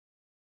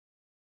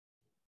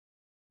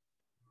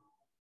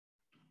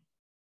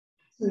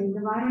So இந்த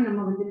வாரம்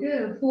நம்ம வந்துட்டு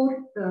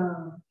 4th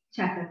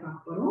சாப்டர்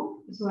பார்க்க போறோம்.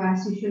 ஸோ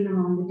ஆஸ் யூஷுவல்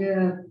நம்ம வந்துட்டு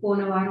போன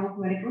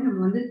வாரம் வரைக்கும் நம்ம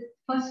வந்து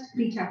ஃபர்ஸ்ட்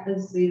 3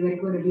 சாப்டர்ஸ் இது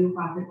வரைக்கும் ரிவ்யூ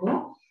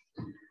பார்த்துருக்கோம்.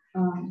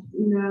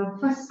 இந்த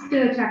ஃபர்ஸ்ட்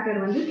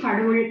சாப்டர் வந்து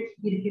கடவுள்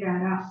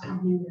இருக்கிறாரா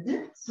அப்படிங்கிறது.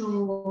 ஸோ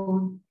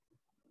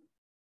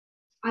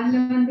அதுல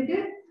வந்துட்டு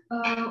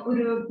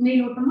ஒரு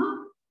மேலோட்டமா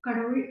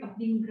கடவுள்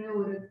அப்படிங்கிற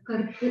ஒரு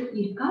கருத்து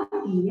இருக்கா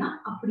இல்லையா,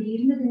 அப்படி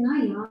இருந்ததுன்னா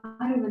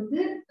யாரு வந்து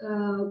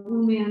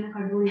உண்மையான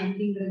கடவுள்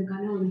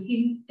அப்படிங்கிறதுக்கான ஒரு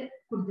ஹிண்ட்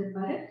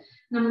கொடுத்திருப்பாரு.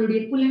 நம்மளுடைய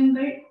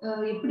புலன்கள்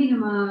எப்படி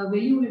நம்ம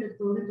வெளி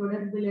உலகத்தோட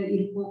தொடர்புல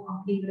இருப்போம்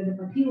அப்படிங்கறத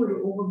பத்தி ஒரு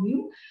ஓவர்வியூ.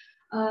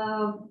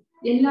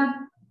 எல்லா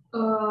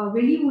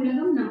வெளி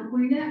உலகம்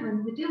நமக்குள்ள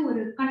வந்துட்டு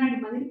ஒரு கண்ணாடி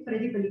மாதிரி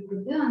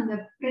பிரதிபலிக்குது. அந்த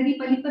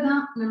பிரதிபலிப்பை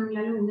தான்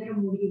நம்மளால உணர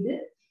முடியுது.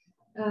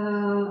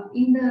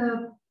 இந்த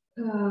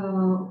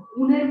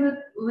உணர்வு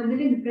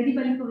வந்துட்டு இந்த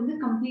பிரதிபலிப்பு வந்து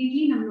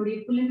கம்ப்ளீட்லி நம்மளுடைய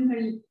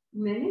புலன்கள்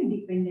மேல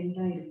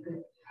டிபெண்டா இருக்கு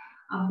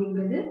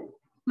அப்படிங்கிறது.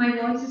 மை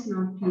வாய்ஸ் இஸ்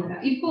நாட் கிளியரா?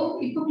 இப்போ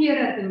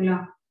கிளியரா இருக்குங்களா?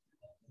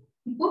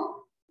 இப்போ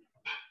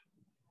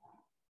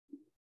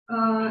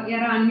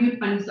யாரா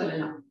அன்மியூட் பண்ணி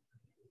சொல்லலாம்.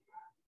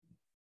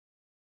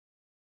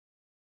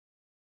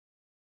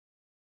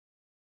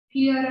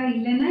 கிளியரா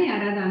இல்லைன்னா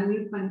யாராவது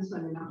அன்மியூட் பண்ணி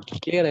சொல்லலாம்.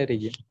 கிளியரா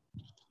இருக்கு.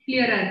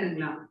 கிளியரா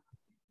இருக்குங்களா?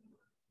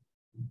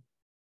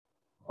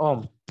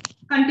 ஆம்.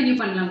 கண்டினியூ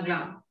பண்ணலாங்களா?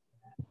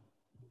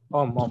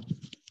 ஆம் ஆம்.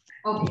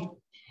 ஓகே.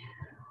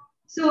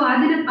 சோ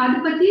அது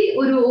பத்தி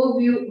ஒரு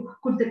ஓவியூ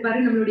கொடுத்திருப்பாரு.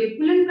 நம்மளுடைய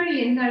புலன்கள்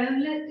எந்த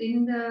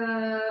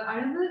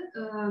அளவு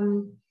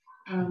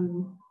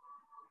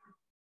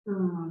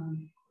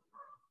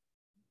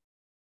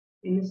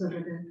என்ன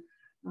சொல்றது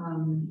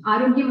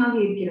ஆரோக்கியமாக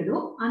இருக்கிறதோ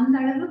அந்த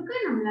அளவுக்கு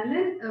நம்மளால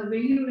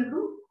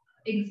வெளியுலகம்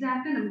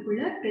எக்ஸாக்டா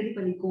நமக்குள்ள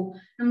பிரதிபலிக்கும்.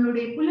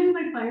 நம்மளுடைய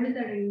புலன்கள்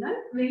பழுதடைந்தால்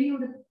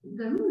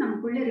வெளியுலகம்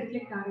நமக்குள்ள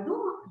ரிஃப்ளெக்ட்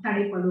ஆகிறதும்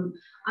தடைப்படும்.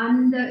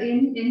 அந்த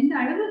எந்த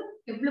அளவு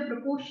எவ்வளவு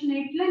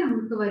ப்ரொபோர்ஷனேட்ல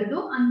நமக்கு வருதோ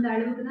அந்த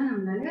அளவுக்கு தான்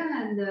நம்மளால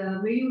அந்த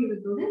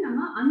வெளியுலகத்தோட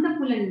நம்ம அந்த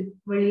புலன்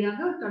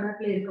வழியாக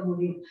தொடர்புல இருக்க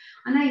முடியும்.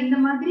 ஆனா இந்த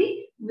மாதிரி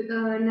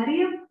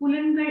நிறைய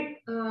புலன்கள்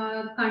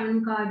கண்,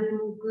 காது,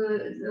 மூக்கு,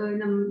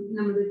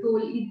 நமது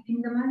தோல்,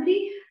 இந்த மாதிரி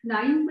இந்த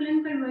 5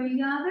 புலன்கள்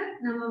வழியாக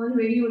நம்ம வந்து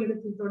வெளி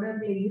உலகத்தின்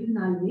தொடர்புல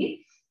இருந்தாலுமே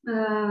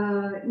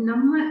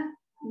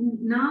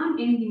நான்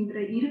என்கின்ற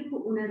இருப்பு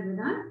உணர்வு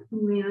தான்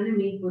உண்மையான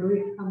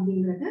மெய்ப்பொருள்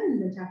அப்படிங்கறத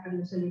இந்த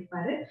சாப்டர்ல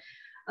சொல்லியிருப்பாரு.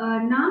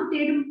 நாம்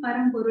தேடும்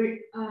பரம்பொருள்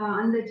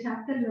அந்த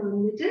சாப்டர்ல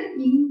வந்துட்டு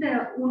இந்த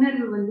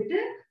உணர்வு வந்துட்டு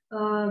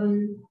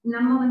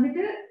நம்ம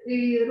வந்துட்டு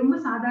ரொம்ப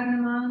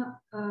சாதாரணமா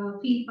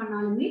ஃபீல்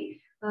பண்ணாலுமே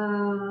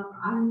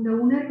அந்த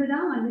உணர்வு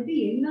தான் வந்துட்டு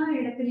எல்லா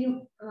இடத்துலயும்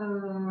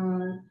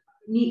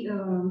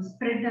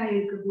ஸ்ப்ரெட்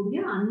ஆயிருக்கக்கூடிய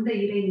அந்த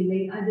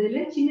இறைநிலை.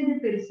 அதுல சின்னது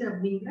பெருசு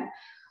அப்படிங்கிற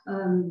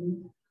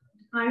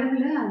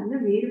அளவுல அதுல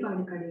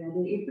வேறுபாடு கிடையாது.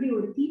 எப்படி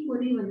ஒரு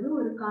தீப்பொறி வந்து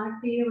ஒரு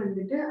காட்டையே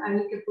வந்துட்டு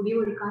அழிக்கக்கூடிய,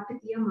 ஒரு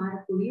காட்டுத்தீயா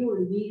மாறக்கூடிய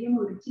ஒரு வீரியம்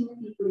ஒரு சின்ன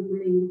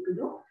தீப்பொறிக்குள்ள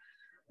இருக்குதோ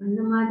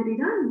அந்த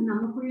மாதிரிதான்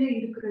நமக்குள்ள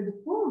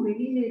இருக்கிறதுக்கும்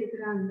வெளியில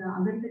இருக்கிற அந்த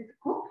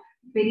அகண்டத்துக்கும்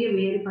பெரிய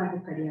வேறுபாடு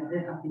கிடையாது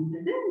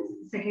அப்படின்றது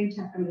செகண்ட்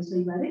சாப்டர்ல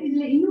சொல்வாரு.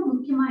 இதுல இன்னும்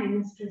முக்கியமா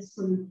என்ன ஸ்ட்ரெஸ்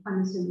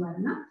பண்ண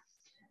சொல்வாருன்னா,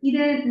 இத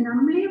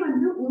நம்மளே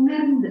வந்து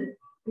உணர்ந்து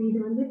இது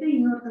வந்துட்டு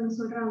இன்னொருத்தவங்க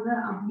சொல்றாங்க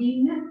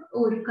அப்படின்னு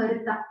ஒரு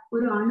கருத்தா,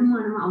 ஒரு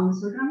அனுமானமா அவங்க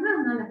சொல்றாங்க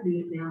அதனால அப்படி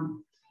இருக்கலாம்,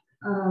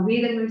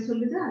 வேதங்கள்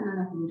சொல்லுது அதனால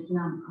அப்படி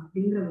இருக்கலாம்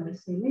அப்படிங்கிற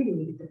வரிசையில இதை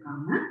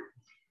எடுத்துக்காம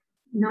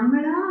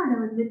நம்மளா அதை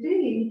வந்துட்டு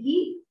என்னைக்கு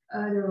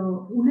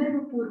உணர்வு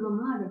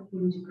பூர்வமா அதை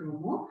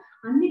புரிஞ்சுக்கிறோமோ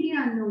அன்னைக்கு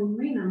அந்த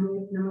உண்மை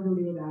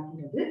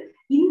நம்மளுடையதாகிறது.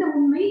 இந்த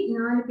உண்மை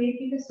 4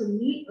 பேர்கிட்ட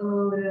சொல்லி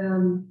ஒரு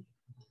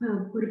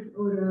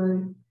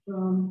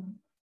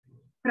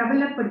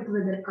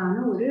பிரபலப்படுத்துவதற்கான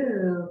ஒரு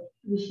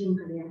விஷயம்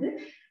கிடையாது.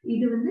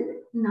 இது வந்து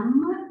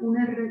நம்ம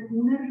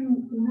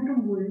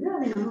உணரும் பொழுது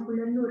அது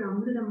நமக்குள்ள இருந்து ஒரு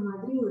அமிர்தம்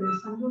மாதிரி ஒரு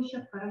சந்தோஷ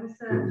பரவச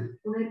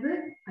உணர்வு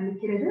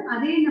அளிக்கிறது.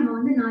 அதே நம்ம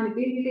வந்து 4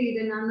 பேர்கிட்ட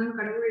இதை நான் தான்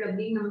கடவுள்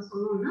அப்படின்னு நம்ம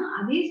சொன்னோம்னா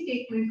அதே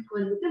ஸ்டேட்மெண்ட்க்கு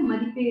வந்துட்டு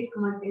மதிப்பே இருக்க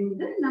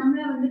மாட்டேங்குது.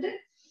 நம்மள வந்துட்டு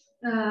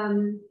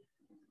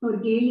ஒரு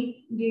கேலி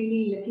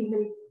இல்ல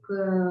கிண்டலுக்கு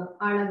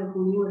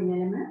ஆளாகக்கூடிய ஒரு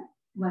நிலைமை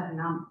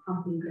வரலாம்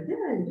அப்படிங்கறது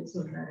அது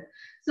சொல்றாரு.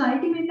 ஸோ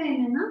அல்டிமேட்டா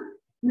என்னன்னா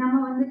நம்ம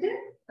வந்துட்டு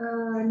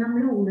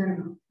நம்மள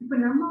உணரணும். இப்ப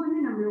நம்ம வந்து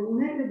நம்மள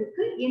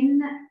உணர்றதுக்கு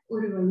என்ன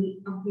ஒரு வழி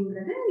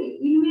அப்படிங்கறது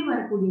இனிமே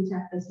வரக்கூடிய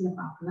சாப்டர்ஸ்ல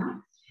பார்க்கலாம்.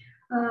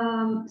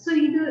 சோ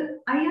இது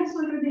ஐயா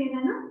சொல்றது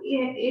என்னன்னா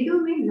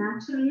எதுவுமே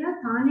நேச்சுரலா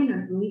தானே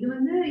நடக்கும். இது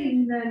வந்து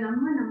இந்த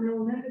நம்மள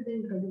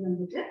உணர்றதுன்றது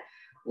வந்துட்டு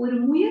ஒரு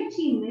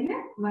முயற்சியின் மேல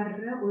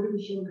வர்ற ஒரு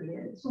விஷயம்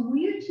கிடையாது. சோ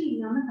முயற்சி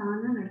இல்லாம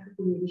தானா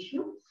நடக்கக்கூடிய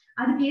விஷயம்.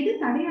 அதுக்கு எது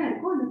தடையா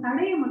இருக்கோ அந்த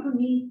தடையை மட்டும்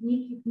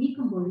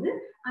நீக்கும் பொழுது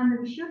அந்த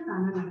விஷயம்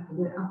தானா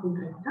நடக்குது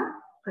அப்படிங்கறதுதான்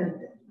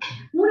கருத்து.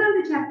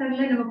 3வது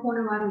சாப்டர்ல நம்ம போன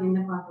வாரம் என்ன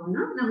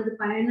பார்த்தோம்னா நமது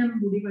பயணம்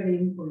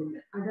முடிவடையும் பொழுது,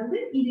 அதாவது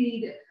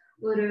இது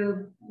ஒரு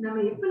நம்ம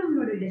எப்ப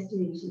நம்மளோட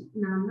டெஸ்டினேஷன்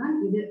நான் தான்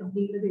இது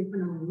அப்படிங்கறது எப்ப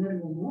நம்ம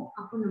உணர்வோமோ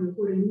அப்போ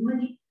நமக்கு ஒரு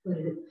நிம்மதி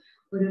வருது.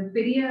 ஒரு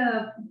பெரிய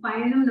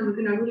பயணம்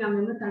நமக்கு நடுவில்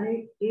அங்க தடை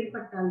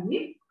ஏற்பட்டாலுமே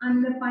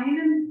அந்த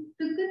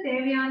பயணத்துக்கு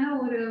தேவையான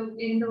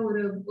எந்த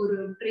ஒரு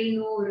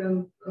ட்ரெயினோ ஒரு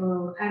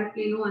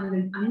ஏரோப்ளேனோ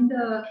அந்த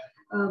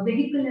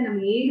வெஹிக்கிள்ல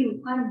நம்ம ஏறி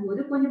உட்காரும்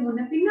போது கொஞ்சம்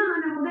முன்ன பின்ன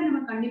ஆனா கூட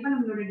நம்ம கண்டிப்பா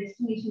நம்மளோட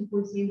டெஸ்டினேஷன்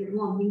போய்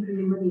சேர்ந்துருவோம் அப்படிங்கிற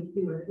நிம்மதி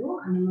எப்படி வருதோ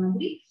அந்த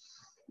மாதிரி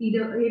இது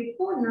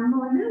எப்போ நம்ம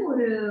வந்து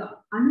ஒரு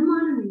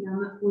அனுமானம்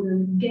இல்லாம ஒரு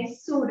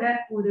கெஸ்ஸோட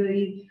ஒரு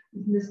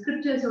இந்த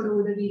ஸ்கிரிப்சர்ஸோட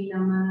உதவி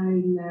இல்லாம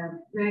இல்ல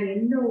வேற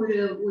எந்த ஒரு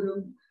ஒரு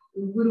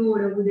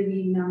குருவோட உதவி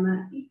இல்லாம,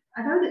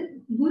 அதாவது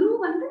குரு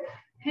வந்து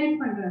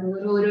ஹெல்ப் பண்றாரு.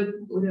 ஒரு ஒரு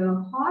ஒரு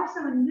ஹார்ஸ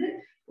வந்து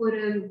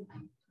ஒரு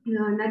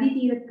நதி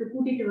தீரத்துக்கு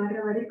கூட்டிட்டு வர்ற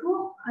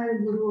வரைக்கும் அது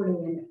குருவோட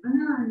வேலை.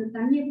 ஆனா அந்த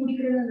தண்ணியை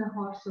குடிக்கிறது அந்த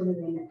ஹார்ஸோட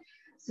வேலை.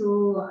 சோ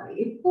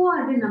எப்போ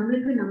அது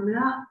நம்மளுக்கு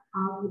நம்மளா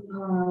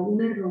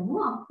உணர்றோமோ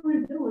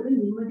அப்பொழுது ஒரு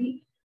நிம்மதி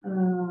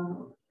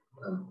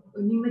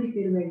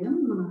பெருவெள்ளம்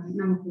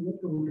நமக்குள்ள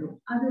தோன்றும்.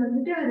 அது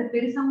வந்துட்டு அது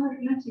பெருசாவும்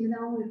இருக்கலாம்,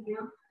 சின்னதாவும்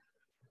இருக்கலாம்.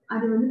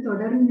 அது வந்து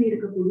தொடர்ந்து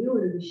இருக்கக்கூடிய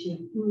ஒரு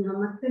விஷயம்.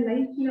 மற்ற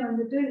லைஃப்ல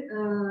வந்துட்டு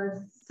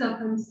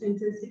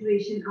circumstances,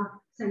 situation,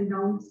 ups and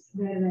downs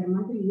வேற வேற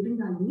மாதிரி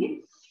இருந்தாலுமே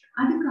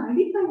அதுக்கு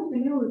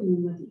அடிப்படையில ஒரு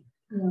நிம்மதி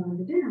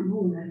வந்துட்டு நம்ம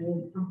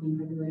உணர்வோம்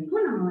அப்படின்றது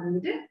வரைக்கும் நம்ம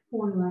வந்துட்டு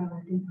போன வாரம்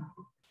வரைக்கும்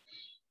பார்ப்போம்.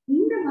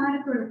 இந்த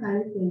வாரத்தோட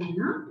தலைப்பு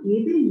என்னன்னா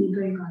எது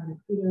நிகழ்காலம்.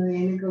 இது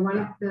எனக்கு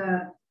வளர்த்த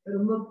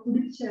ரொம்ப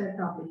பிடிச்ச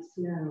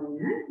டாபிக்ஸ்ல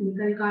ஒண்ணு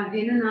நிகழ்காலம்.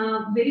 ஏன்னா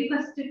நான் வெரி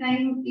ஃபர்ஸ்ட்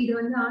டைம் இது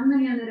வந்து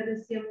ஆன்மீக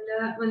ரகசியம்ல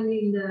வந்து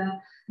இந்த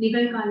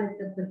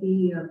நிகழ்காலத்தை பத்தி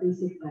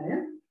பேசியிருப்பாரு.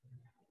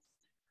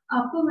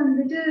 அப்போ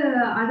வந்துட்டு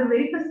அதை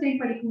வெரி ஃபர்ஸ்ட்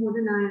டைம் படிக்கும்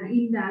போது நான்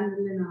இந்த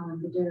ஆங்கிள் நான்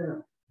வந்துட்டு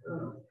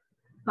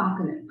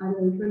பார்க்கல. அது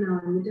வரைக்கும்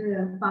நான் வந்துட்டு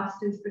past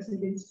tense,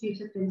 present tense,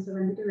 future tense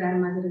வந்துட்டு வேற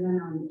மாதிரி தான்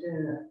நான் வந்துட்டு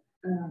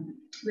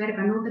வேற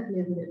கண்ணோட்டத்துல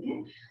இருந்திருக்கேன்.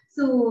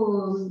 சோ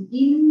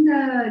இந்த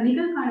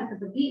நிகழ்காலத்தை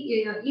பத்தி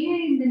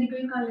ஏன் இந்த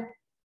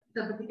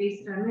நிகழ்காலத்தை பத்தி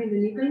பேசுறாங்கன்னா இந்த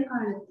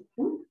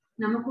நிகழ்காலத்துக்கும்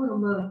நமக்கும்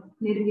ரொம்ப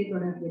நெருங்கிய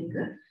தொடர்பு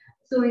இருக்கு.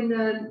 சோ இந்த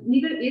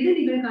எது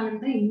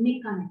நிகழ்காலம் தான்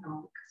இன்னைக்கான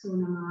டாபிக். சோ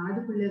நம்ம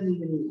அதுக்குள்ள we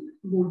will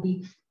go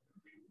deep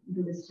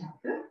into this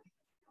chapter.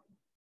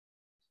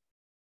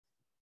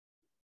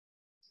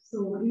 So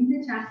இந்த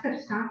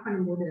சாப்டர் ஸ்டார்ட்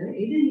பண்ணும்போது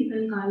எது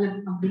நிகழ்காலம்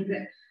அப்படிங்கிற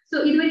சோ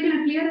இது வரைக்கும்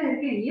நான் கிளியரா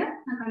இருக்கேன் இல்லையா?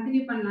 நான்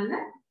கண்டினியூ பண்ணலாம்ல?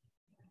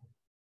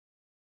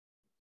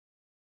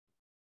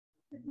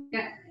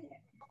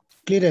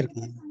 கிளியரா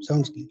இருக்கு.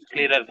 சவுண்ட்ஸ்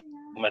கிளியரா இருக்கு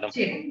மேடம்.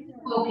 சரி,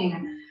 ஓகேங்க.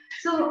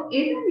 சோ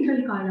எது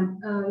நிகழ்காலம்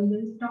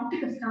இந்த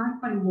டாபிக் ஸ்டார்ட்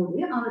பண்ணும்போது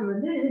அவர்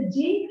வந்து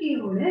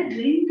ஜேகேவோட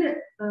 2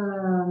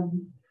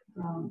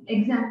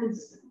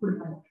 எக்ஸாம்பிள்ஸ்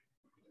கொடுப்பாரு.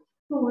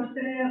 ஸோ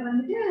ஒருத்தர்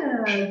வந்துட்டு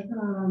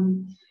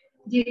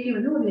ஜேகே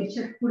வந்து ஒரு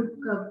லெக்சர்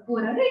கொடுக்க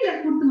போறாரு, இல்ல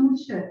கொடுத்து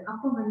முடிச்சிட்டாரு.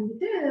 அப்போ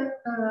வந்துட்டு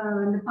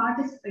அந்த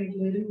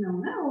பார்ட்டிசிபென்ட்ல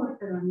இருந்தவங்க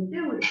ஒருத்தர் வந்துட்டு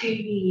ஒரு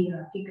கேள்வி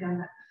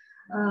கேட்கிறாங்க.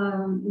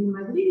 இந்த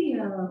மாதிரி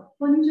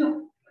கொஞ்சம்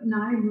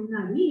நாள்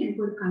முன்னாடி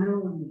எனக்கு ஒரு கனவு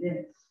வந்தது.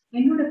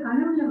 என்னோட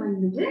கனவுல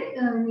வந்துட்டு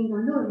நீங்க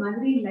வந்து ஒரு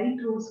மாதிரி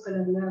லைட் ரோஸ்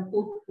கலர்ல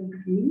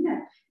போட்டுருக்கீங்க.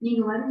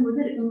 நீங்க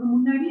வரும்போது உங்க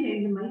முன்னாடி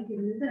 2 மைக்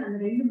இருந்தது. அந்த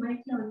 2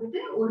 மைக்ல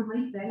வந்துட்டு ஒரு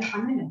மைக் வேலை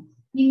பண்ணல.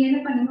 நீங்க என்ன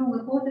பண்ணீங்க, உங்க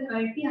கோட்டை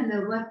கழட்டி அந்த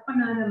ஒர்க்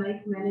பண்ணாத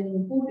மைக் மேல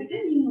நீங்க போட்டுட்டு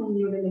நீங்க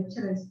உங்களோட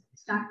லெக்சரை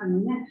ஸ்டார்ட்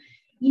பண்ணீங்க.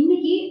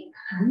 அன்னைக்கு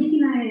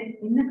நான்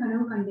என்ன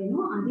கனவு கண்டேனோ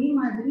அதே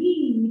மாதிரி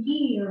இன்னைக்கு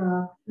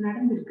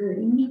நடந்திருக்கு.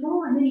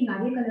 இன்னைக்கும் வந்து நீங்க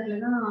அதே கலர்ல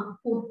தான்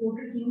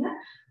போட்டிருக்கீங்க.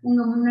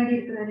 உங்க முன்னாடி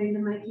இருக்கிற 2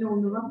 மைக்ல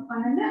ஒண்ணு ஒர்க்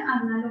பண்ணல,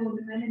 அதனால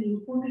ஒண்ணு மேல நீங்க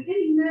போட்டுட்டு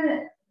இந்த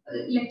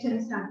லெக்சரை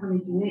ஸ்டார்ட்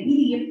பண்ணிருக்கீங்க.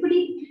 இது எப்படி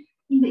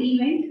இந்த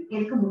ஈவெண்ட்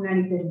எனக்கு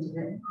முன்னாடி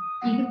தெரிஞ்சது?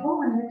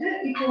 இதுக்கும் வந்துட்டு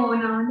இப்போ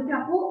நான் வந்துட்டு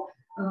அப்போ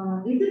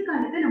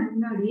எதிர்காலத்தை நான்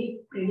முன்னாடியே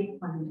ப்ரெடிக்ட்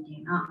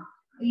பண்ணிருக்கேன்னா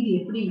இது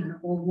எப்படி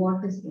நடக்கும்?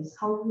 What is this?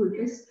 How it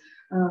is?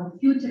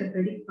 ஃபியூச்சரை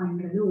ப்ரெடிக்ட்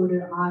பண்றது ஒரு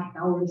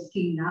ஆர்ட்டா, ஒரு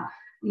ஸ்கில்லா,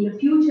 இல்ல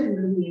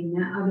ஃபியூச்சர்ங்கிறது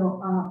என்ன அதோ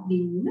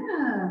அப்படின்னு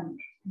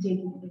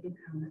ஜேகே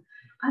கேட்கிறாங்க.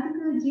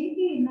 அதுக்கு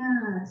ஜேகே என்ன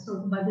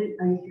பதில்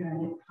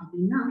அளிக்கிறாரு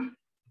அப்படின்னா,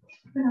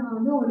 இப்ப நம்ம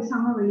வந்து ஒரு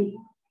சமவெளி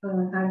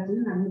தளத்துல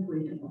நடந்து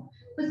போயிட்டு இருக்கோம்.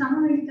 இப்ப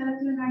சமவெளி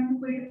தளத்துல நடந்து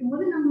போயிட்டு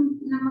இருக்கும்போது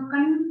நம்ம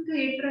கண்ணுக்கு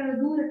ஏற்ற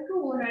தூரத்துக்கு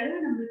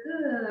ஓரளவு நம்மளுக்கு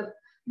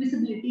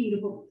விசிபிலிட்டி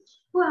இருக்கும்.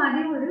 இப்போ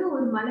அதே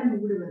ஒரு மலை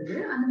முகுடு வருது.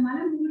 அந்த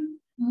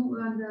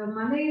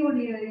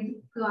மலையோடைய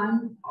இதுக்கு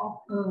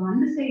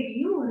அந்த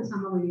சைட்லயும் ஒரு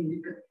சமவெளி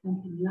இருக்கு.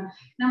 ஓகேங்களா?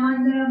 நம்ம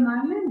அந்த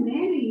மலை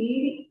மேல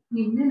ஏறி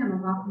நின்று நம்ம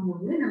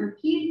பார்க்கும்போது நம்ம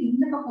கீழ்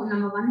இந்த பக்கம்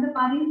நம்ம வந்த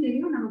பாதையும்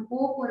தெரியும், நம்ம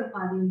போற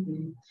பாதையும்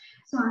தெரியும்.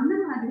 சோ அந்த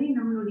மாதிரி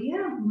நம்மளுடைய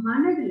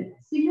மனதுல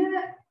சில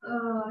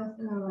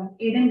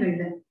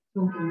இடங்கள்ல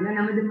ஓகேங்களா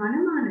நமது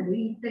மனமானது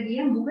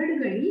இத்தகைய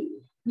முகடுகளில்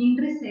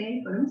நின்று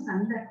செயல்படும்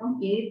சந்தர்ப்பம்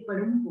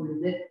ஏற்படும்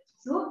பொழுது,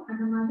 சோ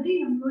அந்த மாதிரி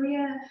நம்மளுடைய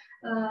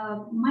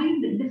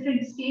மைண்ட்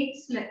டிஃப்ரெண்ட்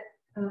ஸ்டேட்ஸ்ல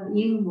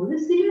இயங்கும்போது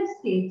சில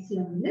ஸ்டேட்ஸ்ல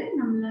வந்து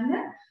நம்மளால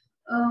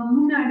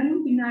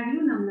முன்னாடியும்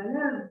பின்னாடியும் நம்மளால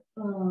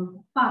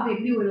பார்க்க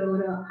எப்படி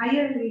ஒரு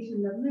ஹையர்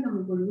எலிவேஷன்ல இருந்து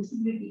நமக்கு ஒரு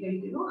விசிபிலிட்டி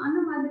கிடைக்குதோ அந்த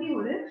மாதிரி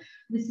ஒரு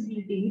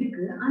விசிபிலிட்டி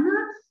இருக்கு. ஆனா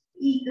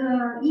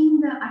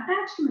இந்த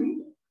அட்டாச்மெண்ட்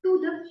டு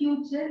த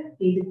ஃபியூச்சர்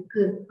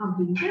எதுக்கு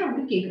அப்படின்ட்டு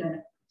அவர் கேட்கிறாரு.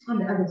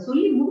 அதை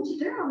சொல்லி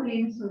முடிச்சுட்டு அவர்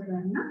என்ன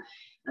சொல்றாருன்னா,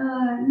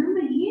 நம்ம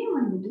ஏன்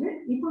வந்துட்டு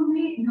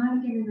எப்பவுமே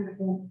நாளைக்கு என்ன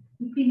நடக்கும்,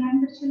 இப்படி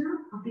நடந்துருச்சுன்னா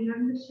அப்படி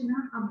நடந்துருச்சுன்னா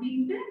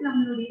அப்படின்ட்டு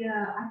நம்மளுடைய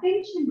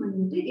அட்டென்ஷன்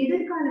வந்துட்டு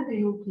எதிர்காலத்தை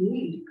நோக்கியே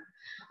இருக்கு.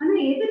 ஆனா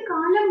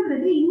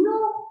எதிர்காலம்ன்றது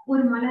இன்னும்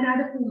ஒரு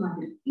மலராத பூ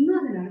மாதிரி. இன்னும்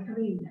அது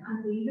நடக்கவே இல்லை.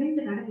 அந்த ஈவெண்ட்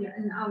நடக்கல.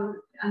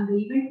 அந்த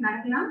ஈவெண்ட்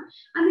நடக்கலாம்,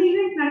 அந்த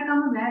ஈவெண்ட்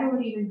நடக்காம வேற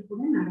ஒரு ஈவெண்ட்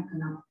கூட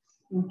நடக்கலாம்.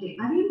 ஓகே,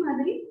 அதே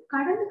மாதிரி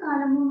கடந்த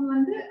காலமும்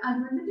வந்து அது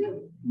வந்துட்டு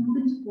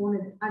முடிஞ்சு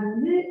போனது. அது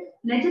வந்து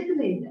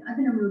நிஜத்துல இல்லை, அது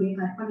நம்மளுடைய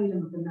கற்பனையில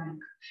மட்டும்தான்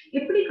இருக்கு.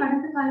 எப்படி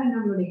கடந்த காலம்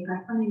நம்மளுடைய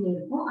கற்பனையில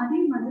இருக்கும், அதே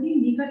மாதிரி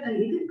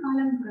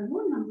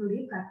எதிர்காலம்ன்றதும்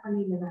நம்மளுடைய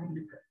கற்பனையில தான்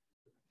இருக்கு.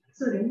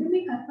 சோ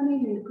ரெண்டுமே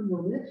கற்பனையில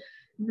இருக்கும்போது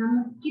நம்ம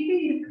கிட்ட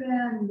இருக்கிற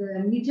அந்த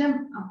நிஜம்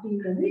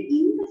அப்படின்றது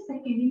இந்த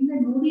செகண்ட், இந்த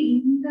நொடி,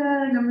 இந்த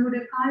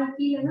நம்மளுடைய கால்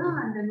கீழே தான்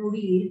அந்த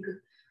நொடி இருக்கு.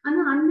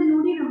 ஆனா அந்த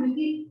நொடி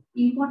நம்மளுக்கு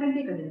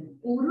இம்பார்ட்டன்டே கிடையாது.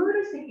 ஒரு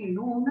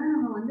செகண்டும் ஒன்னா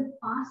நம்ம வந்து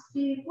பாஸ்ட்ல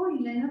இருப்போம்,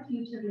 இல்லைன்னா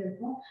ஃபியூச்சர்ல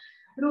இருப்போம்.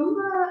 ரொம்ப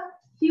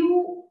ஃபியூ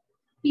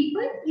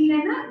பீப்புள்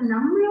இல்லைன்னா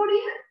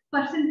நம்மளுடைய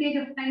பர்சன்டேஜ்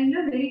ஆஃப் டைம்ல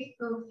வெரி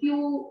ஃபியூ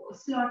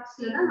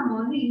ஸ்லாட்ஸ்ல தான் நம்ம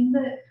வந்து இந்த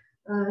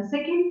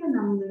செகண்ட்ல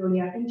நம்மளுடைய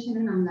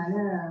அட்டென்ஷனை நம்மளால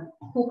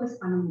ஃபோக்கஸ்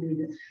பண்ண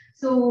முடியுது.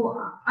 ஸோ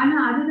ஆனா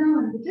அதுதான்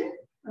வந்துட்டு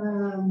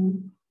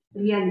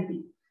ரியாலிட்டி.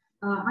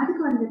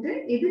 அதுக்கு வந்துட்டு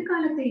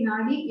எதிர்காலத்தை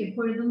நாடி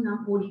எப்பொழுதும்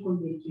நாம்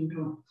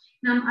ஓடிக்கொண்டிருக்கின்றோம்.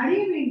 நாம்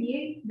அடைய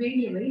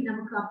வேண்டியவை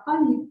நமக்கு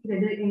அப்பால்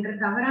இருக்கிறது என்ற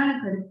தவறான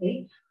கருத்தை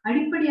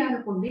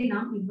அடிப்படையாக கொண்டே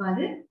நாம்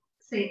இவ்வாறு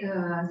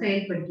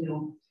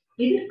செயல்படுகிறோம்.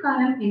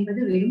 எதிர்காலம் என்பது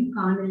வெறும்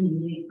காணல்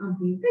இல்லை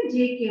அப்படின்ட்டு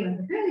ஜேகே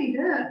வந்துட்டு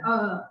இது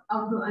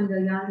அவங்க அந்த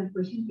யாரு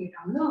கொஸ்டின்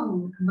கேட்டாங்களோ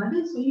அவங்களுக்கு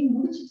பதில் சொல்லி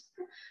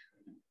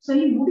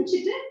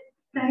முடிச்சுட்டு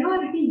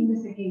ப்ரையாரிட்டி இந்த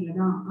செகண்ட்ல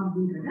தான்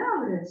அப்படின்றத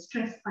அவரு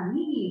ஸ்ட்ரெஸ்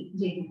பண்ணி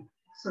ஜேகே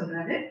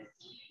சொல்றாரு.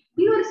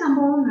 இன்னொரு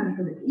சம்பவம்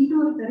நடக்குது.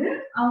 இன்னொருத்தர்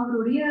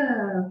அவருடைய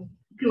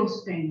க்ளோஸ்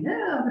ஃப்ரெண்ட்,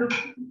 அவரு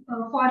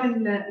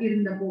ஃபாரின்ல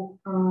இருந்தப்போ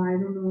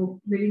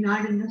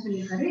வெளிநாடுன்னு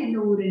சொல்லியிருக்காரு, எந்த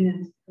ஊருன்னு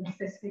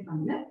ஸ்பெசிஃபை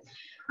பண்ணல.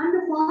 அந்த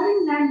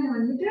ஃபாரின் லேண்ட்ல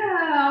வந்துட்டு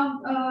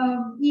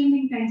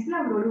ஈவினிங் டைம்ஸ்ல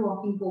அவரோட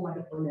வாக்கிங்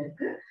போவாரு போல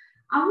இருக்கு.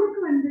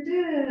 அவருக்கு வந்துட்டு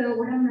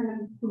உடல்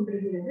நலம்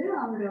குன்றுகிறது.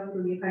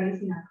 அவருடைய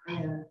கடைசி நாட்களை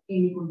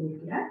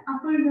எண்ணிக்கொண்டிருக்கிறார்.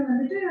 அப்பொழுது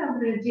வந்துட்டு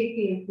அவரு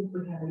ஜேகே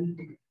கூப்பிடுறாரு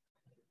வீட்டுக்கு.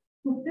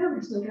 கூப்பிட்டு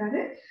அவர்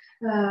சொல்றாரு,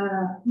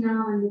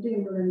 நான் வந்துட்டு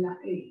என்னோட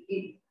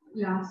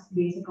லாஸ்ட்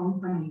டேஸ்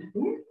கவுண்ட் பண்ணிட்டு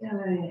இருக்கேன்.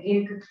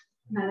 எனக்கு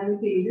நல்லாவே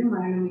தெரியுது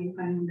மரணம் என்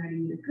கண் முன்னாடி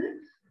இருக்கு.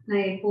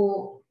 நான் எப்போ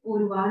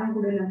ஒரு வாரம்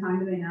கூட நான்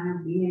தாண்டுவேனா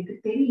அப்படின்னு எனக்கு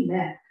தெரியல.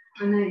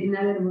 ஆனா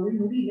என்னால ரொம்பவே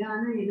முடியல.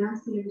 ஆனா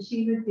நான் சில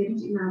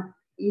விஷயங்கள் நான்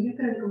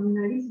இருக்கிறதுக்கு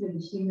முன்னாடி சில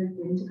விஷயங்கள்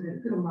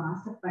தெரிஞ்சுக்கிறதுக்கு ரொம்ப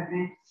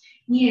ஆசைப்படுறேன்.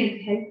 நீ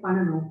எனக்கு ஹெல்ப்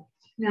பண்ணணும்.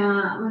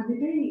 நான்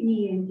வந்துட்டு நீ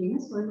எனக்கு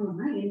என்ன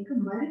சொல்லணும்னா, எனக்கு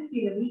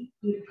மறுபிறவி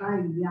இருக்கா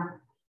இல்லையா,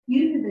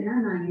 இருந்ததுன்னா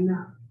நான் என்ன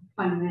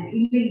பண்ணுவேன்,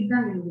 இல்ல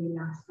இதுதான் என்னுடைய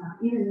லாஸ்டா,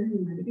 இதெல்லாம்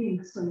நீங்க வந்துட்டு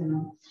எனக்கு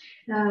சொல்லணும்.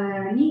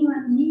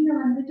 நீங்க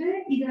வந்துட்டு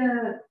இத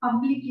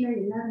பப்ளிக்ல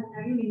எல்லாரும்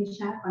முன்னாடி நீங்க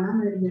ஷேர்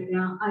பண்ணாம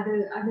இருந்திருக்கலாம். அது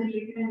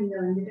ரிலேட்டடா நீங்க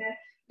வந்துட்டு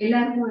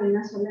எல்லாருக்கும்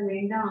எல்லாம் சொல்ல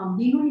வேண்டாம்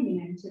அப்படின்னு நீங்க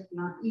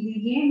நினைச்சிருக்கலாம். இது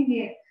ஏன் நீங்க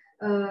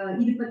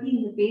இது பத்தி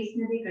நீங்க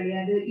பேசினதே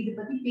கிடையாது, இது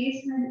பத்தி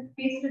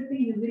பேசுறதுக்கு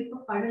நீங்க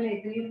விருப்பப்படலை.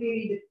 எத்தனையோ பேர்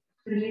இது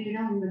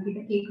ரிலேட்டடா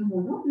உங்ககிட்ட கேட்கும்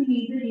போதும் நீங்க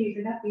இது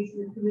ரிலேட்டடா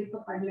பேசுறதுக்கு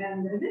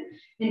விருப்பப்படலைங்கிறது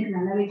எனக்கு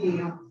நல்லாவே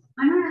தெரியும்.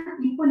 ஆனா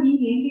இப்போ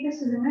நீங்க என்கிட்ட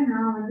சொல்லுங்க,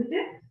 நான் வந்துட்டு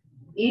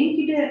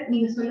என்கிட்ட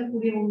நீங்க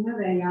சொல்லக்கூடிய உண்மை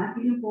வேற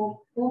யார்கிட்டயும்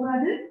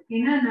போகாது.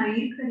 ஏன்னா நான்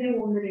இருக்கிறதே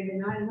 1-2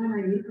 நாள் தான்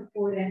நான் இருக்க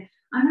போறேன்.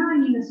 ஆனா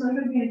நீங்க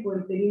சொல்றது எனக்கு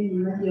ஒரு பெரிய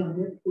நிம்மதியை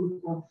வந்து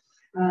கொடுக்கும்.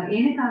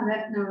 எனக்காக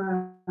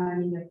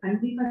நீங்க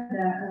கண்டிப்பா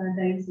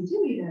தயவு செஞ்சு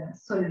இத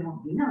சொல்லணும்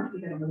அப்படின்னு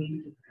அவர்கிட்ட ரொம்ப வேண்டி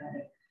கேட்கிறாரு.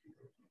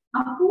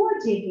 அப்போ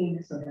ஜேகே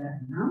என்ன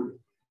சொல்றாருன்னா,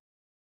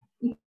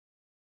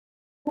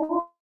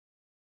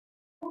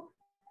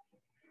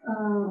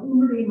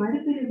 உன்னுடைய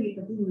மறுபிறவியை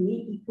பத்தி நீ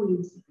இப்போ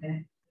யோசிக்கிற.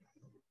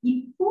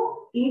 இப்போ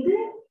எது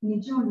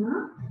நிஜம்னா,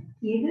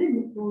 எது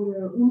ஒரு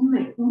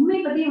உண்மை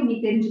பத்தி நீ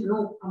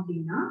தெரிஞ்சுக்கணும்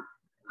அப்படின்னா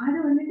அது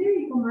வந்துட்டு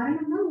இப்போ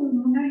மரணம் தான்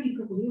உன் முன்னாடி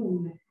இருக்கக்கூடிய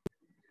உண்மை.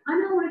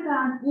 ஆனா உனக்கு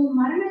உன்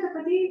மரணத்தை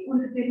பத்தி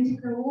உனக்கு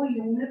தெரிஞ்சுக்கவோ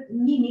இல்ல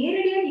நீ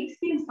நேரடியா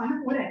எக்ஸ்பீரியன்ஸ் பண்ண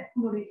போற,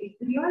 உங்களுடைய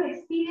ரியல்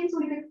எக்ஸ்பீரியன்ஸ்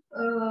உனக்கு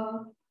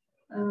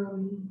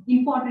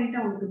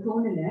இம்பார்ட்டன்டா உனக்கு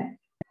தோணல.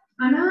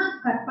 ஆனா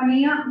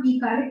கற்பனையா நீ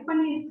கலெக்ட்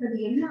பண்ணி இருக்கிறது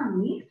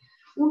எல்லாமே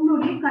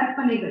உன்னுடைய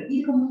கற்பனைகள்.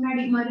 இதுக்கு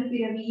முன்னாடி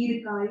மறுபிறவி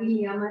இருக்கா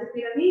இல்லையா,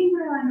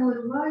 மறுபிறவிங்கிற அந்த ஒரு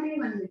வேர்டே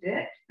வந்துட்டு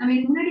நம்ம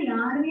முன்னாடி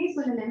யாருமே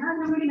சொல்லலைன்னா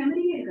அது நம்மளுடைய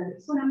மெமரியே இருக்காது.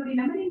 ஸோ நம்மளுடைய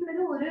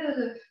மெமரிங்கிறது ஒரு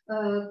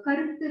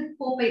கருத்து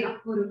கோப்பை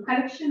தான், ஒரு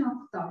கலெக்ஷன்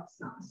ஆஃப் தாட்ஸ்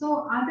தான். ஸோ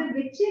அதை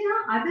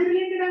வச்சுதான் அது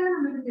ரிலேட்டடாக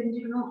நம்மளுக்கு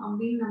தெரிஞ்சுக்கணும்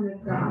அப்படின்னு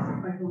நம்மளுக்கு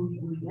ஆசைப்படுறோம்.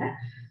 இல்ல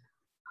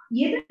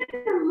எதை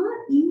நம்ம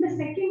இந்த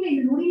செகண்ட்ல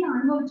இந்த நொடியில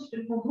அனுபவிச்சுட்டு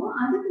இருக்கோமோ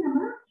அதுக்கு நம்ம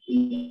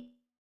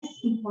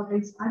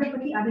இம்பார்ட்டன்ஸ், அதை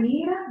பத்தி அதை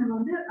நேரா நம்ம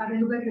வந்து அதை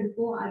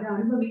நுகர்றதுக்கோ அதை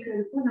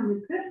அனுபவிக்கிறதுக்கோ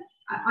நம்மளுக்கு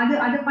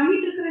அதை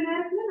பண்ணிட்டு இருக்கிற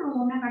நேரத்துல நம்ம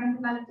ஒன்னா கடந்த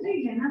காலத்துல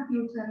இல்லைன்னா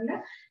ஃபியூச்சர்ல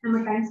நம்ம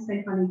டைம்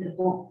ஸ்பெண்ட் பண்ணிட்டு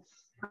இருப்போம்.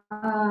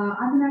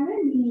 அதனால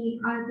நீ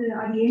அது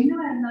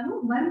என்னவா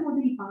இருந்தாலும் வரும்போது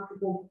நீ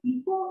பார்த்துக்கோ.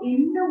 இப்போ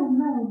எந்த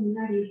உண்மை உன்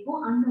முன்னாடி இருக்கோ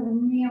அந்த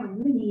உண்மைய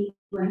வந்து நீ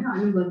வந்து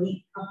அனுபவி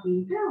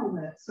அப்படின்ட்டு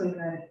அவங்க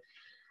சொல்றாரு.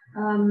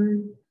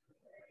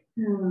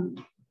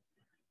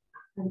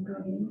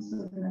 அதுக்காக என்ன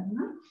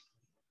சொல்றாருன்னா,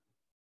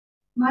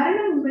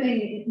 மரணம் உங்களை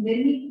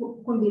நெருங்கி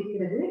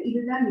கொண்டிருக்கிறது,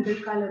 இதுதான்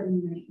நிகழ்கால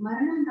உண்மை.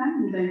 மரணம் தான்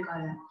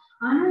நிகழ்காலம்.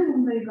 ஆனால்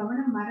உங்கள்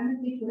கவனம்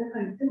மரணத்தை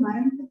புறக்கணித்து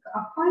மரணத்துக்கு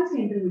அப்பால்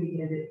சென்று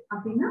விடுகிறது.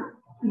 அப்படின்னா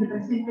இந்த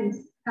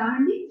பிரசன்டென்ஸ்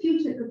தாண்டி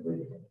ஃபியூச்சருக்கு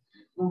போயிடுது.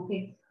 ஓகே,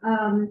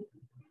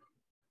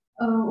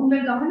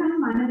 உங்கள் கவனம்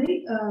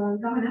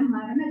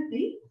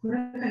மரணத்தை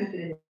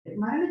புறக்கணிக்கிறது,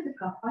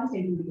 மரணத்துக்கு அப்பால்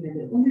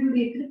செல்கிறது.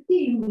 உங்களுடைய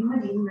திருப்தியும்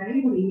நிம்மதியும்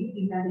நடைமுறையில்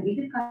இல்லாத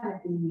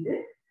எதிர்காலத்தின் மீது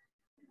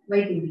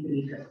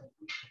வைத்திருக்கிறீர்கள்.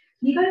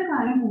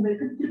 நிகழ்காலம்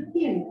உங்களுக்கு திருப்தி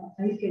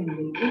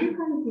அளிக்கவில்லை,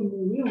 எதிர்காலத்தின்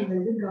மீதே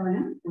உங்களது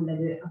கவனம்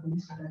உள்ளது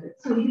அப்படின்னு சொல்றாரு.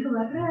 சோ இதுக்கு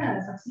வர்ற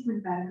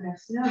சப்சிக்வெண்ட்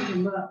பேராகிராஃப்ஸ்ல அவர்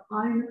ரொம்ப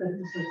ஆழ்ந்த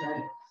கருத்து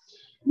சொல்றாரு.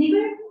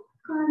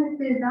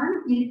 நிகழ்காலத்தில் தான்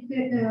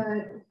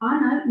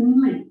ஆனால்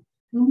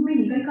உண்மை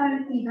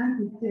நிகழ்காலத்தில் தான்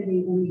இருக்கிறதே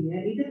ஒழிய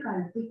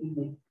எதிர்காலத்தில்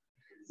இல்லை.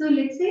 சோ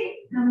லெட்ஸ் சே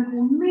நமக்கு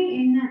உண்மை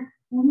என்ன,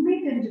 உண்மை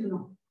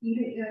தெரிஞ்சுக்கணும்.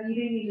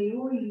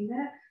 இடைநிலையோ இல்ல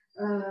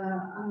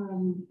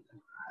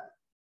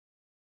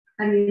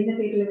அது எந்த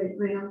பேர்ல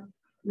வேணும்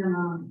நம்ம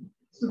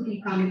சுத்தி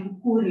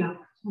கூறலாம்.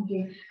 ஓகே,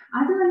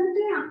 அது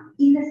வந்துட்டு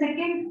இந்த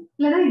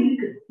செகண்ட்லதான்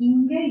இருக்கு,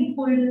 இங்க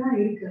இப்பொழுதுதான்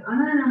இருக்கு.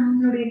 ஆனா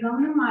நம்மளுடைய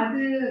கவனம்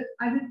அது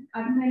அது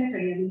அது மேல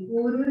கிடையாது.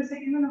 ஒரு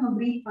செகண்டும் நம்ம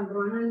பிரீத்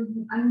பண்றோம், ஆனா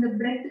அந்த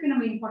பிரெத்துக்கு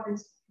நம்ம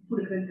இம்பார்ட்டன்ஸ்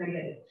குடுக்கறது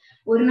கிடையாது.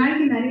 ஒரு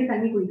நாளைக்கு நிறைய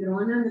தண்ணி குடிக்கிறோம்,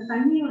 ஆனா அந்த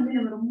தண்ணியை வந்து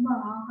நம்ம ரொம்ப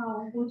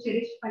ஆகாவும்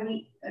செரிஷ் பண்ணி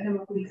நம்ம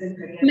குடிக்கிறது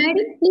கிடையாது.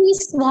 மேடம்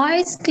ப்ளீஸ்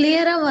வாய்ஸ்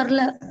கிளியரா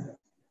வரல.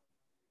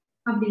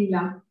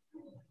 அப்படிங்களா?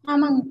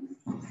 ஆமாங்க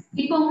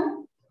இப்போ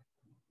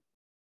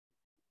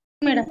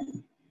மேடம்.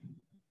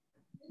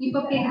 இப்போ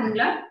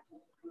கேக்குதுங்களா?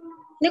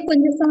 இன்னும்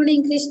கொஞ்சம் சவுண்ட்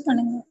இன்க்ரீஸ்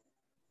பண்ணுங்க.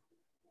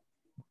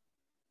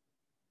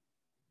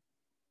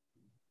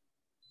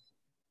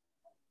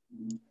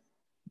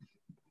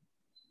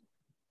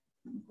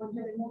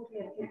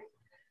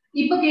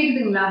 இப்போ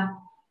கேக்குதுங்களா?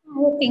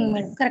 ஓகேங்க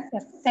மேடம், கரெக்டா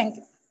இருக்கு. Thank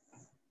you.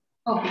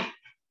 ஓகே,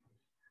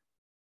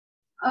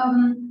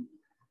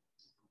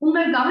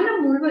 உங்கள்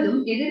கவனம்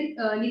முழுவதும்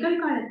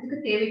நிகழ்காலத்துக்கு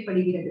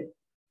தேவைப்படுகிறது.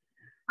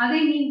 அதை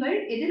நீங்கள்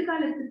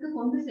எதிர்காலத்துக்கு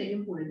கொண்டு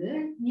செல்லும் பொழுது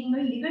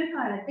நீங்கள்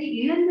நிகழ்காலத்தை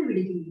இழந்து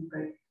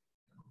விடுகிறீர்கள்,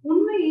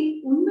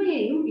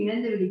 உண்மையையும்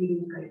இழந்து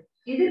விடுகிறீர்கள்.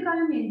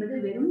 எதிர்காலம் என்பது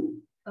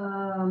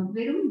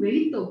வெறும்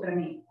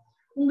வெளித்தோற்றமே,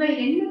 உங்கள்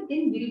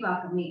எண்ணத்தின்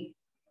விரிவாக்கமே.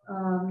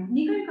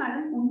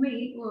 நிகழ்காலமே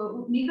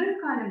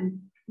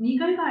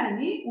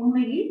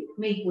உண்மையில்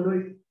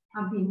மெய்ப்பொருள்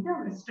அப்படின்ட்டு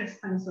அவர் ஸ்ட்ரெஸ்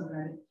பண்ணி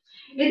சொல்றாரு.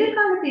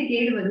 எதிர்காலத்தை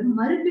தேடுவதும்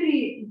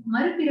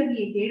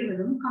மறுபிறவியை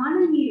தேடுவதும்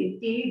காணல் நீரை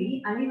தேடி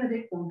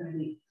அலைவதை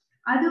போன்றது.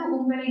 அது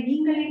உங்களை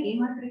நீங்களே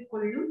ஏமாற்றிக்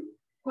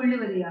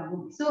கொள்ளுவதே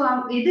ஆகும். சோ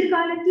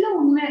எதிர்காலத்துல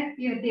உண்மை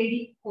தேடி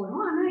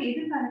போறோம், ஆனா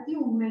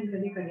எதிர்காலத்துல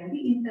உண்மைங்கிறதே கிடையாது,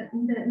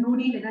 இந்த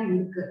நொடியில தான்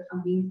இருக்கு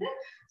அப்படின்ட்டு.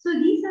 So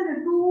these are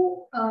two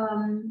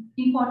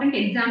important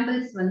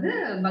examples வந்து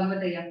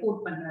பகவதையா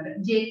கோட் பண்றாரு.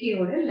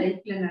 ஜேகேயோட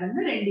லைஃப்ல நடந்த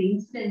 2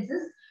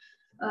 இன்சிடென்சஸ்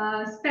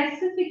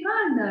ஸ்பெசிபிக்கா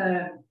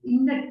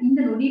இந்த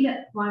நொடியில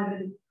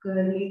வாழ்றதுக்கு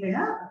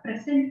ரிலேட்டடா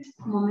பிரசன்ட்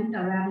மொமெண்ட்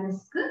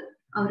அவேர்னஸ்க்கு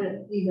அவரு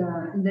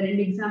இந்த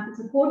 2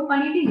 எக்ஸாம்பிள்ஸ் கோட்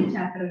பண்ணிட்டு இந்த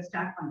சாப்டரை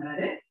ஸ்டார்ட்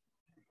பண்றாரு.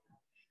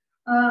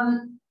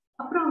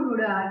 அப்புறம்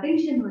அவரோட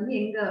அட்டென்ஷன் வந்து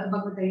எங்க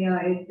பகவதையா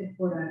எடுத்துட்டு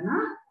போறாருன்னா,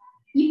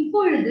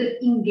 இப்பொழுது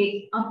இங்கே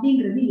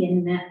அப்படிங்கிறது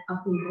என்ன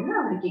அப்படின்றத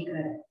அவர்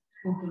கேட்கிறாரு.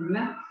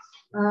 ஓகேங்களா?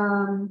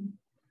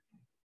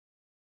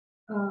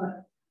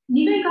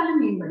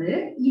 நிகழ்காலம் என்பது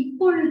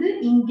இப்பொழுது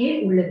இங்கே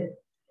உள்ளது,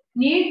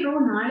 நேற்றோ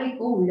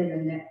நாளைக்கோ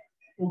உள்ளதல்ல.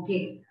 ஓகே,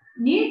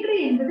 நேற்று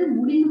என்பது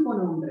முடிந்து போன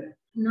ஒன்று,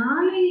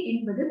 நாளை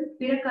என்பது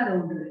பிறக்காத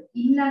ஒன்று,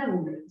 இல்லாத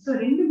ஒன்று. சோ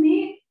ரெண்டுமே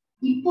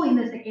இப்போ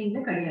இந்த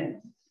செகண்ட்ல கிடையாது.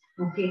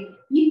 ஓகே,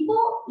 இப்போ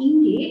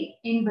இங்கே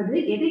என்பது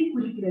எதை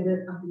குறிக்கிறது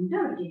அப்படின்ட்டு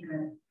அவர்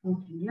கேட்கிறாரு.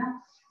 ஓகேங்களா?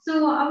 சோ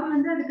அவர்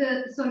வந்து அதுக்கு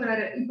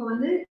சொல்றாரு, இப்ப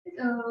வந்து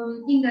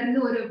இங்க இருந்து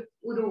ஒரு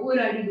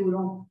அடி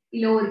தூரம்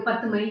இல்ல ஒரு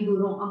 10 மைல்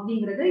தூரம்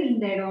அப்படிங்கறது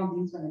இந்த இடம்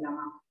அப்படின்னு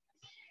சொல்லலாமா?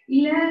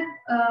 இல்ல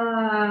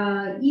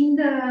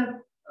இந்த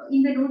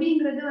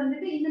நொடிங்கிறது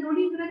வந்துட்டு இந்த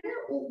நொடிங்கிறது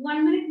 1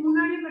 மினிட்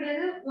முன்னாடியும்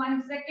கிடையாது, 1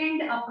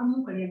 செகண்ட்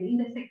அப்புறமும் கிடையாது.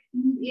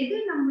 எது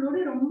நம்மளோட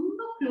ரொம்ப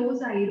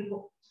க்ளோஸ்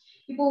ஆயிருக்கும்.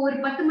 இப்போ ஒரு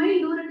 10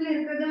 மைல் தூரத்துல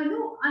இருக்கிறது வந்து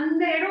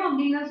அந்த இடம்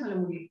அப்படின்னு தான் சொல்ல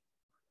முடியும்.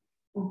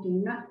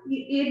 ஓகேங்களா?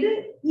 எது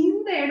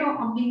இந்த இடம்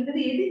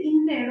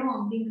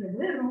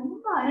அப்படிங்கிறது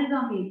ரொம்ப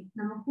அருகாமை,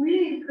 நமக்குள்ள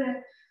இருக்கிற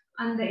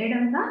அந்த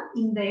இடம் தான்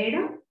இந்த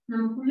இடம்,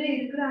 நமக்குள்ள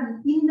இருக்கிற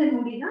இந்த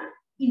நொடி தான்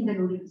இந்த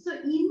நொடி. சோ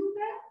இந்த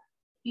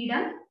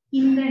இடம்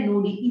இந்த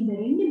நொடி இந்த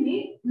ரெண்டுமே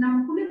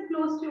நமக்குள்ள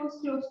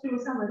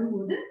க்ளோஸா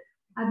வரும்போது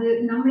அது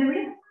நம்மளை விட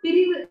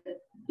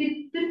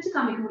பிரிச்சு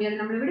காமிக்க முடியாது.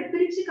 நம்மளை விட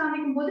பிரிச்சு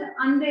காமிக்கும் போது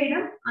அந்த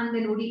இடம் அந்த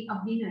நொடி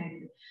அப்படின்னு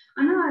ஆயிடுது.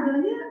 ஆனா அது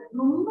வந்து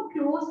ரொம்ப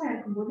க்ளோஸா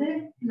இருக்கும்போது,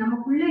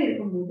 நமக்குள்ள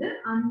இருக்கும்போது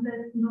அந்த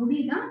நொடி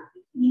தான்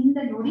இந்த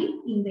நொடி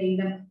இந்த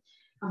இடம்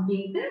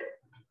அப்படின்ட்டு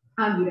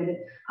ஆகிறது.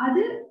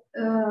 அது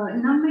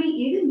நம்மை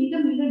எது மிக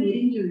மிக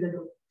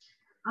நெருங்கியுள்ளதோ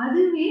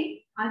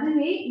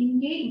அதுவே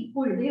இங்கே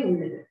இப்பொழுதே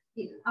உள்ளது.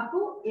 அப்போ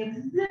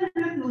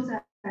எவ்வளவு க்ளோஸா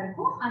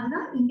இருக்கோ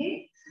அதுதான் இங்கே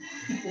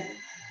இப்போ.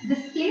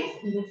 This place,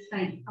 this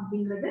time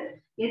அப்படிங்கிறது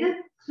எதை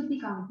சுத்தி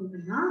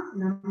காமிக்குதுன்னா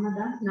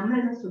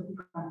நம்மளதான் சுத்தி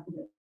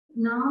காமிக்குது.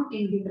 நாம்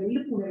என்கின்ற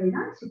விழிப்புணர்வை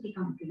தான் சுட்டி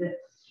காமிக்குது.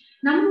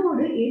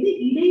 நம்மளோடு எது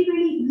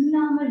இடைவெளி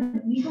இல்லாமல்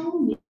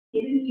மிகவும்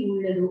நெருங்கி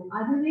உள்ளதோ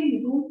அதுவே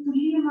மிகவும்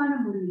துல்லியமான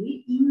முறையில்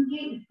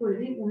இங்கே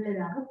இப்பொழுதே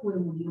உள்ளதாக கூற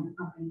முடியும்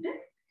அப்படின்ட்டு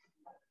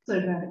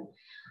சொல்றாரு.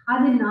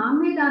 அது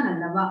நாமே தான்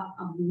அல்லவா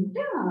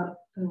அப்படின்ட்டு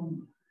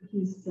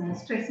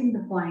stressing the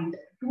point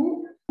to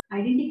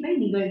identify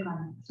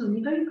நிகழ்காலம். ஸோ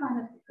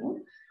நிகழ்காலத்துக்கும்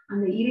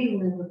அந்த இறை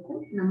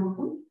உணர்வுக்கும்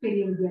நமக்கும்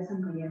பெரிய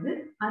வித்தியாசம் கிடையாது,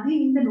 அது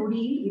இந்த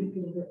நொடியில்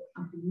இருக்கிறது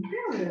அப்படின்ட்டு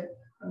அவர்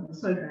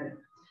சொல்றாரு.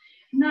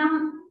 நாம்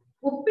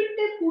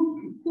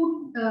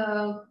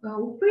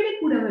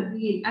ஒப்பிடக்கூட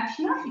வகையில்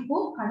ஆக்சுவலா இப்போ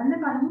கடந்த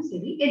காலமும்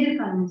சரி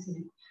எதிர்காலமும்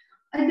சரி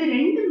அது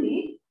ரெண்டுமே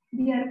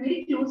we are very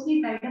closely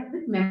tied up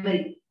with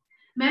memory.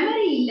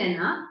 Memory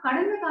இல்லைன்னா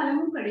கடந்த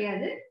காலமும்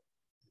கிடையாது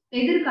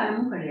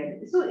எதிர்காலமும் கிடையாது.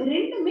 சோ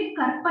ரெண்டுமே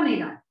கற்பனை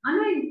தான்.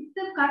 ஆனா இந்த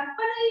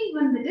கற்பனை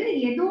வந்துட்டு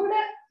எதோட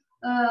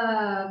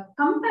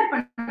கம்பேர்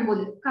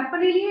பண்ணும்போது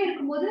கற்பனையிலேயே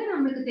இருக்கும்போது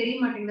நம்மளுக்கு தெரிய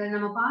மாட்டேங்குது,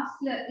 நம்ம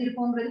பாஸ்ட்ல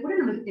இருப்போங்கிறது கூட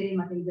நம்மளுக்கு தெரிய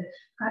மாட்டேங்குது.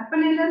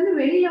 கற்பனையில இருந்து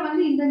வெளியில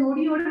வந்து இந்த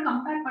நொடியோட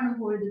கம்பேர்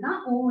பண்ணும்பொழுதுதான்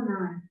ஓ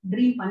நான்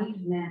ட்ரீம் பண்ணிட்டு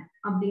இருந்தேன்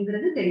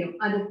அப்படிங்கிறது தெரியும்.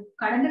 அது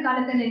கடந்த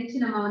காலத்தை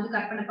நினைச்சு நம்ம வந்து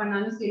கற்பனை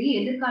பண்ணாலும் சரி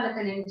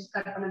எதிர்காலத்தை நினைச்சு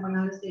கற்பனை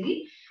பண்ணாலும் சரி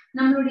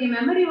நம்மளுடைய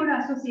மெமரியோட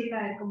அசோசியேட்டா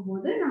இருக்கும்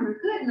போது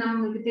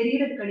நம்மளுக்கு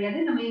தெரியறது கிடையாது.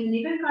 நம்ம இந்த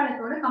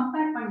நிகழ்காலத்தோட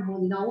கம்பேர்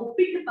பண்ணும்போதுதான்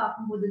ஒப்பிட்டு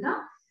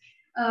பார்க்கும்போதுதான்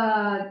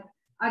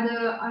அது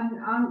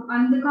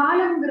அந்த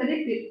காலம்ங்கிறதே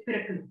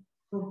பிறக்குது.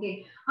 ஓகே,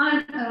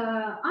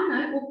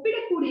 ஆனால்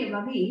ஒப்பிடக்கூடிய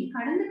வகையில்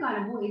கடந்த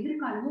காலமோ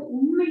எதிர்காலமோ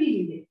உண்மையில்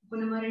இல்லை. இப்போ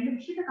நம்ம ரெண்டு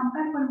விஷயத்த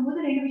கம்பேர்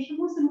பண்ணும்போது ரெண்டு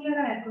விஷயமும்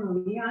சிமிலரா இருக்கணும்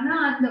இல்லையா? ஆனா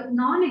அந்த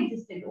நான்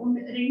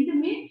எக்ஸிஸ்டன்ட்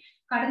ரெண்டுமே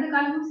கடந்த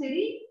காலமும்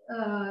சரி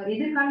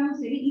எதிர்காலமும்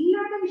சரி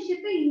இல்லாத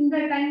விஷயத்த இந்த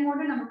டைமோட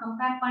நம்ம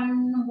கம்பேர்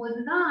பண்ணும்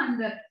போதுதான்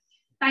அந்த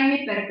டைமே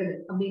பிறக்குது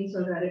அப்படின்னு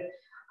சொல்றாரு.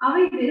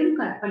 அவை வெறும்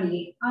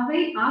கற்பனையே.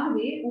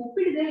 ஆகவே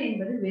ஒப்பிடுதல்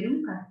என்பது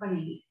வெறும்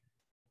கற்பனையே.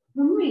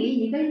 உண்மையில்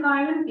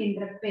நிகழ்காலம்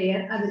என்ற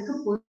பெயர் அதற்கு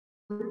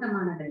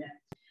பொருத்தமானதல்ல.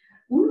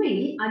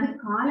 உண்மையில் அது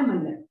காலம்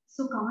அல்ல.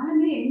 சோ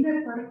காலமே எங்க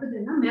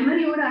பிறக்குதுன்னா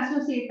மெமரியோட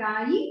அசோசியேட்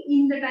ஆகி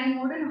இந்த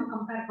டைமோட நம்ம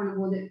கம்பேர்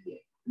பண்ணும்போது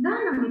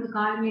தான் நம்மளுக்கு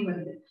காலமே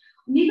வருது.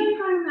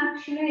 நிகழ்காலம்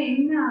ஆக்சுவலா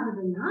என்ன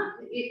ஆகுதுன்னா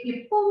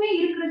எப்பவுமே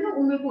இருக்கிறது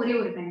உங்களுக்கு ஒரே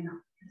ஒரு டைம் தான்.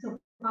 சோ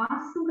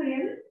பாஸ்டும்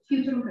கிடையாது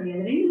ஃபியூச்சரும்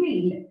கிடையாது, ரெண்டுமே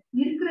இல்லை.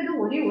 இருக்கிறது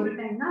ஒரே ஒரு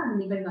டைம் தான், அது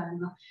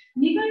நிகழ்காலம் தான்.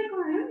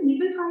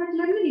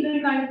 நிகழ்காலத்துல இருந்து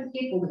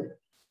நிகழ்காலத்துக்கே போகுது.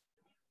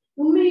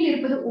 உண்மையில்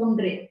இருப்பது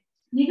ஒன்றே.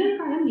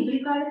 நிகழ்காலம்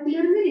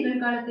நிகழ்காலத்திலிருந்து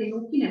நிகழ்காலத்தை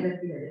நோக்கி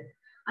நகர்கிறது.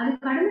 அது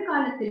கடந்த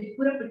காலத்தில்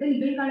புறப்பட்டு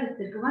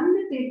நிகழ்காலத்திற்கு வந்த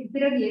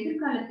பிறகு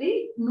எதிர்காலத்தை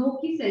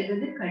நோக்கி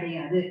செல்வது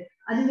கிடையாது.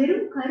 அது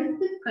வெறும்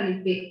கருத்து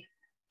கணிப்பே.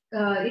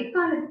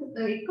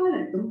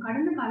 எக்காலத்தும்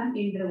கடந்த காலம்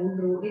என்ற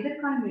ஒன்றோ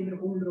எதிர்காலம் என்ற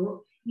ஒன்றோ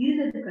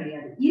இருந்தது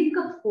கிடையாது, இருக்க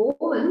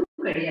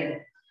போவதும் கிடையாது.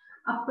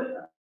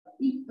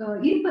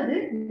 இருப்பது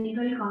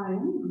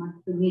நிகழ்காலம்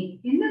மட்டுமே.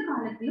 எந்த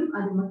காலத்திலும்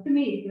அது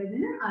மட்டுமே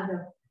இருக்கிறதுன்னு அதை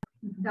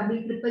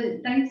டபுள் ட்ரிபிள்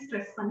டைம்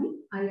ஸ்ட்ரெஸ் பண்ணி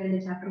அந்த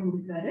சாப்டர்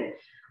முடிக்கிறாரு.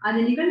 அது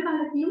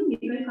நிகழ்காலத்திலும்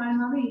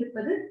நிகழ்காலமாக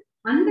இருப்பது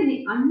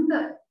அந்த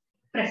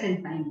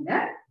பிரசன்ட் டைம்ல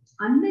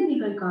அந்த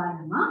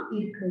நிகழ்காலமா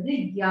இருக்கிறது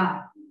யார்,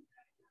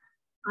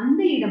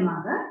 அந்த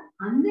இடமாக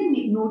அந்த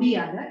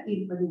நொடியாக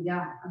இருப்பது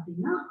யார்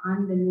அப்படின்னா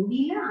அந்த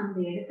நொடியில அந்த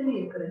இடத்துல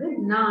இருக்கிறது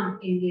நான்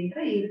என்கின்ற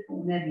இருப்பு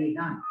உணர்வே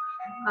தான்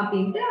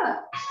அப்படின்ட்டு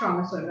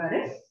ஸ்ட்ராங்கா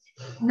சொல்றாரு.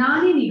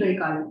 நானே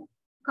நிகழ்காலம்.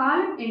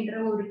 காலம் என்ற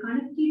ஒரு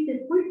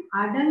கணக்கீட்டிற்குள்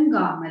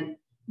அடங்காமல்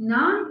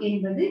நான்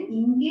என்பது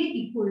இங்கே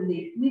இப்பொழுது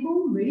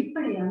மிகவும்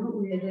வெளிப்படையாக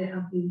உள்ளது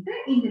அப்படின்ட்டு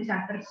இந்த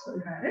சாப்டர்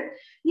சொல்றாரு.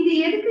 இது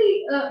எதுக்கு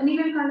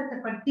நிகழ்காலத்தை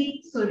பத்தி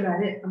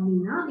சொல்றாரு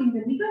அப்படின்னா இந்த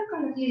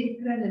நிகழ்காலத்துல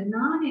இருக்கிற அந்த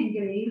நான்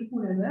என்கிற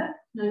இருப்புணர்வை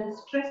நல்லா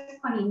ஸ்ட்ரெஸ்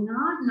பண்ணினா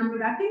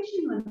நம்மளோட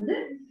அட்டென்ஷன் வந்து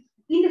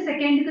இந்த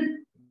செகண்டுக்கு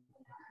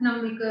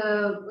நம்மளுக்கு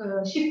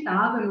ஷிஃப்ட்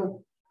ஆகணும்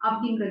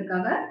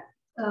அப்படிங்கிறதுக்காக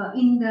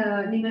இந்த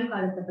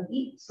நிகழ்காலத்தை பத்தி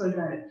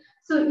சொல்றாரு.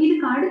 சோ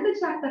இதுக்கு அடுத்த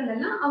சாப்டர்ல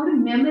எல்லாம் அவரு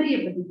மெமரியை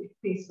பத்தி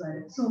பேசுவாரு.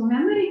 சோ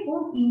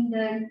மெமரிக்கும்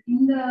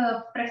இந்த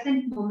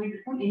பிரசன்ட்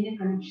மொமெண்ட்டுக்கும் என்ன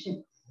கனெக்ஷன்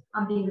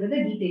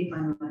அப்படிங்கறத டீடைல்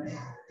பண்ணுவாரு.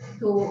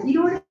 சோ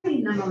இதோட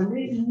நம்ம வந்து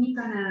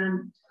இன்னைக்கான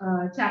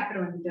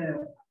சாப்டர் வந்துட்டு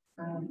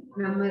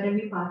நம்ம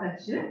ரிவ்யூ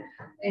பார்த்தாச்சு.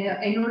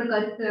 என்னோட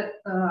கருத்து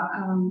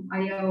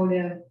ஐயாவோட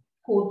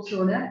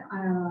கோட்ஸோட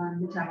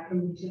அந்த சாப்டர்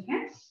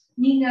முடிச்சிருக்கேன்.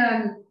 நீங்க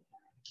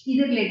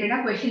இது ரிலேட்டடா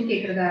கொஸ்டின்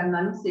கேட்கறதா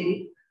இருந்தாலும் சரி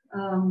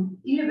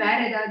இல்ல வேற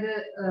ஏதாவது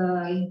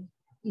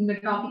இந்த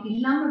டாபிக்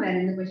இல்லாம வேற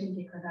எந்த கொஸ்டின்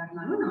கேட்கறதா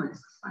இருந்தாலும் நம்ம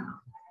டிஸ்கஸ் பண்ணலாம்.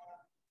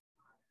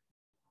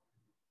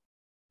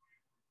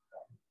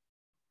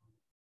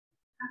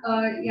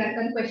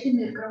 யாருக்காவது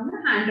கொஸ்டின்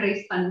இருக்கிறவங்க ஹேண்ட்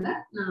ரைஸ் பண்ணுங்க,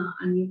 நான்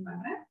அன்மியூட்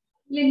பண்றேன்.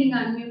 இல்ல நீங்க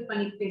அன்மியூட்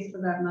பண்ணி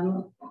பேசுறதா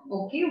இருந்தாலும்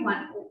ஓகே.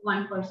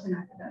 ஒன் பர்சன்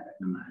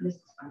நம்ம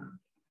டிஸ்கஸ் பண்ணலாம்.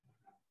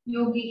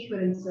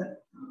 யோகேஸ்வரன் சார்.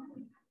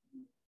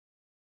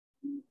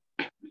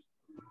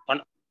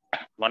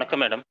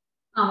 வணக்கம் மேடம்.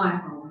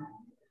 வணக்கம்.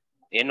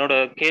 என்னோட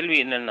கேள்வி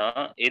என்னன்னா,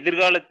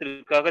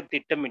 எதிர்காலத்திற்காக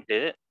திட்டமிட்டு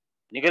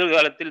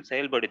நிகழ்காலத்தில்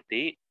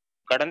செயல்படுத்தி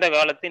கடந்த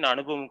காலத்தின்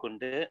அனுபவம்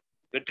கொண்டு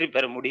வெற்றி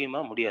பெற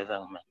முடியுமா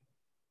முடியாதாங்க மேம்?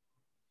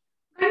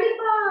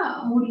 கண்டிப்பா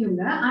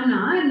முடியுங்க. ஆனா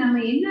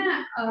நம்ம என்ன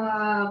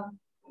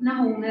நம்ம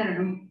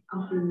உணரணும்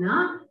அப்படின்னா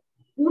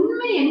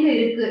உண்மை எங்க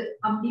இருக்கு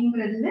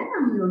அப்படிங்கறதுல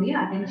நம்மளுடைய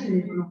அட்டென்ஷன்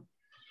இருக்கணும்.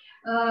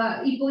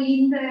 இப்போ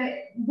இந்த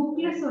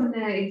புக்ல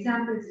சொன்ன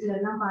எக்ஸாம்பிள்ஸ்ல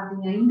எல்லாம்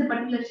பாத்தீங்க, இந்த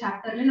பர்டிகுலர்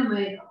சாப்டர்ல நம்ம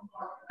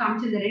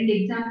காமிச்ச இந்த 2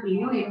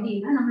 எக்ஸாம்பிளையும்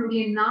எப்படின்னா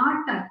நம்மளுடைய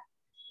நாட்டம்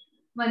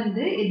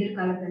வந்து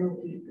எதிர்காலத்தை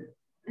நோக்கி இருக்கு.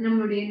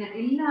 நம்மளுடைய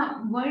எல்லா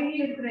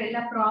வேர்ல்ட்ல இருக்கிற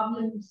எல்லா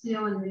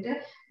ப்ராப்ளம்ஸையும் வந்துட்டு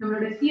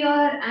நம்மளோட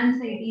ஃபியர்,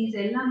 ஆன்சைட்டிஸ்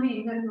எல்லாமே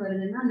எங்க இருந்து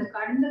வருதுன்னா அந்த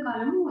கடந்த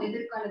காலமும்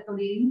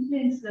எதிர்காலத்தோடைய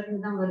இன்ஃப்ளூயன்ஸ்ல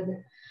இருந்து தான் வருது.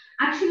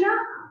 ஆக்சுவலா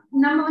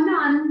நம்ம வந்து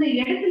அந்த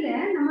இடத்துல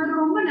நம்ம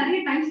ரொம்ப நிறைய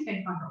டைம்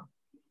ஸ்பெண்ட் பண்றோம்.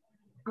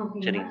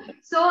 ஓகேங்களா?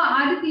 சோ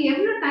அதுக்கு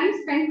எவ்வளவு டைம்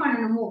ஸ்பெண்ட்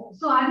பண்ணணுமோ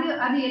சோ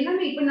அது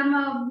எல்லாமே இப்ப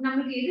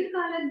நம்மளுக்கு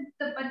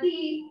எதிர்காலத்தை பத்தி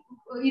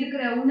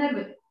இருக்கிற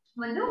உணர்வு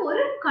வந்து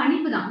ஒரு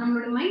கணிப்பு தான்.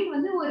 நம்மளோட மைண்ட்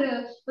வந்து ஒரு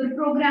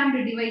ப்ரோக்ராம்டு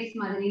டிவைஸ்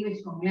மாதிரின்னு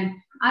வச்சுக்கோங்களேன்.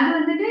 அது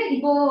வந்துட்டு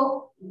இப்போ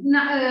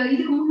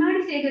இதுக்கு முன்னாடி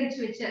சேகரிச்சு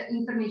வச்ச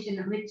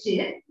இன்ஃபர்மேஷனை வச்சு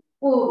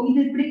இது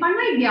இப்படி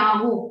பண்ணா இப்படி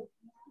ஆகும்,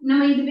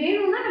 நம்ம இது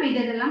வேணும்னா நம்ம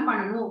இதெல்லாம்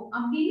பண்ணணும்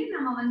அப்படின்னு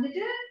நம்ம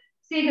வந்துட்டு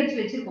சேகரிச்சு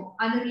வச்சிருக்கோம்.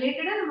 அது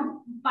ரிலேட்டடா நம்ம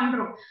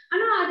பண்றோம்.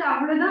 ஆனா அது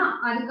அவ்வளவுதான்,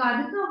 அதுக்கு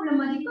அவ்வளவு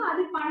மதிப்பு.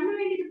 அது பண்ண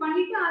வேண்டியது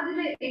பண்ணிட்டு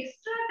அதுல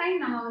எக்ஸ்ட்ரா டைம்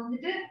நம்ம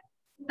வந்துட்டு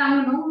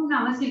தங்கணும்னு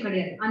அவசியம்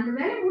கிடையாது. அந்த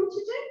வேலை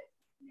முடிச்சுட்டு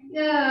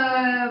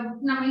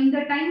நம்ம இந்த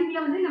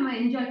டைம்ல வந்து நம்ம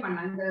என்ஜாய்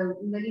பண்ணலாம்.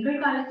 இந்த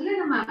நிகழ்காலத்துல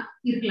நம்ம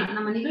இருக்கலாம்.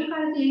 நம்ம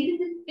நிகழ்காலத்துல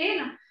இருந்துட்டே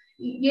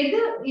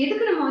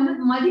எதுக்கு நம்ம வந்து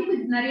மதிப்பு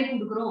நிறைய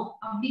கொடுக்குறோம்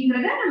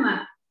அப்படிங்கறத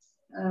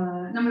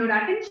நம்மளோட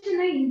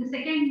அட்டென்ஷனை இந்த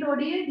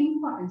செகண்டோடைய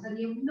இம்பார்ட்டன்ஸ், அது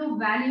எவ்வளவு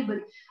வேல்யூபிள்,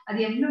 அது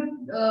எவ்வளவு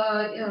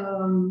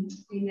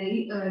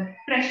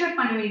ட்ரெஷர்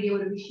பண்ண வேண்டிய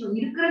ஒரு விஷயம்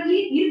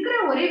இருக்கிற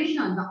ஒரே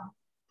விஷயம் அதுதான்.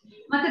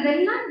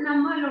 மத்ததெல்லாம்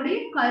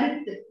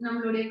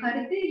நம்மளுடைய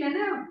கருத்து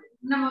இல்லைன்னா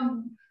நம்ம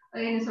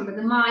என்ன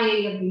சொல்றது மாயை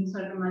அப்படின்னு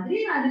சொல்ற மாதிரி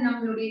அது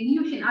நம்மளுடைய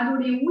இல்யூஷன்.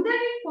 அதோடைய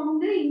உதவி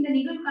கொண்டு இந்த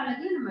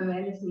நிகழ்காலத்துல நம்ம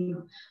வேலை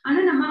செய்யணும். ஆனா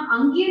நம்ம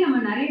அங்கேயே நம்ம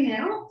நிறைய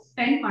நேரம்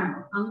ஸ்பெண்ட்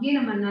பண்றோம், அங்கேயே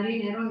நம்ம நிறைய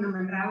நேரம்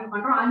நம்ம டிராவல்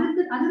பண்றோம்.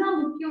 அதுதான்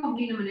முக்கியம்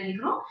அப்படின்னு நம்ம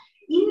நினைக்கிறோம்.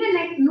 இந்த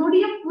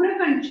நொடிய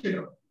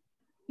புறக்கணிச்சிடும்.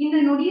 இந்த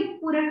நொடிய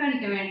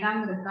புறக்கணிக்க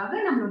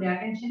வேண்டாம்ங்கிறதுக்காக நம்மளுடைய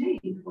அட்டென்ஷனை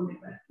இது கொண்டு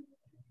வரோம்.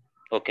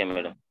 Okay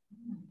madam.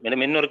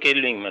 மேடம் இன்னொரு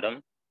கேள்விங்க மேடம்.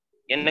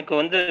 எனக்கு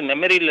வந்து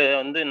மெமரியில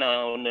வந்து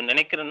நான் ஒண்ணு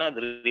நினைக்கிறேன்னா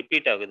அது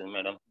ரிப்பீட் ஆகுது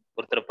மேடம்.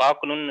 ஒருத்தரை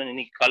பார்க்கணும்னு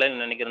இன்னைக்கு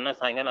காலையில் நினைக்கிறேன்னா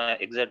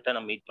சாயங்காலம் எக்ஸாக்டா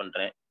நான் மீட்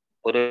பண்றேன்.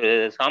 ஒரு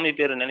சாமி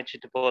பேரை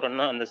நினைச்சிட்டு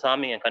போறேன்னா அந்த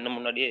சாமி என் கண்ணு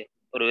முன்னாடியே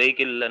ஒரு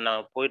வெஹிக்கிள்ல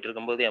நான் போயிட்டு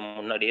இருக்கும்போது என்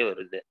முன்னாடியே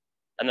வருது.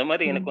 அந்த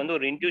மாதிரி எனக்கு வந்து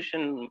ஒரு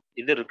இன்ட்யூஷன்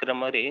இது இருக்கிற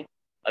மாதிரி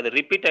அது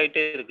ரிப்பீட்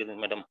ஆயிட்டே இருக்குது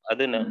மேடம்.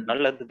 அது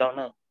நல்லது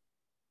தானா?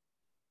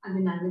 அது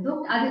நல்லதோ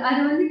அது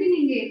வந்துட்டு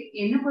நீங்க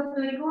என்ன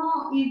பொறுத்த வரைக்கும்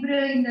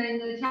இந்த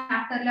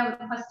சாப்டர்ல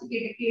அவர் ஃபர்ஸ்ட்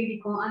கேட்ட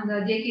கேள்விக்கும் அந்த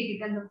ஜேகே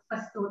கிட்ட அந்த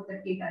ஃபர்ஸ்ட்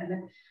ஒருத்தர் கேட்டாரு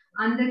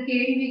அந்த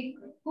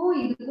கேள்விக்கும்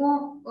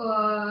இதுக்கும்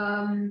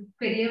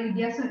பெரிய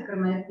வித்தியாசம் இருக்கிற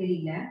மாதிரி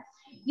தெரியல.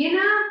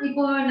 ஏன்னா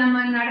இப்போ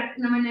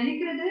நம்ம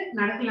நினைக்கிறது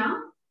நடக்கலாம்,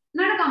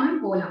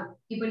 நடக்காமலும் போகலாம்.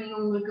 இப்ப நீங்க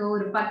உங்களுக்கு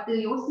ஒரு 10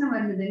 யோசனை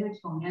வந்ததுன்னு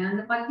வச்சுக்கோங்க,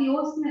 அந்த 10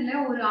 யோசனைல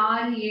ஒரு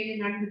 6-7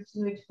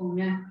 நடந்துச்சுன்னு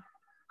வச்சுக்கோங்க.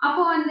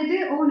 அப்போ வந்துட்டு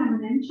நம்ம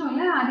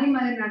நினைச்சோம்ல அதே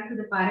மாதிரி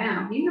நடக்குது பாரு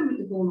அப்படின்னு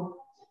நம்மளுக்கு தோணும்.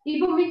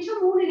 இப்போ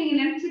மிச்சம் 3 நீங்க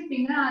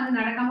நினைச்சிருப்பீங்க அது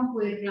நடக்காம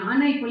போயிருக்கலாம்.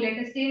 ஆனா இப்போ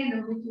லேட்டஸ்டே அந்த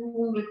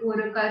உங்களுக்கு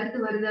ஒரு கருத்து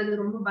வருது,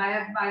 அது ரொம்ப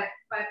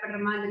பயப்படுற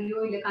மாதிரியோ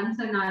இல்ல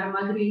கன்சர்ன் ஆகிற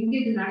மாதிரி எங்க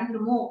இது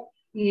நடந்துருமோ,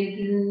 எனக்கு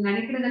இது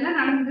நினைக்கிறதெல்லாம்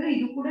நடந்தது,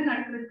 இது கூட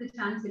நடக்கிறதுக்கு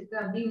சான்ஸ் இருக்கு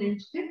அப்படின்னு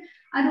நினைச்சிட்டு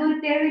அது ஒரு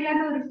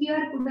தேவையில்லாத ஒரு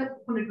ஃபியர் கூட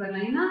கொண்டுட்டு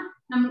வரலாம். ஏன்னா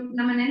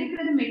நம்ம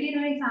நினைக்கிறது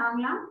மெட்டீரியலைஸ்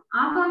ஆகலாம்,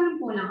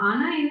 ஆகாமலும் போகலாம்.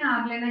 ஆனா என்ன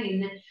ஆகலைன்னா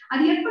என்ன,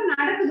 அது எப்ப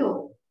நடக்குதோ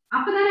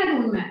அப்பதானே அது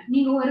உண்மை.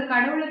 நீங்க ஒரு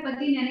கடவுளை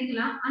பத்தி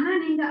நினைக்கலாம், ஆனா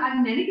நீங்க அது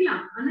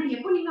நினைக்கலாம், ஆனா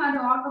எப்போ நீங்க அது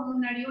ஆட்டோ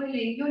முன்னாடியோ இல்ல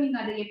எங்கேயோ நீங்க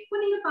அதை எப்போ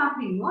நீங்க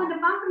பாக்குறீங்களோ அதை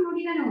பாக்குற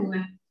நொடிதானே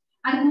உண்மை.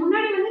 அதுக்கு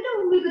முன்னாடி வந்துட்டு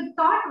உங்களுக்கு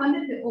தாட்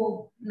வந்துருக்கு,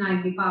 நான்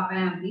இப்படி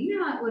பாப்பேன் அப்படின்னு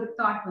ஒரு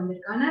தாட்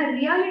வந்திருக்கு. ஆனா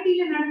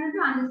ரியாலிட்டியில நடந்தது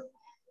அந்த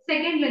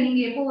செகண்ட்ல.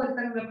 நீங்க எப்போ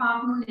ஒருத்தவங்களை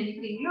பார்க்கணும்னு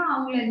நினைக்கிறீங்களோ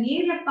அவங்கள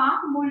நேர்ல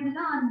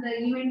பார்க்கும்பொழுதுதான் அந்த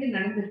ஈவெண்ட்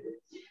நடந்திருக்கு.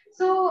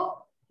 சோ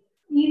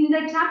இந்த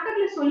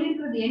சாப்டர்ல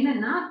சொல்லிருக்கிறது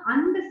என்னன்னா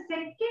அந்த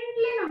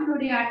செகண்ட்ல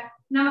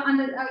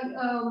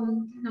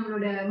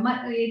நம்மளோட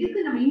எதுக்கு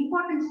நம்ம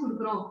இம்பார்ட்டன்ஸ்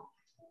கொடுக்குறோம்,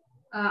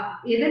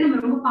 எதை நம்ம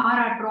ரொம்ப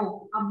பாராட்டுறோம்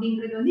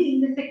அப்படிங்கிறது வந்து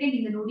இந்த செகண்ட்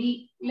இந்த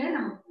நொடியில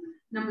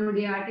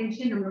நம்மளுடைய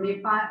அட்டென்ஷன்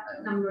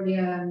நம்மளுடைய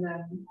அந்த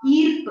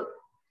ஈர்ப்பு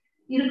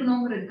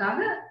இருக்கணுங்கிறதுக்காக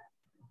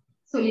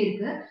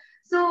சொல்லியிருக்கு.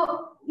 சோ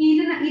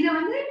இத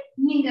வந்து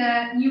நீங்க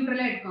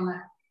நியூட்ரலா எடுக்கோங்க.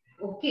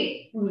 ஓகே,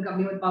 உங்களுக்கு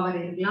அப்படி ஒரு பவர்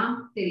இருக்கலாம்,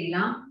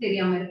 தெரியலாம்,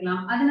 தெரியாம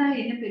இருக்கலாம், அதனால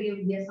என்ன பெரிய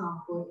வித்தியாசம் ஆக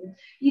போகுது.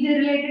 இது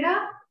ரிலேட்டடா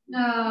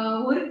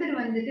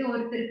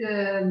ஒருத்தருக்கு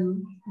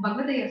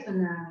பகவதையா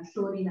சொன்ன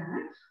ஸ்டோரி தானே.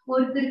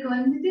 ஒருத்தருக்கு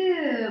வந்துட்டு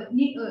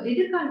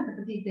எதிர்காலத்தை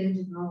பத்தி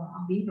தெரிஞ்சுக்கணும்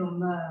அப்படின்னு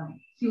ரொம்ப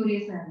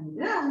கியூரியஸா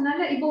இருந்தது. அதனால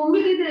இப்போ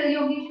உங்களுக்கு இது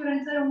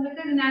யோகேஸ்வரன் சார்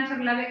உங்களுக்கு இது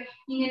நேச்சுரலாவே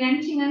நீங்க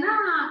நினைச்சீங்கன்னா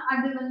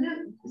அது வந்து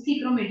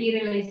சீக்கிரம்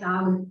மெட்டீரியலைஸ்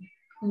ஆகுது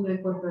உங்களை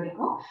பொறுத்த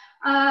வரைக்கும்.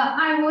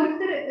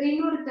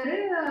 இன்னொருத்தர்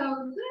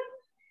வந்து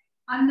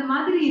அந்த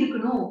மாதிரி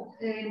இருக்கணும்,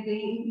 எனக்கு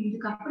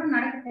இதுக்கப்புறம்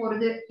நடக்க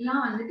போறது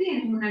எல்லாம் வந்துட்டு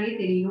எனக்கு முன்னாடியே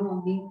தெரியணும்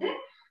அப்படின்ட்டு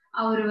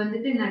அவரு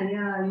வந்துட்டு நிறைய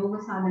யோக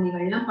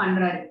சாதனைகள் எல்லாம்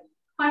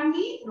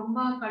பண்ணி ரொம்ப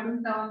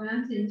கடும் தவம்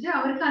எல்லாம் செஞ்சு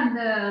அவருக்கு அந்த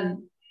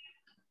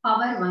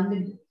பவர்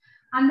வந்துடுது.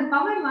 அந்த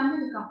பவர்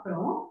வந்ததுக்கு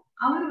அப்புறம்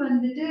அவர்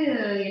வந்துட்டு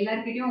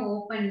எல்லார்கிட்டயும்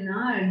ஓப்பனா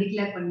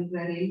டிக்ளேர்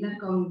பண்ணிக்கிறாரு.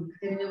 எல்லாருக்கும்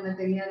அவங்களுக்கு தெரிஞ்சவங்க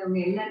தெரியாதவங்க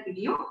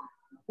எல்லார்கிட்டயும்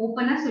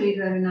ஓப்பனா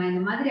சொல்லிடுறாரு, நான்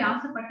இந்த மாதிரி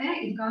ஆசைப்பட்டேன்,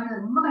 இதுக்காக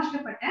நான் ரொம்ப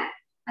கஷ்டப்பட்டேன்,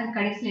 அது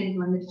கடைசியில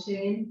எனக்கு வந்துருச்சு.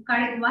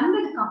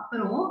 வந்ததுக்கு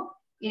அப்புறம்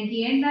எனக்கு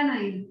ஏன்டா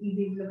நான்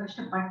இது இவ்வளவு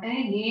கஷ்டப்பட்டேன்,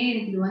 ஏன்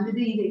எனக்கு இது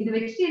வந்தது, இது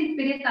வச்சுட்டு எனக்கு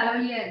பெரிய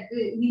தலைவலியா இருக்கு,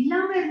 இது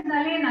இல்லாம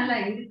இருந்தாலே நல்லா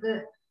இருக்கு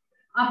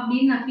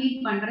அப்படின்னு நான்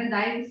ஃபீல் பண்றேன்.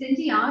 தயவு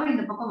செஞ்சு யாரும்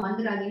இந்த பக்கம்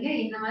வந்துடாதீங்க,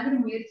 இந்த மாதிரி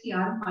முயற்சி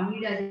யாரும்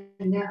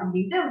பண்ணிடாதீங்க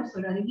அப்படின்ட்டு அவர்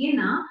சொல்றாரு.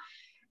 ஏன்னா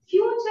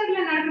ஃபியூச்சர்ல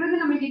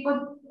நடக்கிறது நம்மளுக்கு இப்போ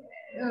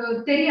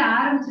தெரிய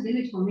ஆரம்பிச்சதுன்னு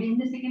வச்சுக்கோங்க.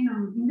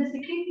 இந்த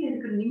செகண்ட்ல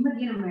இருக்கிற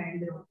நிம்மதியை நம்ம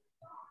இழந்துருவோம்.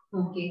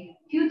 ஓகே,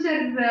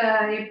 ஃபியூச்சர்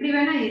எப்படி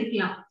வேணா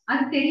இருக்கலாம்,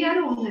 அது தெரியாத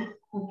ஒண்ணு.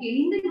 ஓகே,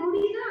 இந்த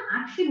நொடிதான்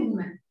ஆக்சுவல்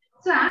உண்மை.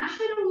 சோ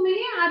ஆக்சுவல்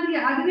உண்மையே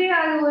அதுவே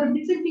அது ஒரு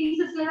பிட்ஸ் அண்ட்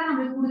பீசஸ்ல தான்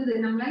நம்மளுக்கு கொடுக்குது.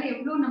 நம்மளால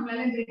எவ்வளவு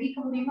நம்மளால கிரகிக்க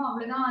முடியுமோ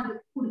அவ்வளவுதான் அது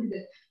கொடுக்குது.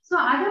 சோ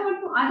அதை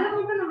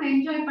மட்டும் நம்ம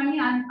என்ஜாய் பண்ணி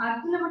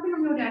அதுல மட்டும்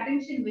நம்மளுடைய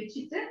அட்டென்ஷன்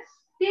வச்சுட்டு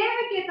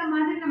தேவைக்கு ஏற்ற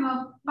மாதிரி நம்ம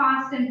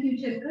பாஸ்ட் அண்ட்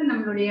ஃபியூச்சருக்கு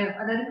நம்மளுடைய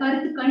அதாவது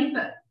கருத்து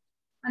கணிப்பை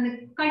அந்த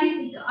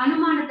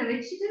அனுமானத்தை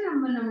வச்சுட்டு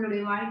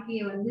நம்மளுடைய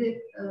வாழ்க்கையை வந்து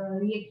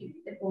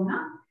இயக்கிட்டு போனா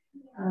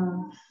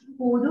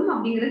போதும்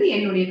அப்படிங்கிறது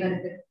என்னுடைய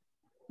கருத்து.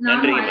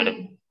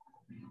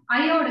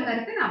 ஐயாவோட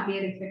கருத்தை நான்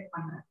அப்படியே ரெஸ்பெக்ட்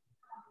பண்றேன்.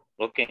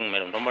 ஓகேங்க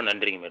மேடம், ரொம்ப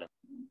நன்றிங்க மேடம்.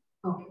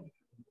 ஓகே,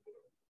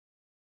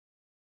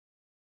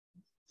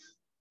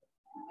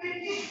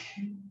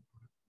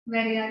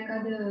 வேற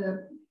யாருக்காவது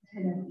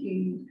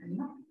கேள்வி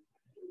இருக்குங்களா?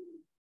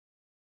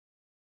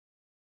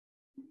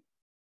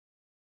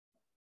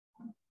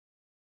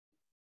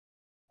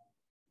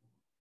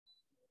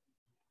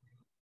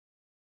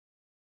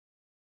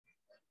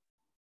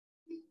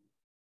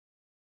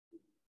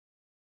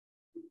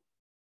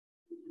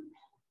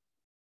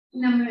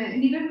 நம்ம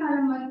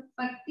நிகழ்காலம்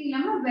பத்தி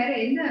இல்லாம வேற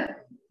எந்த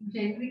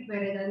ஜெனரிக்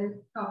வேற ஏதாவது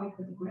டாபிக்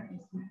பத்தி கூட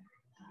பேசலாம்.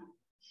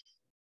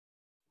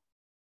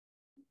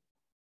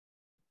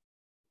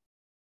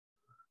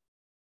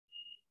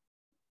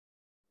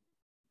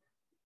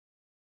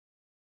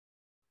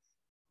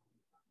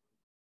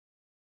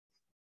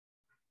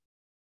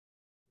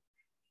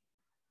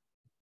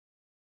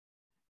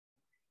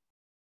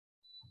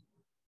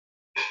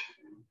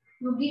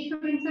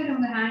 யோகேஸ்வரன் சார்,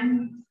 உங்க ஹேண்ட்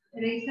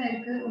ரேஸ்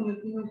ஆயிருக்கு,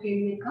 உங்களுக்கு இன்னும்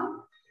கேள்வி இருக்கா?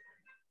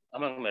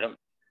 ஆமாங்க மேடம்.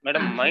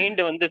 மேடம் மைண்ட்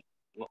வந்து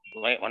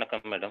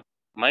வணக்கம் மேடம்.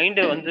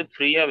 மைண்டை வந்து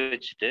ஃப்ரீயா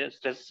வச்சுட்டு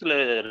ஸ்ட்ரெஸ்ல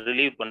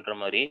ரிலீவ் பண்ற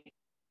மாதிரி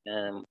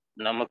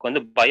நமக்கு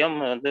வந்து பயம்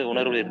வந்து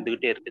உணர்வு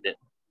இருந்துகிட்டே இருக்குது.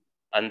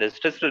 அந்த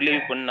ஸ்ட்ரெஸ்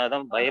ரிலீவ்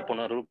பண்ணாதான்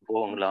பயப்புணர்வு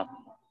போகுங்களா?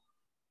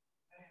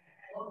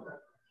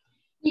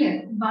 இல்ல,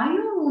 பய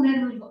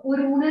உணர்வு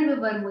ஒரு உணர்வு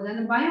வரும்போது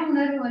அந்த பய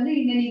உணர்வு வந்து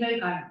இந்த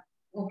நிகழ்காலம்,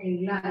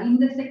 ஓகேங்களா?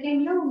 இந்த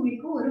செகண்ட்ல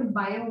உங்களுக்கு ஒரு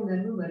பய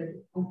உணர்வு வருது,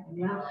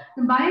 ஓகேங்களா?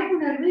 பய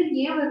உணர்வு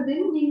ஏன்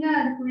வருதுன்னு நீங்க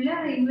அதுக்குள்ள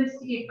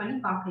இன்வெஸ்டிகேட் பண்ணி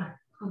பார்க்கலாம்,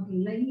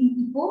 ஓகேங்களா?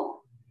 இப்போ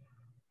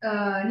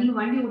நீங்க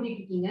வண்டி ஓட்டிட்டு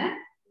இருக்கீங்க,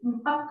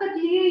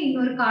 பக்கத்துலயே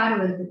இன்னொரு கார்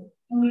வருது,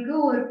 உங்களுக்கு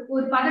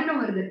ஒரு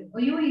பதட்டம் வருது.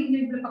 ஐயோ,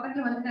 இவ்வளவு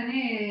பக்கத்துல வந்துட்டானே,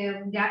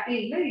 கேப்பே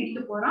இல்ல,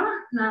 இடிக்க போறான்,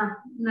 நான்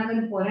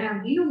நகர்ந்து போறேன்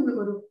அப்படின்னு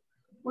உங்களுக்கு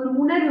ஒரு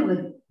உணர்வு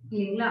வருது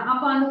இல்லைங்களா?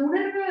 அப்ப அந்த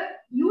உணர்வை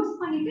யூஸ்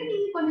பண்ணிட்டு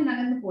நீங்க கொஞ்சம்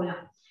நகர்ந்து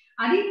போலாம்.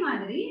 அதே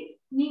மாதிரி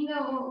நீங்க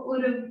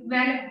ஒரு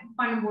வேலை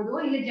பண்ணும்போதோ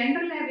இல்ல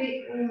ஜெனரலாவே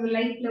உங்க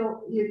லைஃப்ல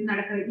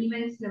நடக்கிற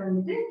ஈவென்ட்ஸ்ல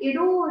வந்துட்டு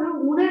ஏதோ ஒரு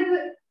உணர்வு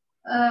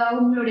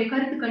உங்களுடைய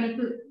கருத்து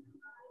கணிப்பு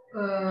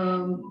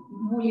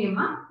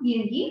மூலியமா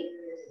இயங்கி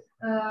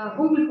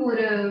உங்களுக்கு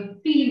ஒரு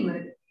ஃபீலிங்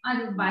வருது.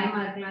 அது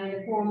பயமா இருக்கலாம், இல்ல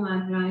கோவமா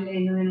இருக்கலாம், இல்ல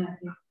என்ன வேணா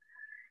இருக்கலாம்.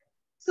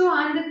 சோ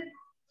அந்த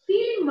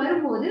ஃபீலிங்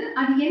வரும்போது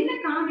அது என்ன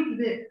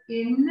காமிக்குது,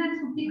 என்ன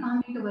சுத்தி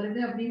காமிக்க வருது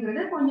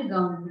அப்படிங்கறத கொஞ்சம்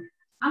கவனிங்க.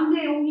 அங்க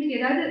உங்களுக்கு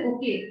ஏதாவது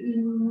ஓகே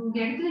இந்த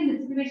இடத்துல இந்த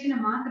சிச்சுவேஷனை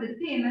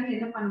மாத்துறதுக்கு என்னால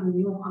என்ன பண்ண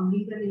முடியும்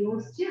அப்படிங்கறத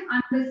யோசிச்சு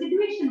அந்த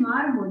சிச்சுவேஷன்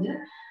மாறும்போது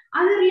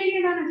அது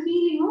ரிலேட்டடான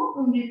ஃபீலிங்கும்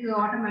உங்களுக்கு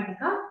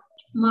ஆட்டோமேட்டிக்கா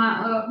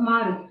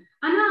மாறும்.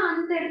 ஆனா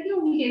அந்த இடத்துல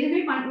உங்களுக்கு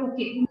எதுவுமே பண்ண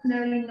ஓகே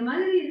இந்த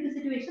மாதிரி இருக்க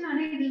சிச்சுவேஷன்,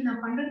 ஆனா இதுல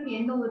நான் பண்றதுக்கு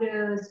எந்த ஒரு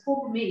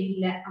ஸ்கோப்புமே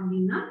இல்லை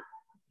அப்படின்னா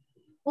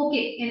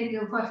ஓகே, எனக்கு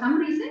ஃபார் சம்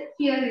ரீசன்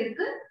ஃபியர்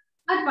இருக்கு,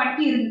 அது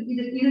பட்டி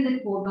இருந்துட்டு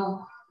போட்டோம்,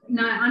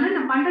 ஆனா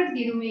நான்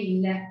பண்றதுக்கு எதுவுமே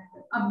இல்லை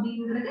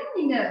அப்படிங்கறது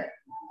நீங்க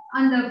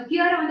அந்த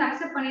ஃபியரை வந்து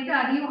அக்செப்ட் பண்ணிட்டு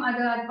அதையும்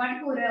அது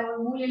பாட்டுக்கு ஒரு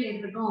மூலையில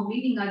இருக்கட்டும்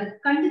அப்படின்னு நீங்க அதை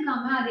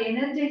கண்டுக்காம அதை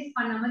எனர்ஜைஸ்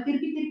பண்ணாம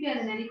திருப்பி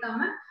அதை நினைக்காம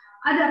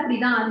அது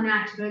அப்படிதான், அது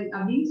நேச்சுரல்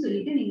அப்படின்னு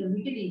சொல்லிட்டு நீங்க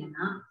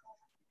விட்டுட்டீங்கன்னா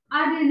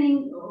அது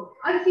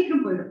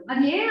சீக்கிரம் போயிடும்.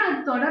 அது ஏன் அது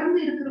தொடர்ந்து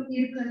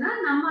இருக்குன்னா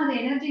நம்ம அதை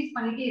எனர்ஜைஸ்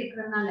பண்ணிட்டே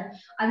இருக்கிறதுனால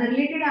அது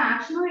ரிலேட்டடா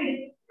ஆக்ஷனும்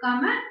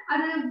எடுக்காம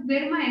அது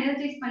வெறுமா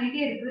எனர்ஜைஸ்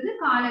பண்ணிட்டே இருக்கிறது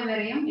கால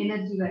விரயம்,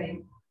 எனர்ஜி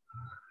விரயம்.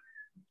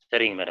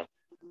 சரிங்க மேடம்.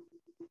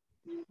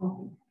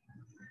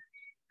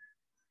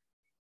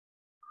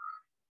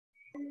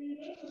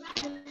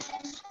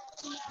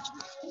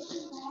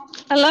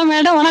 ஹலோ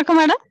மேடம், வணக்கம்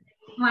மேடம்.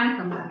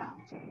 வணக்கம் மேடம்,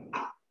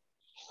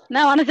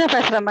 நான் வனஜா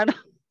பேசுறேன் மேடம்.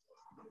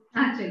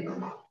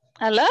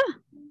 ஹலோ,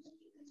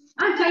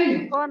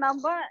 இப்போ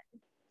நம்ம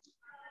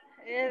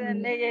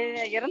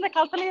இறந்த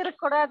காலத்துலயும்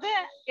இருக்கக்கூடாது,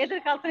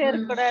 எதிர்காலத்துலயும்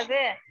இருக்கக்கூடாது,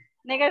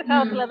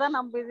 நிகழ்காலத்துலதான்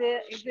நம்ம இது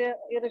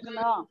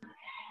இருக்கணும்.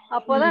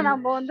 அப்போதான்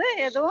நம்ம வந்து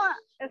எதுவும்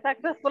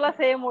சக்சஸ்ஃபுல்லா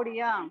செய்ய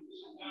முடியும்.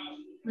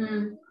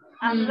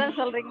 அதுதான்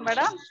சொல்றீங்க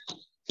மேடம்?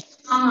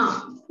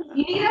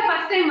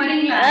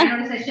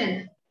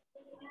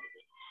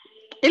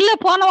 இல்ல,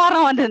 போன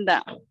வாரம்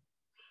வந்திருந்தேன்.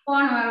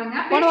 போன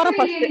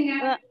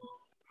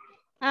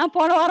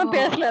வாரம்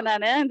பேசல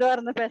நானு, இந்த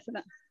வாரம் தான்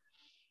பேசுனேன்.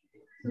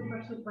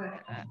 Super super.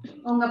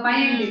 உங்க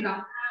பையன் எப்படி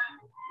இருக்கான்?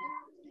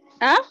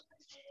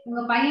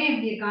 உங்க பையன்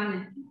எப்படி இருக்கான்னு?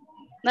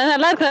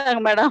 நல்லா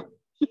இருக்காங்க மேடம்.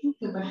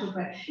 Super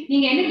super.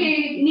 நீங்க என்ன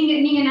நீங்க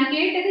நீங்க நான்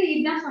கேட்டது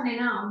இதுதான்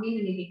சொன்னேனா அப்படின்னு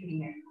நீங்க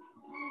கேக்குறீங்க?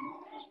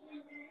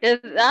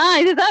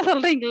 இதுதான்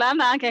சொல்றீங்களா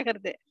நான்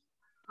கேக்குறது?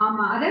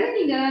 ஆமா, அதாவது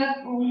நீங்க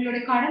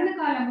உங்களுடைய கடந்த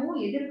காலமோ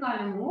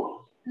எதிர்காலமோ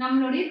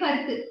நம்மளுடைய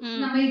கருத்து,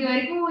 நம்ம இது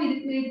வரைக்கும்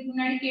இதுக்கு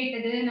முன்னாடி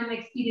கேட்டது, நம்ம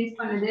எக்ஸ்பீரியன்ஸ்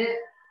பண்ணது,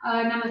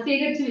 நம்ம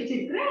சேகரிச்சு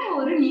வச்சிருக்கிற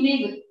ஒரு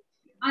நினைவு.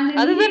 அந்த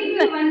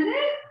நினைவு வந்து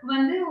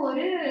வந்து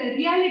ஒரு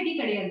ரியாலிட்டி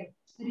கிடையாது.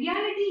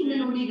 ரியாலிட்டி இந்த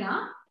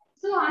நொடிதான்.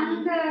 சோ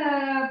அந்த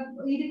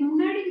இதுக்கு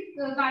முன்னாடி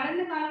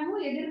கடந்த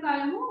காலமும்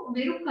எதிர்காலமும்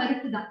வெறும்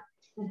கருத்து தான்.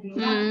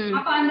 ஓகேங்களா?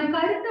 அப்ப அந்த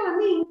கருத்தை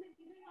வந்து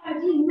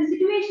இந்த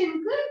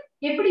சிச்சுவேஷனுக்கு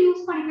எப்படி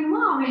யூஸ் பண்ணிக்கணுமோ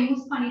அவளை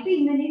யூஸ் பண்ணிட்டு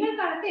இந்த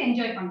நிகழ்காலத்தை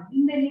என்ஜாய் பண்ணணும்.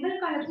 இந்த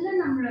நிகழ்காலத்துல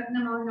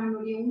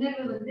நம்மளுடைய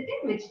உணர்வை வந்துட்டு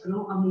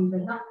வச்சுக்கணும்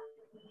அப்படின்றதுதான்.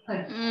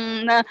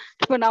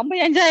 இப்ப நம்ம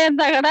என்ஜாய்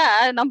இருந்தா கூட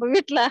நம்ம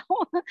வீட்டுல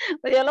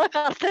எவ்வளவு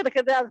கஷ்டம்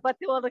இருக்குது, அதை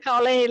பத்தி ஒரு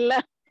கவலையும் இல்ல.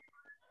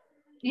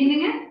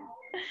 என்னங்க?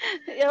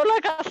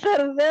 எவ்வளவு கஷ்டம்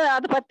இருக்குது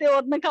அதை பத்தி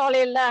ஒன்னும் கவலை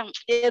இல்ல.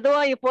 ஏதோ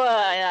இப்போ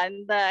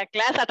இந்த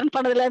கிளாஸ் அட்டன்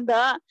பண்ணதுல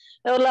இருந்தோ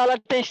எவ்வளவு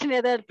டென்ஷன்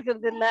எதுவும்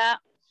எடுத்துக்கிறது இல்ல.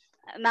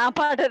 நான்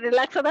பாட்டு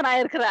ரிலாக்ஸா தான்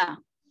நான் இருக்கிறேன்.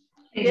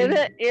 எது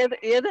எது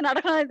எது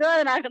நடக்கணும் இதோ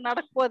அது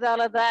நடக்க போகுது,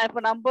 அவ்வளவுதான். இப்ப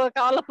நம்ம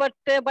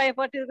கவலைப்பட்டு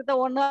பயப்பட்டு இருக்கிறத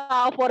ஒண்ணும்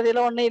ஆக போறது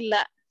இல்ல, ஒண்ணும் இல்ல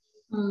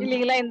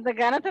இல்லீங்களா? இந்த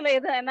கணத்துல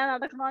எது என்ன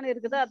நடக்கணும்னு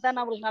இருக்குதோ அதான்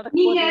நம்மளுக்கு நடக்க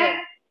போகுது.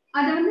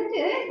 அது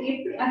வந்துட்டு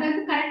எப்படி, அதாவது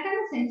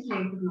கரெக்டான சென்ஸ்ல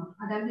எடுக்கணும்.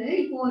 அதாவது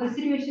இப்போ ஒரு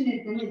சிச்சுவேஷன்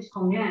இருக்குன்னு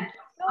வச்சுக்கோங்களேன்,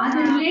 அது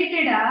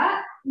ரிலேட்டடா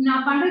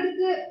நான்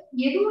பண்றதுக்கு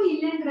எதுவும்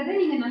இல்லைங்கிறத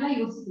நீங்க நல்லா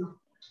யோசிக்கணும்.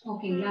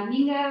 ஓகேங்களா?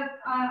 நீங்க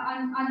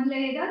அதுல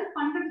ஏதாவது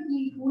பண்றதுக்கு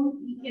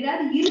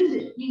ஏதாவது இருந்து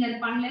நீங்க அது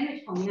பண்ணலன்னு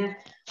வச்சுக்கோங்களேன்,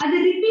 அது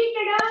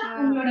ரிப்பீட்டடா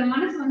உங்களோட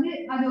மனசு வந்து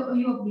அது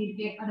ஐயோ அப்படி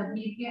இருக்கே அது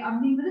அப்படி இருக்கே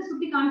அப்படிங்கறத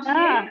சுட்டி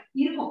காமிச்சுட்டே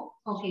இருக்கும்.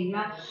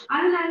 ஓகேங்களா?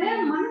 அதனால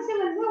மனசு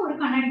வந்து ஒரு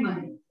கண்ணாடி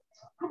மாதிரி,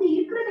 அது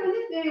இருக்கிறது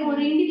வந்து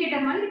ஒரு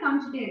இண்டிகேட்டர் மாதிரி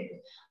காமிச்சுட்டே இருக்கு.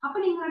 அப்ப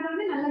நீங்க அதை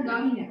வந்து நல்லா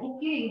கவனிங்க.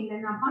 ஓகே, இல்ல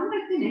நான்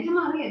பண்றதுக்கு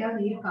நிஜமாவே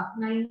ஏதாவது இருக்கா,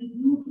 நான்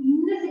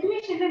இந்த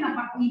சிச்சுவேஷன்ல நான்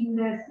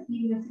இந்த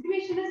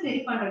சிச்சுவேஷனை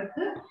சரி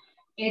பண்றதுக்கு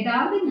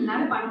ஏதாவது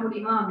என்னால பண்ண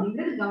முடியுமா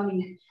அப்படிங்கறது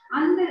கவனிங்க.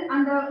 அந்த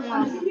அந்த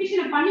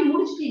சிச்சுவேஷனை பண்ணி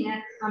முடிச்சிட்டீங்க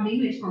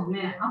அப்படின்னு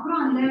வச்சுக்கோங்களேன், அப்புறம்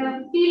அந்த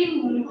ஃபீலிங்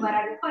உங்களுக்கு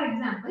வராது. ஃபார்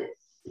எக்ஸாம்பிள்,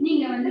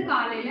 நீங்க வந்து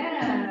காலையில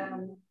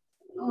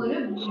ஒரு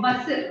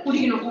பஸ்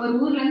பிடிக்கணும், ஒரு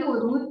ஊர்ல இருந்து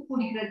ஒரு ஊருக்கு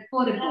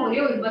போறதுக்கு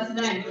ஒரே ஒரு பஸ்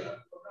தான் இருக்கு.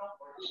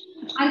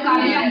 அது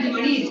காலையில 5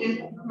 மணி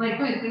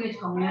வரைக்கும் இருக்குன்னு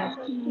வச்சுக்கோங்களேன்.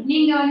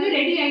 நீங்க வந்து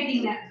ரெடி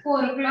ஆயிட்டீங்க,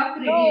 4 o'clock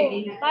ரெடி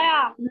ஆயிட்டீங்க.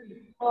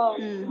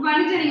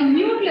 நீங்க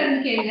மியூட்ல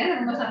இருந்து கேளுங்க,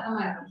 ரொம்ப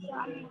சத்தமா இருக்கு.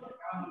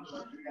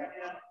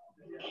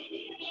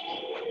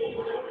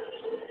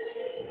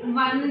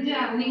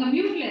 நீங்க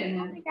மியூட்ல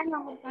இருங்க.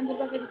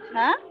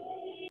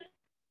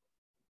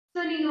 சோ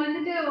நீங்க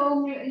வந்துட்டு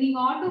நீங்க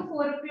ஆட்டோ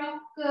 4 o'clock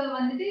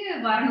வந்துட்டு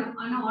வரணும்,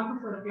 ஆனா ஆட்டோ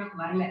 4 o'clock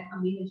வரல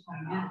அப்படின்னு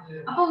வச்சுக்கோங்க.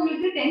 அப்ப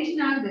உங்களுக்கு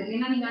டென்ஷன் ஆகுது,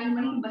 ஏன்னா நீங்க 5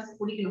 மணிக்கு பஸ்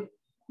பிடிக்கணும்.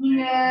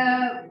 நீங்க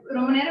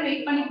ரொம்ப நேரம்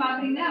வெயிட் பண்ணி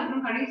பாக்குறீங்க,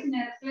 அப்புறம் கடைசி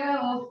நேரத்துல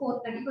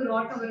 4:30 ஒரு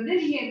ஆட்டோ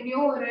வருது. நீங்க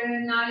எப்படியோ ஒரு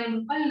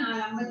 4:45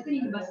 4:50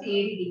 நீங்க பஸ்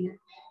ஏறிட்டீங்க.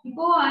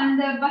 இப்போ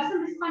அந்த பஸ்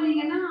மிஸ்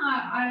பண்ணீங்கன்னா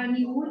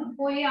நீங்க ஊருக்கு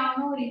போய்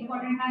ஆகணும், ஒரு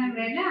இம்பார்ட்டன்டான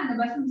வேலை, அந்த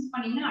பஸ் மிஸ்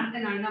பண்ணீங்கன்னா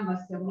அடுத்த நாள் தான்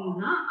பஸ்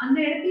அப்படின்னா அந்த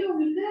இடத்துல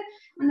உங்களுக்கு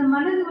அந்த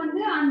மனது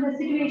வந்து அந்த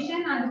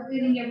சிச்சுவேஷன்,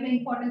 அதுக்கு நீங்க எவ்வளவு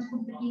இம்பார்ட்டன்ஸ்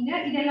கொடுத்துருக்கீங்க,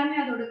 இது எல்லாமே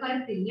அதோட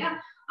கருத்து இல்லையா?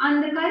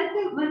 அந்த கருத்து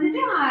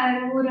வந்துட்டு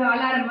ஒரு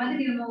அலாரம்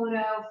மாதிரி, நம்ம ஒரு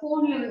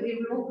போன்ல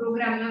எவ்வளவு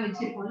ப்ரோக்ராம் எல்லாம்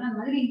வச்சிருக்கோம்ல, அந்த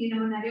மாதிரி இங்க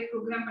நம்ம நிறைய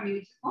ப்ரோக்ராம் பண்ணி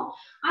வச்சிருக்கோம்.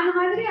 அந்த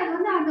மாதிரி அது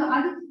வந்து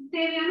அதுக்கு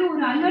தேவையான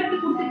ஒரு அலர்ட்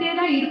கொடுத்துட்டே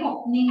தான் இருக்கும்.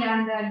 நீங்க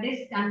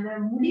அந்த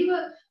முடிவு,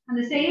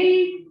 அந்த செயல்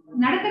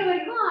நடக்கிற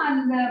வரைக்கும்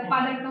அந்த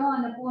பதட்டம்,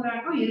 அந்த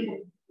போராட்டம்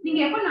இருக்கும். நீங்க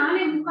எப்ப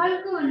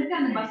 4:45 வந்துட்டு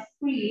அந்த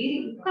பஸ்க்குள்ள ஏறி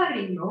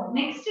உட்கார்றீங்களோ,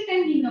 நெக்ஸ்ட்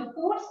டைம் நீங்க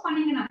ஃபோர்ஸ்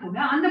பண்ணீங்கன்னா கூட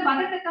அந்த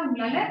பதட்டத்தை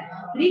உங்களால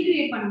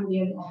ரீக்ரியேட் பண்ண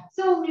முடியாது.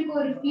 சோ உங்களுக்கு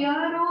ஒரு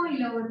ஃபியரோ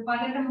இல்ல ஒரு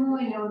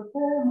பதட்டமோ இல்ல ஒரு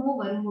கோவமோ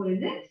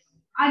வரும்பொழுது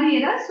அது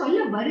ஏதாவது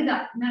சொல்ல வருதா,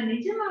 நான்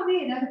நிஜமாவே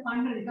ஏதாவது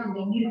பண்றதுக்கு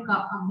அங்க இருக்கா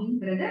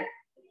அப்படிங்கறத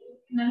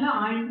நல்லா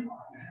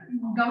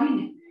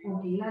கவனிங்க.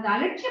 ஓகேங்களா? அது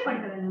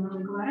அலட்சியப்படுத்த வேண்டாம்.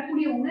 நமக்கு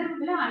வரக்கூடிய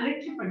உணர்வுகளை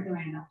அலட்சியப்படுத்த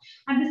வேண்டாம்.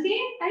 அட் த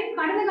சேம் டைம்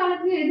கடந்த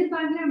காலத்துலயும்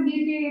எதிர்காலத்துலயும் அப்படி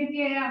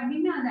இருக்கே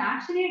அப்படின்னு அந்த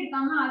ஆக்ஷனே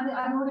எடுக்காம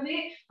அதோடவே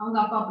அவங்க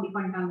அப்பா அப்படி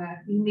பண்ணிட்டாங்க,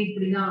 இங்க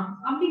இப்படிதான்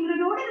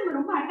அப்படிங்கறதோட நம்ம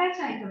ரொம்ப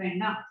அட்டாச் ஆயிக்க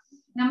வேண்டாம்.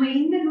 நம்ம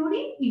இந்த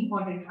நொடி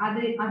இம்பார்ட்டன்ட்,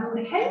 அதோட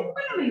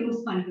ஹெல்ப் நம்ம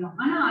யூஸ் பண்ணிக்கணும்.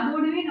 ஆனா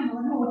அதோடவே நம்ம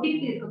வந்து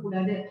ஒட்டிக்கிட்டு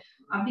இருக்கக்கூடாது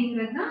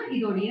அப்படிங்கறதுதான்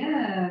இதோடைய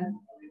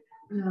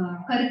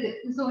கருத்து.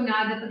 சோ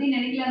நான் அதை பத்தி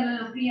நினைக்கல, அதனால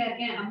நான் ஃப்ரீயா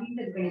இருக்கேன்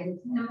அப்படின்றது கிடையாது.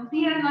 நம்ம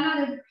ஃப்ரீயா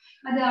இருந்தாலும்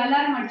அது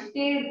அலாரம்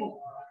அடிச்சுட்டே இருக்கும்.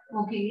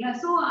 ஓகேங்களா?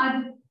 சோ அது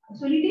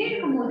சொல்லிட்டே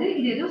இருக்கும் போது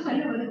இது ஏதோ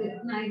சொல்ல வருது,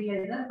 நான் இதுல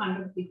ஏதாவது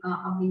பண்றதுக்கு இருக்கா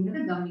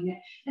அப்படிங்கறத கவனிங்க.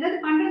 ஏதாவது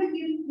பண்றதுக்கு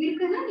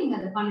இருக்குன்னா நீங்க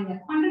அதை பண்ணுங்க.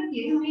 பண்றதுக்கு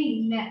எதுவுமே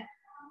இல்லை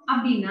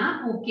அப்படின்னா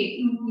ஓகே,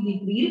 இது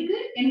இப்படி இருக்கு,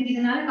 எனக்கு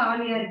இதனால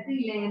கவலையா இருக்கு,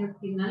 இல்ல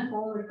எனக்கு இதனால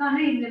கோவம் இருக்கு, ஆனா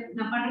இதுல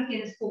நான் பண்றதுக்கு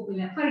எந்த ஸ்கோப்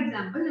இல்லை. ஃபார்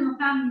எக்ஸாம்பிள், நம்ம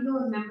ஃபேமிலியில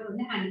ஒரு மெம்பர்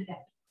வந்து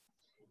ஹேண்டிகேப்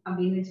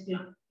அப்படின்னு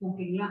வச்சுக்கலாம்.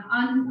 ஓகேங்களா?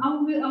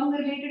 அவங்க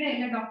ரிலேட்டடா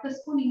எல்லா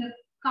டாக்டர்ஸ்க்கும் நீங்க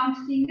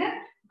காமிச்சிட்டீங்க,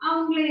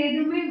 அவங்களை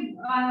எதுவுமே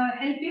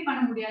ஹெல்ப்பே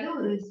பண்ண முடியாத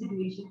ஒரு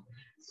சிச்சுவேஷன்.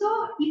 சோ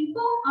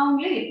இப்போ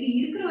அவங்கள எப்படி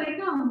இருக்கிற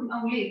வரைக்கும்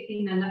அவங்கள எப்படி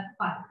நல்லா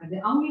பாத்துக்கிறது,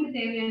 அவங்களுக்கு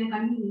தேவையான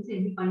கன்வீனியன்ஸ்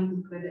எப்படி பண்ணி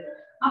கொடுக்கறது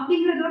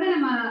அப்படிங்கறதோட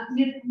நம்ம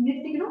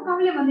நிறுத்திக்கணும்.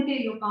 கவலை வந்துட்டே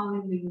இருக்கும்,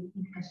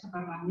 அவங்க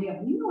கஷ்டப்படுறாங்களே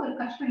அப்படின்னு ஒரு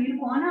கஷ்டம்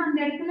இருக்கும். ஆனா அந்த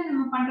இடத்துல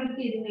நம்ம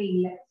பண்றதுக்கு எதுவுமே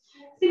இல்லை.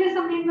 சில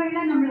சமயங்கள்ல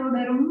நம்மளோட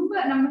ரொம்ப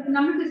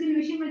நமக்கு சில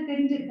விஷயங்கள்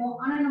தெரிஞ்சிருக்கும்.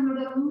 ஆனா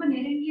நம்மளோட ரொம்ப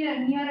நெருங்கிய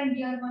நியர் அண்ட்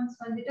டியர்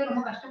ஒன்ஸ் வந்துட்டு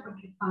ரொம்ப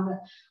கஷ்டப்பட்டு இருப்பாங்க.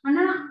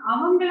 ஆனா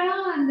அவங்களா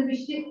அந்த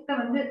விஷயத்த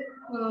வந்து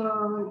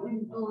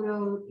ஒரு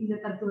இந்த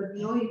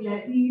தத்துவத்தையோ இல்ல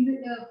இது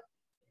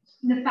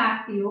இந்த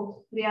ஃபேக்டையோ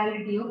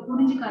ரியாலிட்டியோ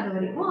புரிஞ்சுக்காத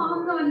வரைக்கும்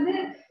அவங்க வந்து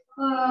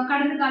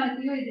கடந்த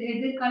காலத்திலயோ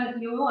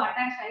எதிர்காலத்திலயோ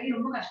அட்டாச் ஆகி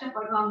ரொம்ப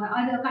கஷ்டப்படுவாங்க.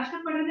 அது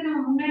கஷ்டப்படுறது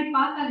நம்ம முன்னாடி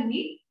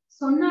பார்த்தாலுமே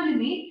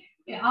சொன்னாலுமே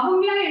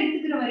அவங்களா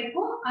எடுத்துக்கிற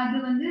வரைக்கும் அது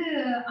வந்து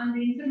அந்த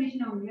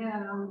இன்ஃபர்மேஷன்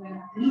அவங்க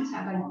ரீச்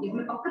ஆகாது.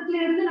 எவ்வளவு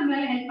பக்கத்துல இருந்து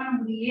நம்மளால ஹெல்ப் பண்ண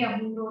முடியலையே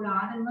அப்படின்ற ஒரு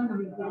ஆதங்கம்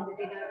நம்மளுக்கு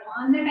இருந்துட்டே இருக்கும்.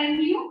 அந்த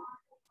டைம்லயும்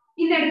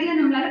இந்த இடத்துல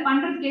நம்மளால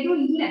பண்றதுக்கு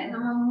எதுவும் இல்லை,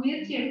 நம்ம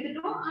முயற்சி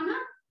எடுத்துட்டோம். ஆனா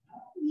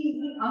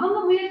அவங்க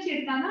முயற்சி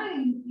எடுத்தாதான்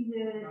இது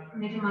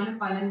நிஜமான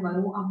பலன்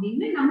வரும்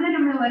அப்படின்னு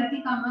நம்மள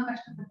வருத்திக்காம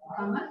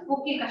கஷ்டப்படுத்திக்காம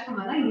ஓகே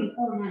கஷ்டமா தான்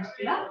இருக்கும்,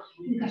 நேச்சுரலா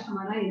இது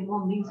கஷ்டமா தான் இருக்கும்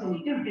அப்படின்னு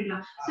சொல்லிட்டு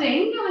விட்டுடலாம். சோ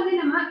எங்க வந்து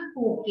நம்ம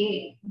ஓகே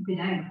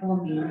இப்படிதான் இருக்கும்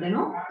அப்படின்னு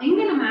விடணும், எங்க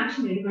நம்ம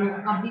ஆக்ஷன் எடுக்கணும்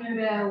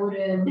அப்படிங்கிற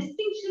ஒரு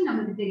டிஸ்டிங்ஷன்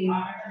நமக்கு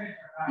தெரியும்.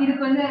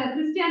 இதுக்கு வந்து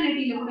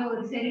கிறிஸ்டியானிட்டியில கூட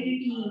ஒரு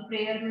செரினிட்டி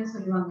பிரேயர்னு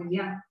சொல்லுவாங்க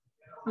இல்லையா.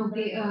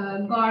 Okay,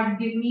 God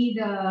give me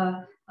the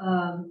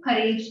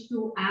courage to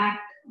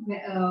act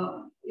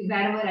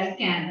wherever I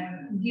can,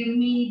 give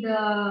me the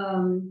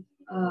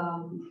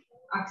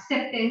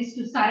acceptance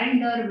to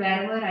surrender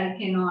wherever I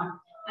cannot,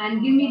 and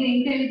give me the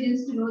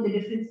intelligence to know the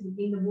difference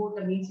between the both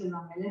அப்படின்னு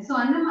சொல்லுவாங்க. So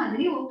அந்த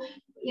மாதிரி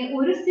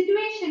ஒரு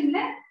சிச்சுவேஷன்ல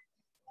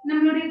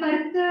நம்மளுடைய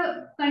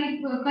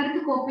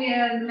கருத்து கோப்பைய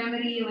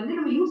மெமரியை வந்து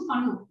நம்ம யூஸ்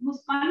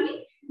பண்ணி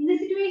இந்த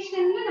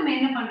சிச்சுவேஷன்ல நம்ம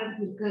என்ன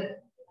பண்றதுக்கு இருக்கு,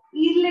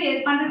 இல்ல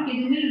பண்றதுக்கு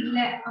எதுவுமே இல்ல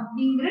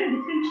அப்படிங்கிற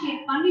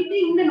டிஃபரன்ஷியேட் பண்ணிட்டு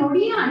இந்த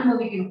நொடியை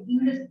அனுபவிக்கணும்.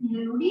 இந்த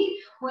நொடி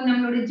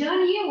நம்மளோட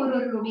ஜேர்னியே ஒரு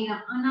நொடி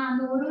தான். ஆனா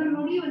அந்த ஒரு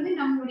நொடியை வந்து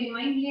நம்மளுடைய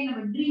மைண்ட்லயே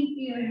நம்ம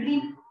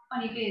ட்ரீம்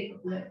பண்ணிட்டே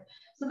இருக்கக்கூடாது.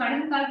 சோ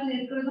கடந்த காலத்துல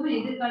இருக்கிறதும்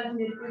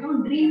எதிர்காலத்துல இருக்கிறதும்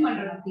ட்ரீம்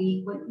பண்றதுக்கு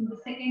ஈக்குவல், இந்த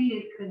செகண்ட்ல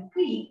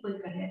இருக்கிறதுக்கு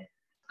ஈக்குவல் கிடையாது.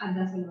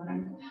 அதுதான் சொல்ல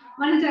வராங்க.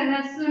 மனுஷா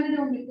நான் சொன்னது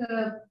உங்களுக்கு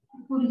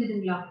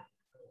புரிஞ்சுதுங்களா?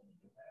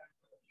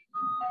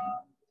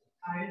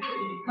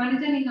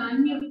 மனுஷா நீங்க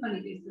அன்மியூட்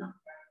பண்ணி பேசலாம்.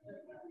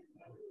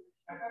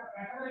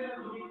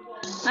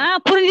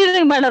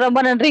 புரிஞ்சுதுங்க மேடம், ரொம்ப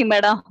நன்றிங்க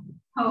மேடம்.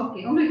 ஓகே,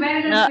 உங்களுக்கு வேற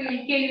ஏதாவது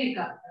கேள்வி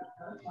இருக்கா?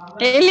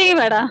 இல்லைங்க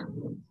மேடம்.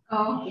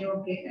 ஓகே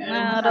ஓகே,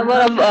 ரொம்ப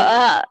ரொம்ப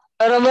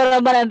ரொம்ப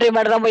ரொம்ப நன்றி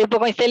மேடம். ரொம்ப இப்ப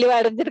கொஞ்சம் தெளிவா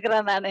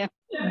அடைஞ்சிருக்கிறேன் நானு.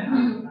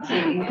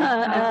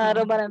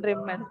 ரொம்ப நன்றி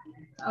மேடம்.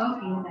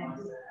 Okay,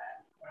 thanks.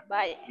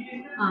 பாய்.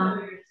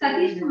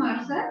 சதீஷ்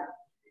குமார் சார்.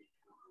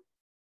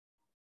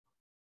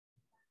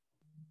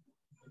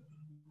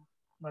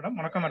 மேடம்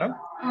வணக்கம். மேடம்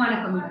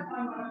வணக்கம் மேடம்.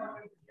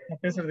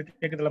 நான் பேசுறது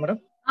கேக்குதுல மேடம்?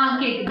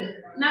 கேக்குது.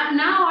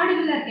 நான்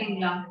ஆடிபிளா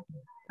இருக்கேங்களா?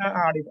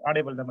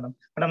 ஆடிபிள் தான் madam.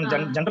 Madam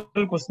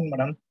general question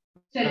madam.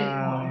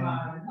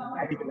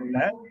 இல்ல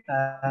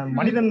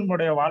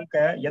மனிதனுடைய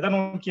வாழ்க்கை எதை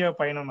நோக்கிய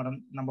பயணம் மேடம்?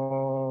 நம்ம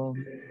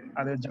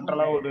அது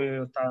ஜெனரலா ஒரு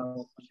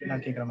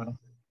நான் கேக்குறேன் மேடம்.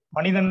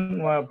 மனிதன்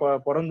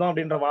பிறந்தோம்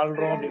அப்படின்ற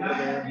வாழ்றோம்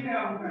அப்படின்றது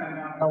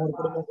ஒரு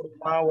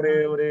குடும்பமா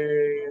ஒரு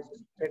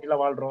சொசைட்டில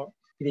வாழ்றோம்.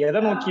 இது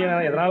எதை நோக்கிய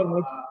எதனால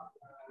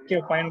நோக்கிய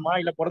பயணமா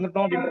இல்ல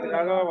பிறந்துட்டோம்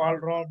அப்படின்றதுக்காக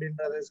வாழ்றோம்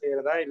அப்படின்றத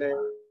செய்யறதா இல்ல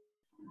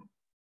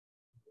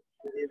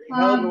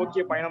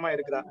நோக்கிய பயணமா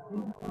இருக்குதா?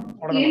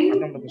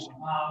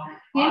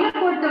 என்ன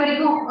பொறுத்த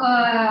வரைக்கும்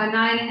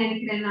நான் என்ன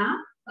நினைக்கிறேன்னா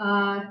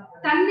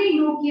தன்னை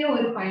நோக்கிய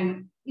ஒரு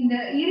பயணம். இந்த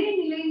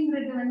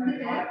இறைநிலைங்கிறது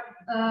வந்துட்டு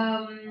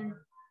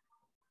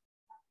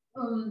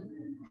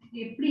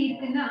எப்படி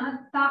இருக்குன்னா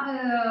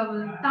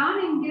தான்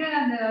என்கிற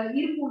அந்த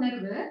இருப்பு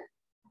உணர்வு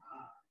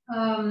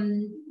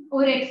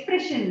ஒரு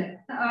எக்ஸ்பிரஷன்ல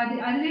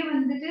அதுவே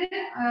வந்துட்டு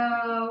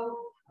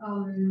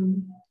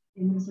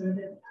என்ன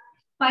சொல்றது,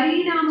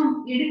 பரிணாமம்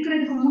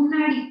எடுக்கிறதுக்கு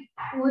முன்னாடி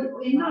ஒரு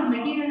எந்த ஒரு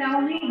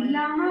மெட்டீரியலாவுமே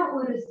இல்லாம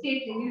ஒரு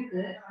ஸ்டேட்ல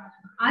இருக்கு.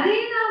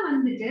 அதேதான்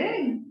வந்துட்டு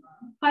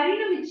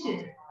பரிணமிச்சு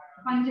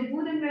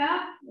பஞ்சபூதங்களா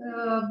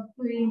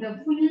இந்த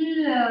ஃபுல்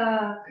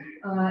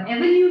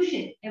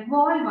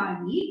எவால்வ்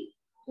ஆகி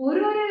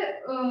ஒரு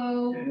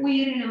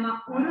உயிரினமா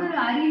ஒரு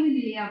அறிவு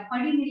நிலையா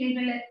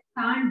படிநிலைகளை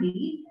தாண்டி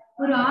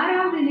ஒரு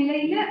 6வது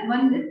நிலையில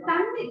வந்து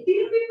தன்னை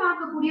திருப்பி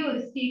பார்க்கக்கூடிய ஒரு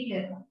ஸ்டேட்ல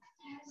இருக்கும்.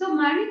 சோ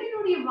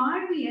மனிதனுடைய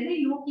வாழ்வு எதை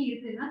நோக்கி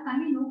இருக்குன்னா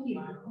தன்னை நோக்கி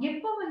இருக்கு.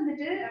 எப்ப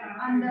வந்துட்டு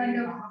அந்த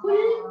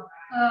ஃபுல்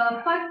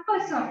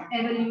பர்பஸ் ஆஃப்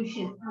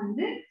எவல்யூஷன்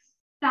வந்து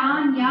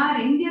தான்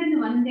யார் எங்கிருந்து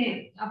வந்தேன்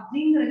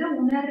அப்படிங்கறத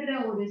உணர்ற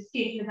ஒரு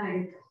ஸ்டேட்ல தான்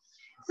இருக்கு.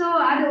 சோ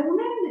அதை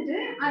உணர்ந்துட்டு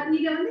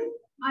இத வந்து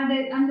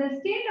அந்த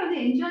ஸ்டேட்டை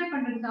வந்து என்ஜாய்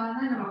பண்றதுக்காக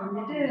தான் நம்ம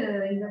வந்துட்டு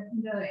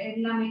இந்த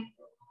எல்லாமே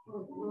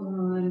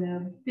அந்த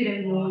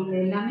பிறவியோ இது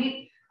எல்லாமே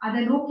அதை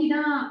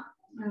நோக்கிதான்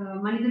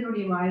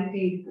மனிதனுடைய வாழ்க்கை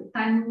இருக்கு.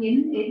 தன்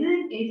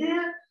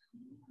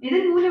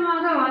எதன்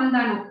மூலமாக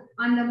வாழ்ந்தானோ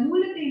அந்த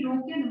மூலத்தை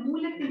நோக்கி அந்த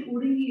மூலத்தில்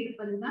ஒடுங்கி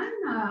இருப்பதுதான்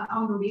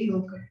அவனுடைய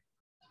நோக்கம்.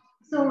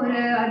 சோ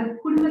அது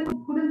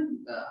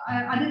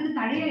அதுக்கு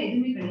தடையா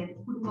எதுவுமே கிடையாது.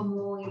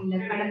 குடும்பமோ இல்ல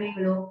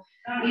கடமைகளோ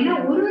ஏன்னா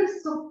ஒரு ஒரு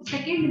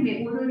செகண்டுமே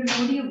ஒரு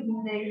நொடியும்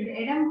இந்த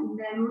இடம்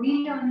இந்த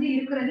நொடியில வந்து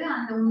இருக்கிறது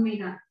அந்த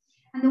உண்மைதான்.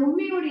 அந்த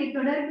உண்மையுடைய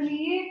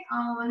தொடர்பிலேயே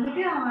அவன்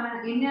வந்துட்டு அவன்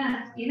என்ன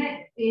என்ன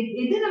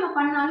எது நம்ம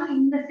பண்ணாலும்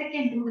இந்த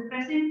செகண்ட் இந்த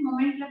பிரசன்ட்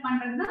மொமெண்ட்ல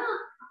பண்றதுதான்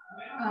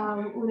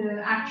ஒரு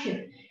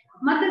ஆக்ஷன்.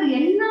 மற்றது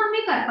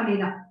எல்லாமே கற்பனை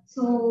தான்.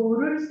 சோ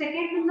ஒரு ஒரு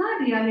செகண்ட் தான்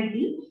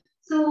ரியாலிட்டி.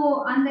 சோ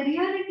அந்த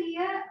ரியாலிட்டிய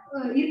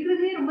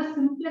இருக்கிறதே ரொம்ப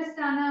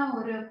சிம்பிளஸ்டான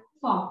ஒரு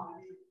ஃபார்ம்.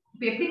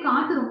 இப்ப எப்படி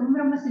காத்து ரொம்ப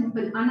ரொம்ப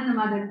சிம்பிள், ஆனா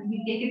நம்ம அதை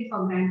டேக் இட்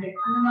ஃபார் கிராண்டட்.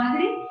 அந்த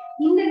மாதிரி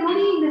இந்த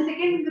நொடி இந்த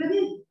செகண்ட்ங்கிறது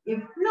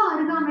எவ்வளவு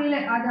அருகாமையில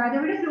அதை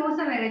விட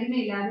க்ளோஸா வேற எதுவுமே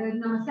இல்லை. அது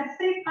நம்ம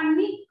செப்பரேட்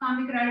பண்ணி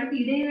காமிக்கிற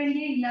அளவுக்கு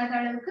இடைவெளியே இல்லாத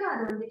அளவுக்கு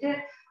அது வந்துட்டு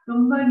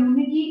ரொம்ப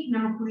நுணுகி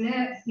நமக்குள்ள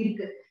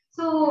இருக்கு.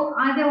 சோ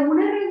அதை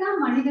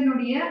உணர்றதுதான்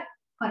மனிதனுடைய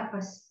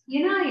பர்பஸ்.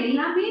 ஏன்னா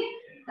எல்லாமே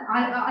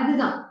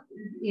அதுதான்.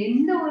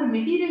 எந்த ஒரு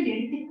மெட்டீரியல்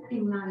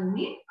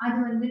எடுத்துக்கிட்டீங்கனாலுமே அது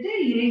வந்துட்டு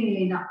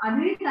இறைநிலை தான்.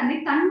 அதுவே தன்னை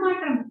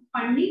தன்மாற்றம்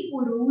பண்ணி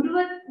ஒரு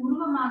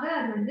உருவமாக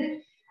அது வந்து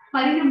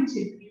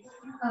பரிணமிச்சிருக்கு.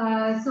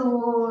 சோ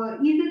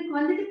இதுக்கு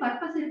வந்துட்டு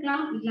பர்பஸ்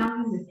இருக்கலாம்,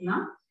 இல்லாமல்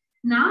இருக்கலாம்.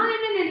 நான்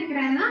என்ன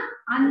நினைக்கிறேன்னா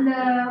அந்த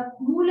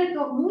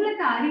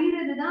மூலத்தை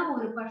அறிகிறதுதான்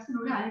ஒரு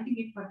பர்சனோட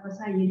அல்டிமேட்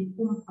பர்பஸா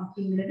இருக்கும்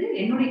அப்படிங்கிறது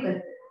என்னுடைய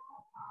கருத்து.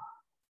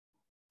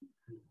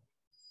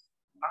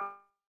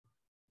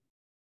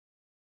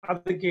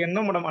 அதுக்கு என்ன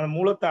மேடம், அந்த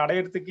மூலத்தை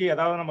அடையறதுக்கு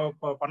ஏதாவது நம்ம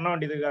பண்ண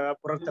வேண்டியது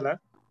புறத்துல,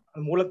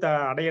 அந்த மூலத்தை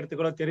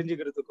அடையறதுக்கோ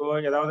தெரிஞ்சுக்கிறதுக்கோ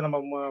ஏதாவது நம்ம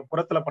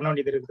புறத்துல பண்ண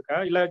வேண்டியது இருக்கா,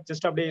 இல்ல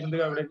ஜஸ்ட் அப்படியே இருந்து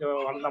அப்படியே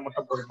வளர்ந்தா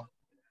மட்டும் போதுமா?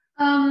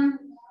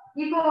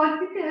 இப்போ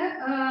வந்துட்டு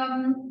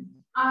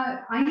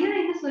ஐயா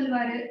என்ன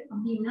சொல்வாரு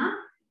அப்படின்னா,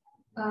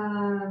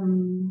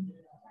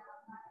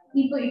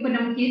 இப்ப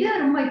நமக்கு எது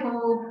ரொம்ப இப்போ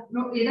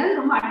ஏதாவது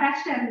ரொம்ப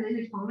அட்டாச்சா இருந்ததுன்னு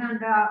வச்சுக்கோங்க,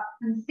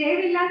 அந்த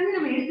தேவையில்லாத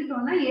நம்ம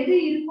எடுத்துட்டோம்னா எது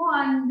இருக்கோ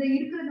அந்த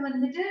இருக்கிறது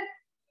வந்துட்டு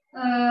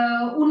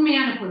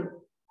உண்மையான பொருள்.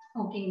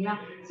 ஓகேங்களா?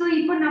 சோ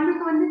இப்ப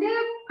நம்மளுக்கு வந்துட்டு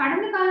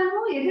கடந்த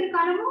காலமும்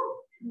எதிர்காலமும்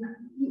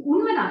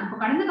உண்மைதான். இப்ப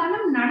கடந்த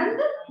காலம்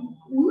நடந்து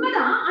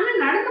உண்மைதான், ஆனா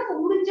நடந்து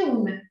முடிஞ்ச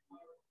உண்மை.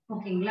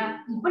 ஓகேங்களா?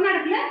 இப்ப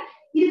நடக்கல,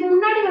 இதுக்கு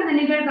முன்னாடி வந்த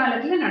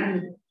நிகழ்காலத்துல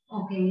நடந்தது.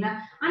 ஓகேங்களா?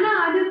 ஆனா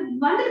அது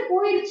வந்து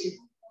போயிருச்சு.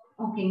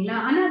 ஓகேங்களா?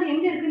 ஆனா அது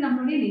எங்க இருக்கு?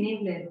 நம்மளுடைய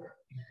நினைவுல இருக்கு.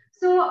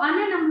 சோ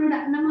ஆனா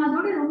நம்ம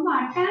அதோட ரொம்ப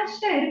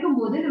அட்டாச்சா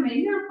இருக்கும்போது நம்ம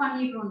என்ன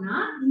பண்ணிடுறோம்னா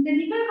இந்த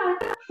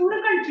நிகழ்காலத்தை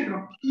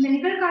புறக்கணிச்சிடுறோம். இந்த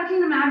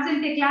நிகழ்காலத்துல நம்ம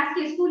ஆப்சென்ட்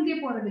கிளாஸ்க்கே ஸ்கூலுக்கே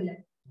போறது இல்லை.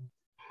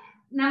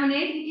 நம்ம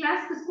நேற்றுக்கு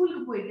கிளாஸ்க்கு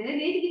ஸ்கூலுக்கு போயிட்டு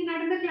நேற்றுக்கு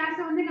நடந்த கிளாஸ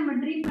வந்து நம்ம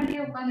ட்ரீம்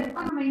பண்ணியே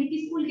உட்காந்துருக்கோம். நம்ம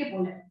இன்னைக்கு ஸ்கூலுக்கே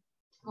போல.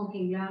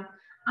 ஓகேங்களா?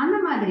 அந்த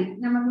மாதிரி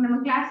நம்ம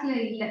கிளாஸ்ல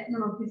இல்ல,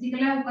 நம்ம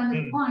பிசிக்கலா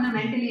உட்காந்துருக்கோம் ஆனா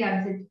மென்டலி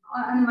அப்சென்ட்.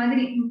 அந்த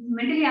மாதிரி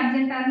மென்டலி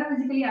அப்சென்டா இருந்தா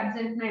பிசிக்கலி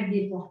அப்சென்ட்னா எப்படி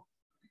இருக்கும்?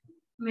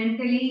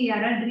 மென்டலி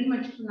யாராவது ட்ரீம்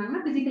வச்சுட்டு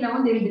இருந்தாங்கன்னா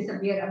பிசிக்கலாவும் தே வில்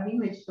டிஸப்பியர்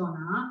அப்படின்னு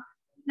வச்சுட்டோம்னா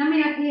நம்ம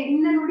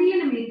இந்த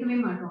நொடியில நம்ம இருக்கவே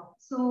மாட்டோம்.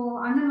 சோ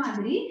அந்த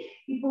மாதிரி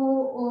இப்போ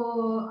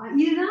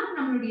இதுதான்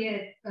நம்மளுடைய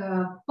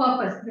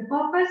பர்பஸ். தி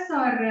பர்பஸ்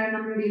ஆர்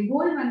நம்மளுடைய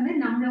கோல் வந்து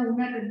நம்மள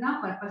உணர்றதுதான்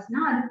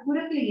பர்பஸ்னா அது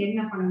புறத்துல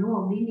என்ன பண்ணணும்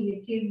அப்படின்னு நீங்க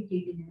கேள்வி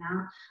கேட்டீங்கன்னா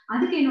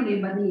அதுக்கு என்னுடைய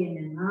பதில்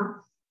என்னன்னா,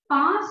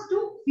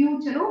 பாஸ்டும்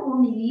ஃபியூச்சரும்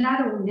ஒண்ணு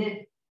இல்லாத ஒண்ணு,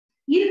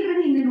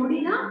 இருக்கிறது இந்த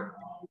நொடிதான்.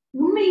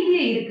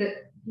 உண்மையிலேயே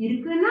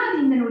இருக்குன்னா அது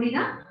இந்த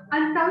நொடிதான்.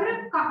 அது தவிர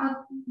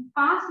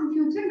பாஸ்ட்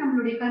ஃபியூச்சர்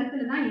நம்மளுடைய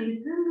கருத்துல தான்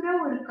இருக்குங்கிற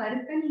ஒரு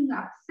கருத்தை நீங்க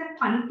அக்செப்ட்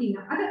பண்ணிட்டீங்க,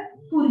 அதை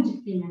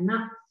புரிஞ்சுக்கிட்டீங்கன்னா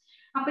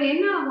அப்ப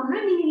என்ன ஆகும்னா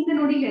நீங்க இந்த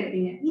நொடியில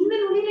இருப்பீங்க. இந்த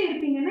நொடியில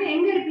இருப்பீங்கன்னா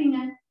எங்க இருப்பீங்க?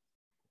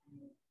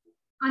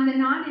 அந்த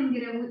நான்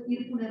என்கிற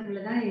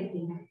இருப்புணர்வுல தான்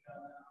இருப்பீங்க.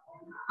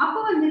 அப்ப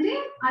வந்துட்டு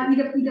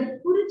இத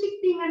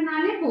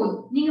புரிஞ்சுக்கிட்டீங்கன்னாலே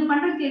போதும். நீங்க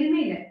பண்றதுக்கு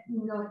எதுவுமே இல்லை.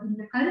 நீங்க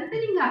இந்த கருத்தை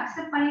நீங்க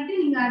அக்செப்ட் பண்ணிட்டு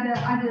நீங்க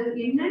அது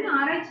என்னன்னு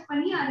ஆராய்ச்சி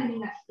பண்ணி அதை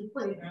நீங்க இப்போ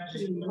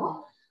எடுத்துக்கிறீங்களோ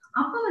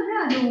அப்ப வந்து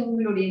அது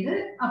உங்களுடையது.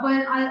 அப்ப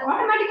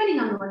ஆட்டோமேட்டிக்கா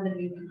நீங்க அங்க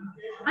வந்துடுவீங்க.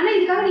 ஆனா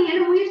இதுக்காக நீங்க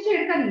என்ன முயற்சி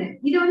எடுக்காதீங்க.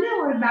 இது வந்து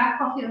ஒரு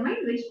பேக் ஆஃப் யுவர்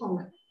மைண்ட்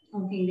வச்சுக்கோங்க.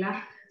 ஓகேங்களா?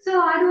 சோ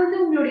அது வந்து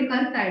உங்களுடைய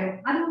கருத்தாயிடும்.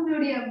 அது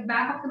உங்களுடைய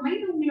பேக் ஆஃப் த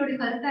மைண்ட் உங்களுடைய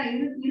கருத்தா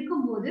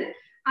இருக்கும்போது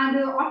அது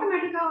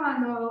ஆட்டோமேட்டிக்கா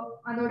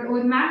அதோட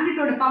ஒரு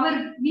மேக்னெட்டோட பவர்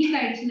வீக்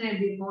ஆயிடுச்சுன்னா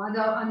எப்படி இருக்கும்? அது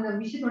அந்த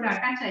விஷயத்தோட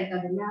அட்டாச்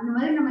ஆயிக்காது இல்லையா? அந்த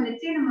மாதிரி நம்ம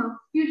லெட்ஸே நம்ம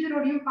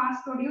ஃபியூச்சரோடையும்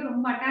பாஸ்டோடையும்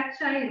ரொம்ப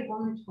அட்டாச் ஆகி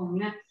இருக்கோம்னு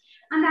வச்சுக்கோங்களேன்,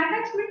 அந்த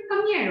அட்டாச்மெண்ட்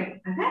கம்மியாயிடும்.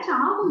 அட்டாச்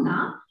ஆகும்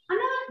தான்,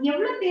 ஆனா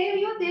எவ்வளவு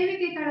தேவையோ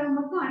தேவைக்கேற்ற அளவு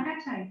மட்டும்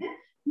அட்டாச் ஆயிட்டு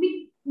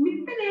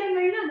மித்த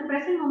நேரங்கள்ல அந்த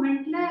பிரசன்ட்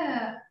மொமெண்ட்ல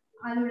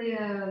அதோடைய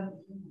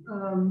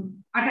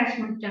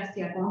அட்டாச்மெண்ட்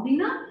ஜாஸ்தியா இருக்கும்.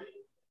 அப்படின்னா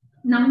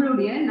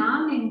நம்மளுடைய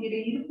நாம் என்கிற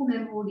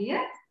இருப்புணர்வுடைய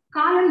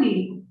காலம்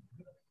நீடிக்கும்.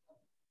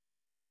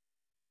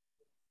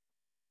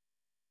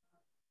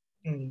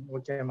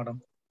 ஓகே மேடம்,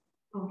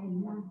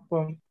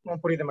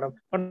 புரியுது மேடம்.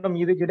 மேடம்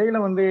இதுக்கு இடையில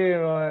வந்து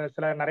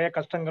சில நிறைய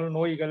கஷ்டங்கள்,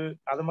 நோய்கள்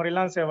அது மாதிரி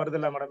எல்லாம் வருது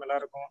இல்ல மேடம்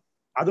எல்லாருக்கும்?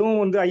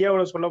 அதுவும் வந்து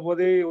ஐயாவோட சொல்ல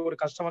போது ஒரு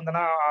கஷ்டம்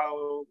வந்தனா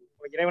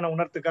இறைவனை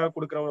உணர்த்துக்காக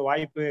கொடுக்குற ஒரு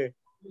வாய்ப்பு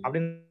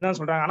அப்படின்னு தான்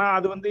சொல்றாங்க. ஆனா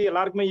அது வந்து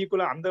எல்லாருக்குமே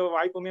ஈக்குவலா அந்த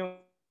வாய்ப்புமே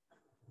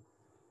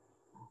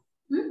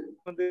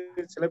வந்து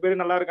சில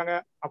பேர் நல்லா இருக்காங்க,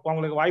 அப்போ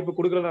அவங்களுக்கு வாய்ப்பு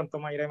கொடுக்கலன்னு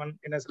அர்த்தமா இறைவன்?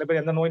 என்ன சில பேர்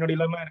எந்த நோய் நொடி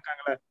இல்லாம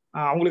இருக்காங்கல்ல,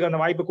 அவங்களுக்கு அந்த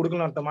வாய்ப்பு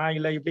கொடுக்கலன்னு அர்த்தமா?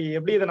 இல்ல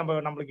எப்படி இதை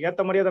நம்மளுக்கு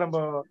ஏத்த மாதிரியே அதை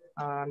நம்ம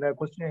அந்த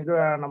கொஸ்டின் இது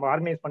நம்ம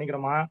ஆர்கனைஸ்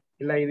பண்ணிக்கிறோமா?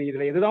 இல்ல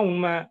இதுல எதுதான்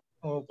உண்மை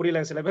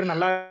புரியல. சில பேர்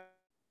நல்லா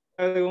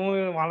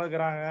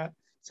வாழ்கிறாங்க,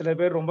 சில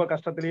பேர் ரொம்ப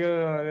கஷ்டத்துலயும்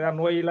ஏதாவது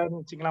நோய் இல்லாத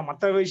வச்சுக்கலாம்.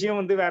 மற்ற விஷயம்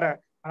வந்து வேற.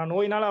 ஆனா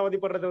நோயினால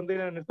அவதிப்படுறதை வந்து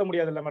நிறுத்த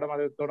முடியாது இல்ல மேடம்.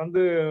 அது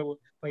தொடர்ந்து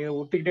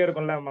ஒட்டிக்கிட்டே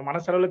இருக்கும்ல.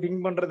 மனசளவுல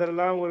திங்க்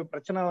பண்றதெல்லாம் ஒரு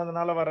பிரச்சனை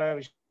வந்ததுனால வர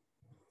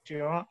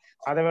விஷயம்.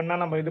 அதை வேணா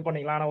நம்ம இது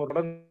பண்ணிக்கலாம். ஆனா ஒரு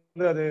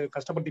தொடர்ந்து அது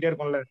கஷ்டப்படுத்திட்டே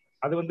இருக்கும்ல.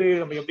 அது வந்து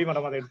நம்ம எப்படி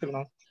மேடம் அதை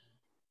எடுத்துக்கணும்?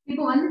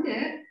 இப்போ வந்துட்டு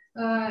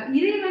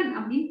இறைவன்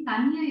அப்படின்னு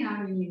தனியா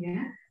யாரும் இல்லைங்க.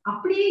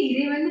 அப்படியே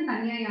இறைவன்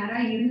தனியா யாரா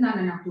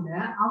இருந்தாங்கன்னா கூட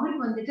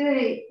அவருக்கு வந்துட்டு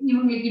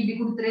இவங்களுக்கு இப்படி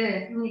கொடுத்துரு,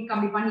 இவங்களுக்கு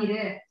அப்படி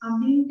பண்ணிரு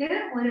அப்படின்ட்டு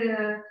ஒரு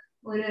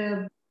ஒரு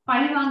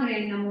பழி வாங்குற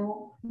எண்ணமோ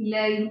இல்ல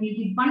இவங்களுக்கு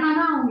இது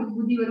பண்ணாதான் அவங்களுக்கு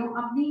புத்தி வரும்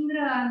அப்படிங்கிற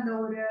அந்த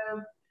ஒரு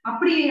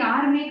அப்படி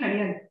யாருமே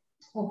கிடையாது.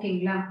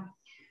 ஓகேங்களா?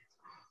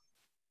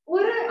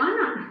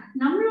 ஆனா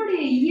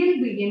நம்மளுடைய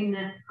இயல்பு என்ன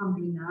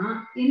அப்படின்னா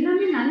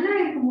எல்லாமே நல்லா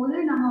இருக்கும்போது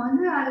நம்ம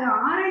வந்து அதை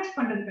ஆராய்ச்சி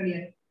பண்றது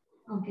கிடையாது.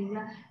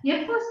 ஓகேங்களா?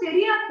 எப்போ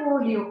சரியா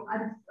போகலையோ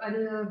அது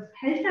அது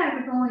ஹெல்த்தா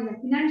இருக்கட்டும், இல்ல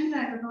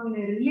பினான்சியலா இருக்கட்டும், இல்ல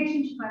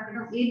ரிலேஷன்ஷிப்பா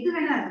இருக்கட்டும், எது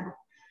வேணா இருக்கட்டும்.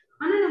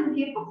 ஆனா நமக்கு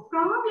எப்போ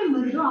ப்ராப்ளம்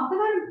வருதோ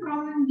அப்பதான்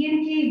ப்ராப்ளம்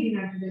எனக்கே இப்படி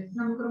நடக்குது.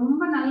 நமக்கு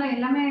ரொம்ப நல்லா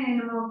எல்லாமே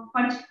நம்ம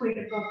படிச்சுட்டு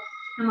போயிட்டு இருக்கோம்.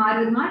 நம்ம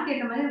 60 மார்க்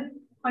ஏற்ற மாதிரி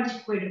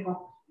படிச்சுட்டு போயிட்டு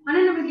இருக்கோம். ஆனா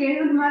நமக்கு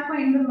 70 மார்க்கோ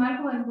 80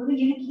 மார்க்கோ வரும்போது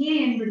எனக்கு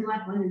ஏன் 80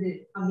 மார்க் வந்தது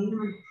அப்படின்னு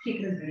நம்ம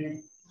கேட்கறது கிடையாது.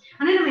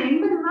 ஆனா நம்ம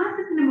 80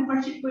 மார்க்குக்கு நம்ம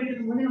படிச்சுட்டு போயிட்டு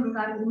இருக்கும்போது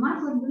நமக்கு 60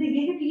 மார்க் வரும்போது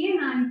எனக்கு ஏன்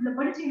நான் இதுல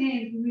படிச்சேனே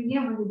எனக்கு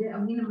ஏன் வந்தது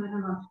அப்படின்னு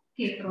நம்ம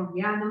கேட்கிறோம்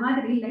இல்லையா? அந்த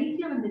மாதிரி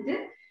லைஃப்ல வந்துட்டு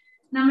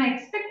நம்ம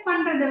எக்ஸ்பெக்ட்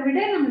பண்றதை விட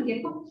நமக்கு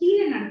எப்போ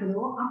கீழே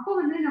நடக்குதோ அப்போ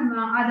வந்து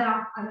நம்ம அதை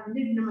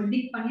வந்து நம்ம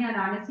டிக் பண்ணி அதை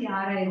அலசி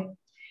ஆராயிரும்.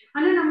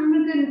 ஆனா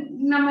நம்மளுக்கு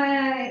நம்ம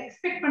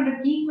எக்ஸ்பெக்ட்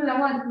பண்றதுக்கு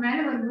ஈக்குவலாவோ அதுக்கு மேல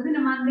வரும்போது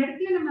நம்ம அந்த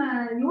இடத்துல நம்ம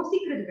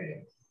யோசிக்கிறது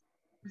கிடையாது.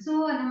 சோ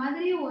அந்த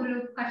மாதிரி ஒரு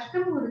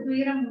கஷ்டம் ஒரு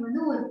துயரம்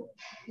வந்து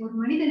ஒரு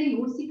மனிதனை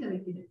யோசிக்க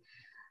வைக்குது.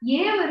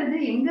 ஏன் வருது,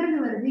 எங்க இருந்து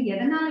வருது,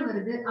 எதனால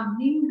வருது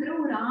அப்படிங்கிற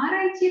ஒரு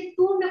ஆராய்ச்சியை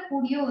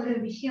தூண்டக்கூடிய ஒரு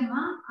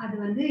விஷயமா அது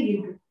வந்து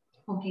இருக்கு.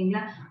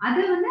 ஓகேங்களா?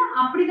 அது வந்து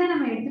அப்படிதான்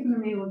நம்ம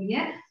எடுத்துக்கணுமே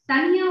ஒழிய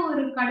தனியா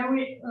ஒரு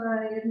கடவுள்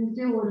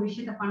இருந்துட்டு ஒரு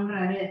விஷயத்த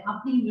பண்றாரு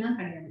அப்படின்லாம்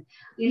கிடையாது.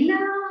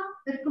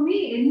 எல்லாருக்குமே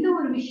எந்த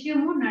ஒரு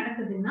விஷயமும்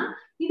நடக்குதுன்னா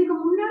இதுக்கு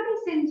முன்னாடி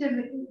செஞ்ச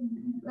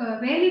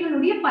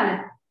வேலைகளுடைய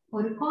பலன்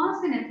ஒரு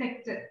காஸ் அண்ட்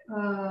எஃபெக்ட்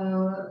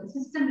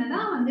சிஸ்டம்ல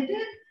தான் வந்துட்டு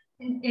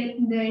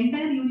இந்த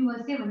என்டையர்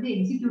யூனிவர்ஸே வந்து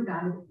எக்ஸிக்யூட்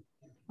ஆகுது.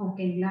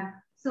 ஓகேங்களா?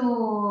 சோ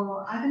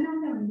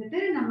அதனால வந்துட்டு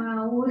நம்ம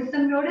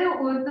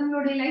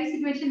ஒருத்தங்களோட லைஃப்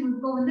சிச்சுவேஷன்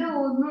இப்போ வந்து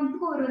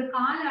ஒன்னொன்றுக்கும் ஒரு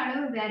கால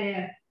அளவு வேற.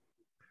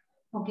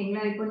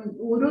 ஓகேங்களா? இப்போ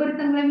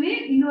ஒருத்தங்களுமே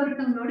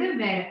இன்னொருத்தங்களோட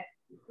வேற.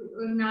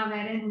 நான்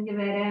வேற, நீங்க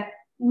வேற.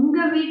 உங்க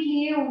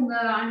வீட்லயே உங்க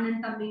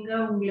அண்ணன் தம்பிங்க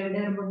உங்களை விட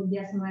ரொம்ப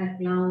வித்தியாசமா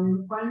இருக்கலாம். உங்க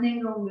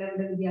குழந்தைங்க உங்களை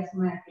விட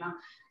வித்தியாசமா இருக்கலாம்.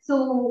 சோ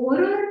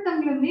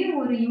ஒருத்தங்களுமே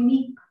ஒரு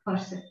யூனிக்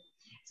பர்சன்.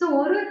 சோ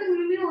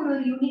ஒருத்தங்களுமே ஒரு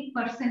யூனிக்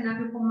பர்சன்.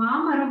 இப்போ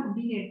மாமரம்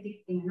அப்படின்னு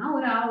எடுத்துக்கிட்டீங்கன்னா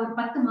ஒரு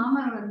 10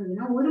 மாமரம்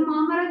இருந்ததுன்னா ஒரு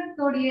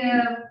மாமரத்தோடைய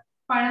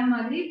பழம்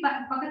மாதிரி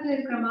பக்கத்துல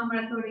இருக்கிற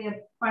மாமரத்தோடைய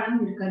பழம்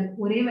இருக்காது.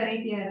 ஒரே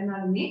வெரைட்டியா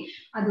இருந்தாலுமே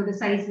அதோட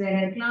சைஸ் வேற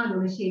இருக்கலாம்,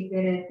 அதோட ஷேப்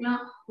வேற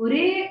இருக்கலாம்.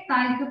 ஒரே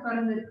தாய்க்கு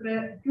பிறந்து இருக்கிற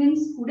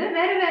ட்வின்ஸ் கூட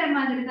வேற வேற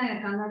மாதிரி தான்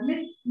இருக்காங்க. அதுல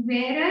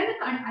வேற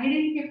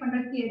ஐடென்டிஃபை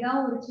பண்றதுக்கு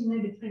ஏதாவது ஒரு சின்ன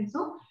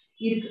டிஃபரன்ஸும்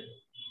இருக்கு.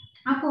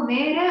 அப்போ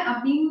வேற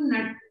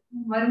அப்படின்னு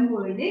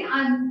வரும்பொழுது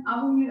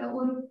அவங்க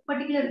ஒரு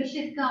பர்டிகுலர்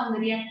விஷயத்துக்கு அவங்க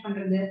ரியாக்ட்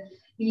பண்றது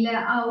இல்ல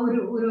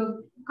ஒரு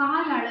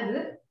கால அளவு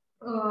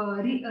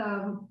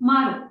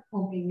மாறும்.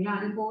 ஓகேங்களா?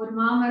 இப்போ ஒரு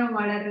மாமரம்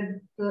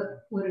வளர்றதுக்கு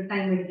ஒரு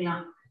டைம்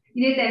எடுக்கலாம்.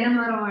 இதே தென்னை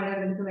மரம்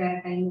வளர்றதுக்கு வேற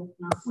டைம்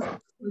எடுக்கலாம்.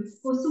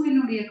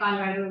 கொசுவினுடைய கால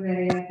அளவு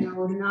வேறையா இருக்கலாம்,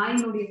 ஒரு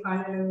நாயினுடைய கால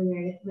அளவு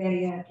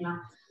வேறையா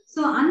இருக்கலாம்.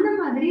 சோ அந்த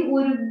மாதிரி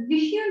ஒரு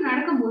விஷயம்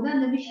நடக்கும்போது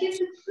அந்த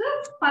விஷயத்துக்கு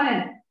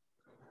பலன்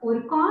ஒரு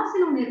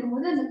காசுன்னு ஒண்ணு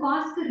இருக்கும்போது அந்த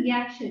காசுக்கு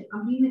ரியாக்ஷன்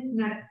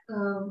அப்படின்னு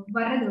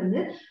வர்றது வந்து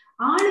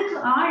ஆளுக்கு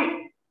ஆள்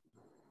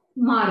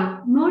மாறும்.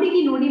 நொடிக்கு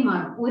நொடி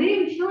மாறும். ஒரே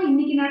விஷயம்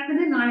இன்னைக்கு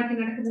நடக்குது நாளைக்கு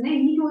நடக்குதுன்னா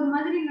இன்னைக்கு ஒரு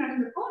மாதிரி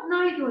நடந்திருக்கும்,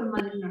 நாளைக்கு ஒரு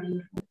மாதிரி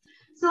நடந்திருக்கும்.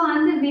 சோ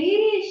அந்த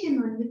வேரியேஷன்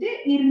வந்துட்டு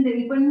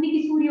இப்ப இன்னைக்கு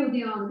சூரிய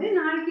உதயம் ஆகுது,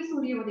 நாளைக்கு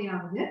சூரிய உதயம்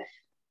ஆகுது.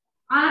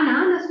 ஆனா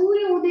அந்த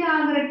சூரிய உதயம்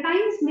ஆகுற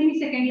டைம்ஸ் மில்லி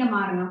செகண்ட்ல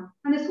மாறலாம்.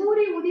 அந்த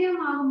சூரிய உதயம்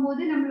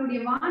ஆகும்போது நம்மளுடைய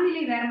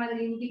வானிலை வேற மாதிரி.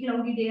 இன்னைக்கு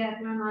கிளவுடி டேயா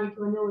இருக்கலாம்,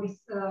 நாளைக்கு வந்து ஒரு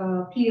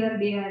கிளியர்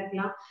டேயா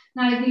இருக்கலாம்,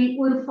 நாளைக்கு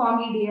ஒரு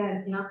ஃபாகி டேயா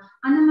இருக்கலாம்.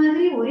 அந்த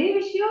மாதிரி ஒரே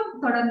விஷயம்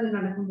தொடர்ந்து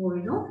நடக்கும்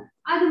பொழுதும்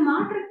அது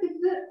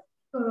மாற்றத்துக்கு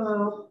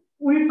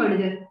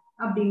உள்படுது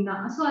அப்படின்னா.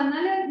 சோ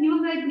அதனால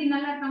இவங்க இப்படி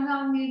நல்லா இருக்காங்க,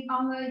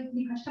 அவங்க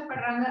இப்படி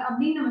கஷ்டப்படுறாங்க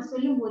அப்படின்னு நம்ம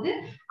சொல்லும் போது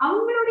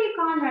அவங்களுடைய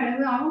கால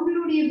அளவு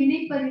அவங்களுடைய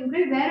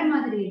வினைப்பதிவுகள் வேற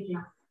மாதிரி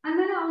இருக்கலாம்.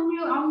 அதனால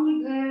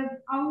அவங்களுக்கு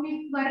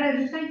வர்ற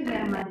ரிசல்ட்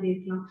வேற மாதிரி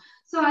இருக்கலாம்.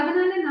 சோ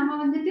அதனால நம்ம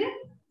வந்துட்டு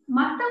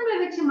மத்தவங்களை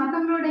வச்சு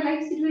மத்தவங்களோட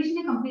லைஃப்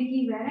சிச்சுவேஷனே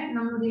கம்ப்ளீட்லி வேற,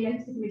 நம்மளுடைய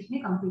லைஃப்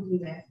சிச்சுவேஷனே கம்ப்ளீட்லி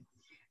வேற.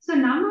 சோ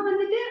நம்ம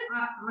வந்துட்டு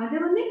அதை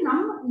வந்து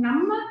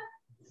நம்ம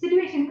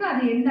சிச்சுவேஷனுக்கு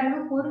அது எந்த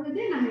அளவு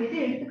பொறுத்தது, நம்ம எதை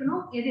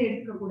எடுத்துக்கணும் எதை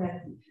எடுத்துக்க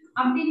கூடாது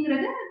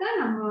அப்படிங்கறத தான்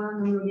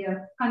நம்மளுடைய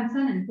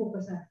கன்சர்ன் அண்ட்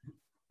ஃபோக்கஸா இருக்கு.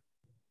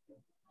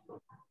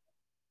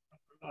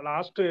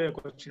 Last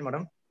question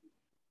madam.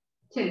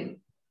 சரி,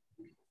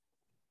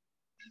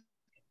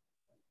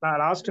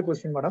 லாஸ்ட்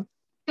क्वेश्चन மேடம்.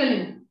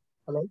 சொல்லுங்க.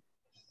 ஹலோ,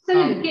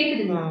 சொல்லுங்க,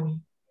 கேக்குதுங்களா?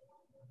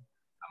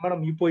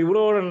 மேடம் இப்போ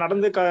இவ்வளவு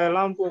நடந்து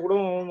எல்லாம் கூட,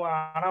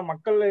 ஆனா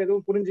மக்கள்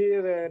எதுவும் புரிஞ்சு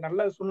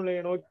நல்ல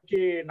சூழ்நிலையை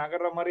நோக்கி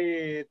நகர்ற மாதிரி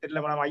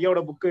தெரியல மேடம்.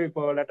 ஐயாவோட புக்கு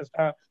இப்போ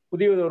லேட்டஸ்டா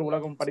புதிய ஒரு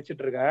உலகம்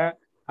படிச்சுட்டு இருக்கேன்.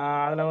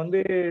 அதுல வந்து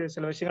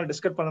சில விஷயங்கள்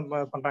டிஸ்கஸ்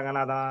பண்றாங்க.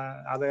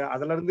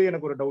 அதுல இருந்து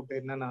எனக்கு ஒரு டவுட்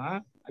என்னன்னா,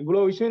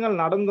 இவ்வளவு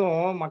விஷயங்கள்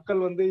நடந்தும் மக்கள்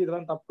வந்து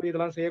இதெல்லாம் தப்பு,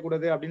 இதெல்லாம்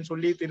செய்யக்கூடாது அப்படின்னு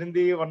சொல்லி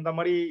திருந்தி வந்த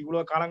மாதிரி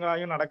இவ்வளவு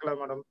காலங்களாயும் நடக்கல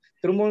மேடம்.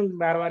 திரும்பவும்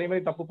வேற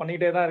மாதிரி தப்பு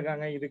பண்ணிட்டே தான்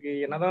இருக்காங்க. இதுக்கு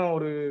என்னதான்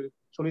ஒரு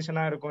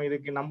சொல்யூஷனா இருக்கும்?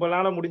 இதுக்கு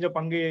நம்மளால முடிஞ்ச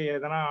பங்கு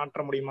எதனா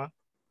ஆற்ற முடியுமா?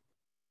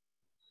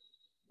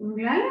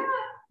 உங்களால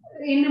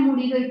என்ன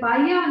முடியுது? இப்ப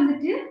ஐயா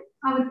வந்துட்டு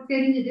அவருக்கு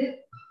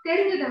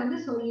தெரிஞ்சதை வந்து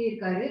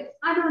சொல்லியிருக்காரு.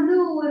 அது வந்து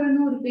ஒரு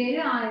 100 பேரு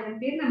 1000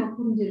 பேர் நம்ம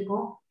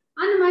புரிஞ்சிருக்கோம்.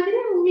 அந்த மாதிரி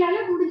உங்களால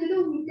முடிஞ்சது,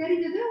 உங்களுக்கு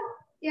தெரிஞ்சது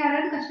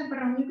யாராவது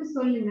கஷ்டப்படுறவங்களுக்கு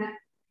சொல்லுங்க.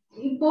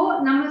 இப்போ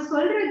நம்ம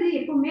சொல்றது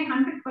எப்பவுமே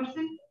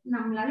 100%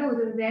 நம்மளால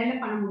ஒரு வேலை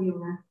பண்ண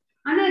முடியுங்க.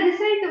 ஆனா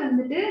ரிசல்ட்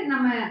வந்துட்டு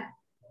நம்ம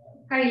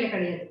கையில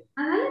கிடையாது.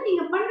 அதனால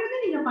நீங்க பண்றது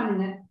நீங்க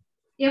பண்ணுங்க.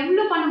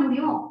 எவ்வளவு பண்ண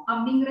முடியும்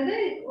அப்படிங்கறது,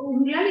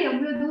 உங்களால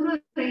எவ்வளவு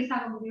தூரம் ரைஸ்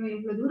ஆக முடியும்,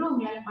 எவ்வளவு தூரம்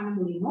உங்களால பண்ண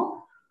முடியுமோ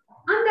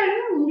அந்த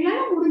அளவு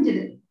உங்களால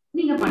முடிஞ்சது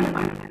நீங்க பண்ணுங்க.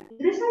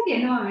 ரிசல்ட்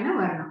என்னவா வேணா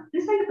வரலாம்.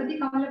 ரிசல்ட் பத்தி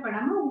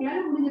கவலைப்படாம உங்களால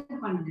முடிஞ்சது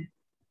பண்ணுங்க.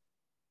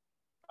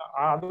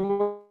 அது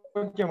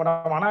ஓகே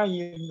மேடம். ஆனா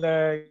இந்த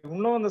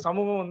இன்னும் இந்த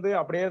சமூகம் வந்து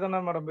அப்படியே தானே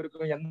மேடம்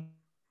இருக்கும்.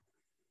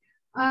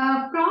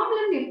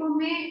 ப்ராப்ளம்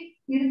எப்பவுமே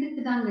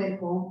இருந்துட்டு தாங்க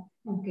இருக்கும்.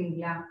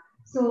 ஓகேங்களா?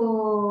 சோ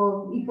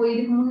இப்போ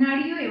இதுக்கு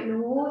முன்னாடியும்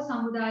எவ்வளவோ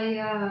சமுதாய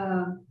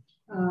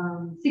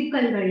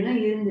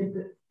சிக்கல்கள்லாம்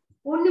இருந்திருக்கு.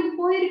 ஒண்ணு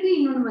போயிருக்கு,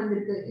 இன்னொன்னு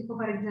வந்திருக்கு. இப்போ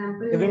ஃபார்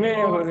எக்ஸாம்பிள் எதுவுமே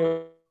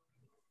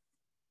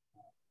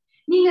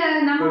நீங்க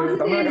நம்ம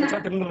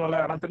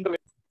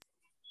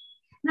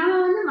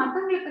வந்து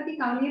மத்தவங்களை பத்தி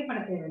கவலையே பட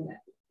தேவையில்லை.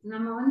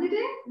 நம்ம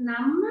வந்துட்டு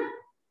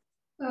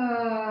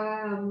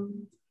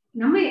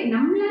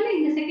நம்மளால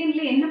இந்த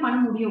செகண்ட்ல என்ன பண்ண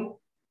முடியும்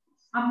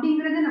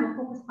அப்படிங்கறத நம்ம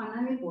ஃபோக்கஸ்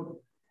பண்ணாலே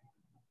போதும்.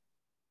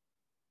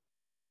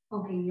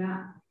 ஓகேங்களா?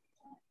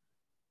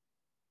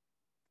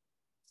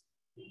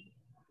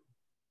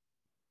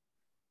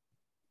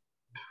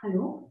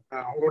 ஹலோ,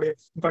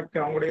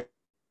 அவங்களுடைய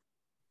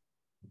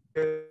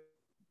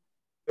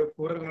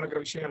ஊரில் நடக்கிற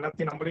விஷயம்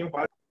எல்லாத்தையும் நம்மளையும்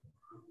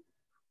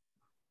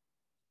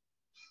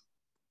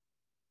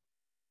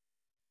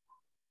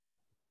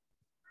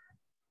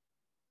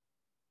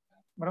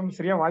மேடம்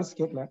சரியா வாய்ஸ்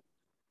கேட்கல.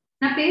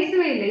 நான்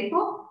பேசவே இல்லை.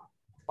 இப்போ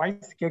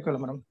வாய்ஸ் கேட்கல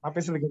மேடம். நான்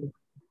பேசுறது கேட்கல.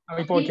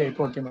 இப்போ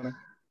ஓகே மேடம்.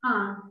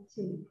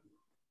 சரி.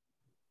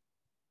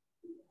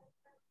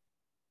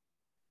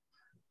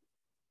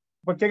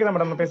 இப்போ கேக்குதா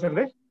மேடம் நான்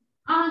பேசுறது?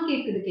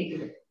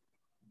 கேக்குது.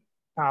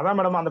 அதான்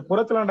மேடம், அந்த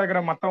புறத்துல நடக்கிற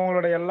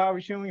மத்தவங்களோட எல்லா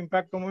விஷயமும்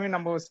இம்பாக்டுமே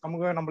நம்ம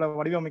சமூகம் நம்மள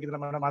வடிவமைக்குது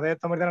மேடம். அதே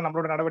மாதிரி தானே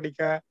நம்மளோட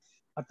நடவடிக்கை,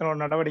 மத்தவங்களோட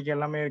நடவடிக்கை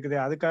எல்லாமே இருக்குது.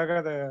 அதுக்காக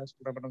அதை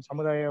சொல்றேன் மேடம்,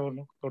 சமுதாய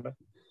நோக்கத்தோட.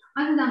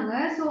 அதுதாங்க.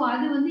 சோ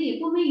அது வந்து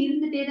எப்பவுமே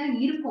இருந்துட்டே தான்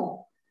இருக்கும்.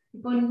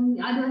 இப்போ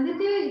அது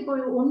வந்துட்டு இப்போ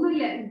ஒண்ணும்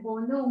இல்ல. இப்போ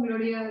வந்து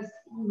உங்களுடைய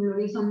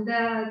சொந்த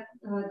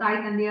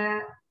தாய்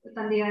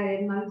தந்தையா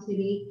இருந்தாலும்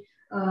சரி,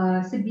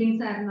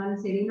 சிப்லிங்ஸா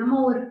இருந்தாலும் சரி,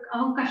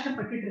 அவங்க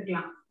கஷ்டப்பட்டுட்டு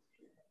இருக்கலாம்.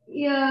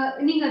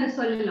 நீங்க அதை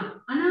சொல்லலாம்.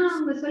 ஆனா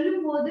அவங்க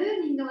சொல்லும் போது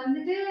நீங்க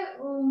வந்துட்டு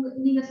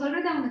நீங்க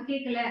சொல்றத அவங்க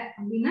கேட்கல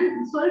அப்படின்னா,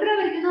 சொல்ற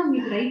வரைக்கும் தான்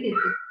உங்களுக்கு ரைட்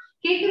இருக்கு.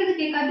 கேட்கறது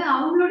கேட்காது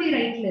அவங்களுடைய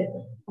ரைட்ல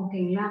இருக்கு.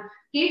 ஓகேங்களா?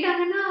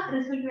 கேட்டாங்கன்னா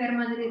ரிசல்ட் வேற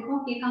மாதிரி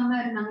இருக்கும், கேட்காம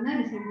இருந்தாங்கன்னா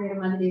ரிசல்ட் வேற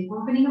மாதிரி இருக்கும்.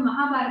 இப்ப நீங்க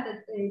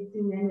மகாபாரதத்தை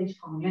எடுத்தீங்கன்னு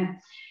வச்சுக்கோங்களேன்.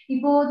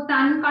 இப்போ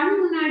தன் கண்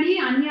முன்னாடி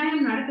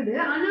அநியாயம் நடக்குது,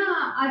 ஆனா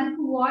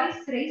அதுக்கு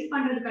வாய்ஸ் ரைஸ்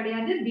பண்றது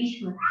கிடையாது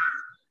பீஷ்மர்.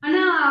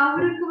 ஆனா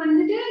அவருக்கு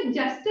வந்துட்டு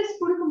ஜஸ்டிஸ்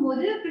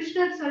கொடுக்கும்போது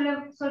கிருஷ்ணர்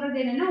சொல்றது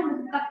என்னன்னா,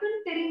 உனக்கு தப்புன்னு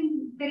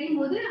தெரியும்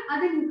போது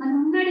அது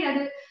முன்னாடி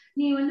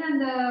நீ வந்து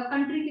அந்த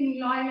கண்ட்ரிக்கு நீ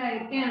லாயலா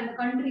இருக்கேன், அந்த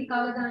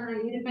கண்ட்ரிக்காக தான்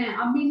நான் இருப்பேன்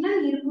அப்படின்னா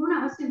இருக்கணும்னு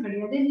அவசியம்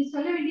கிடையாது. நீ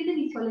சொல்ல வேண்டியது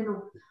நீ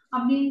சொல்லணும்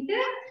அப்படின்ட்டு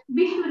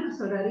பீஷ்மருக்கு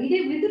சொல்றாரு. இதே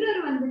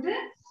விதுரர் வந்துட்டு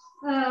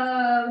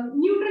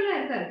நியூட்ரலா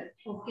இருக்காரு.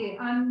 ஓகே,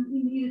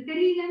 இது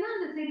தெரியலன்னா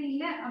அது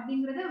சரியில்லை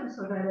அப்படிங்கறத அவர்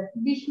சொல்றாரு.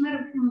 பீஷ்மர்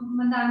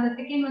வந்து அந்த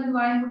செகண்ட் வந்து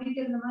வாய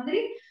மூடிட்டு இருந்த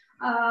மாதிரி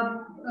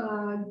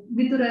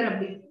விதுரர்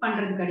அப்படி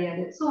பண்றது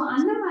கிடையாது. சோ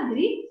அந்த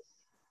மாதிரி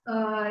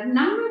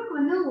நம்மளுக்கு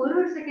வந்து ஒரு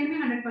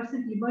செகண்டுமே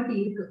 100% லிபர்ட்டி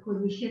இருக்கு. ஒரு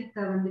விஷயத்த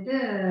வந்துட்டு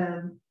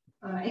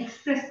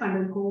எக்ஸ்பிரஸ்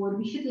பண்றதுக்கோ, ஒரு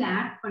விஷயத்துல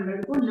ஆக்ட்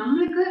பண்றதுக்கோ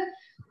நம்மளுக்கு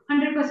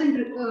 100%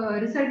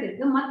 ரிசல்ட்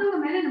இருக்கு. மத்தவங்க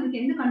மேல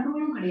நமக்கு எந்த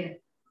கண்ட்ரோலும் கிடையாது.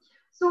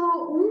 சோ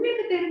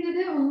உங்களுக்கு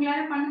தெரிஞ்சது,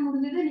 உங்களால பண்ண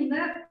முடிஞ்சது நீங்க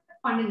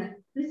பண்ணுங்க.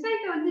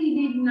 ரிசல்ட் வந்து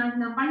இது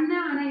நான்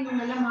பண்ணேன் ஆனா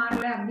இவங்க எல்லாம்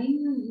மாறல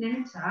அப்படின்னு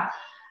நினைச்சா,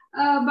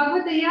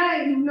 பகவதையா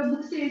இவ்வளவு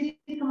புக்ஸ்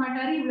எழுதியிருக்க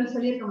மாட்டாரு, இவ்வளவு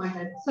சொல்லியிருக்க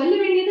மாட்டாரு. சொல்ல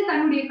வேண்டியது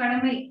தன்னுடைய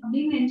கடமை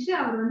அப்படின்னு நினைச்சு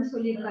அவர் வந்து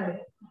சொல்லியிருக்காரு.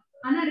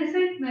 ஆனா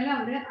ரிசல்ட் மேல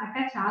அவரு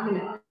அட்டாச் ஆகல.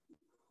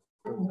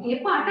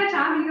 எப்ப அட்டாச்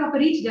ஆகலையோ அப்ப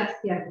ரீச்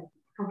ஜாஸ்தியா இருக்கும்.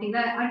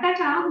 ஓகேங்களா?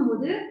 அட்டாச்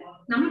ஆகும்போது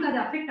நமக்கு அது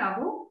அஃபெக்ட்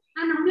ஆகும்.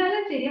 ஆனா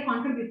நம்மளால சரியா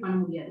கான்ட்ரிபியூட் பண்ண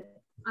முடியாது.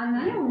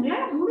 அதனால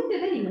உங்களால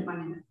முடிஞ்சதை நீங்க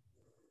பண்ணுங்க.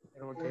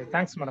 Okay,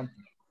 thanks madam.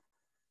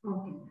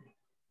 Okay,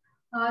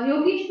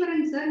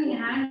 Yogeswaran sir, நீங்க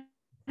ஹேண்ட்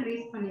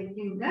ரைஸ்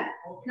பண்ணிருக்கீங்க.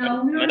 நான்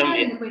உங்களோட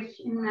இந்த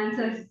क्वेश्चन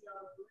ஆன்சர்ஸ்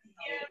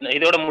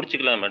இதோட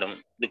முடிச்சுக்கலாம் மேடம்.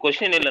 இந்த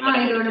क्वेश्चन இல்ல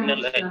மேடம், ஒரு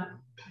சின்ன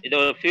இதோ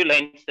few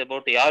lines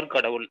about யார்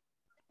கடவுள்.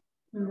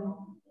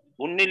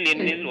 உன்னில்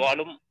எண்ணில்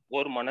வாழும்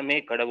ஓர் மனமே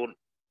கடவுள்.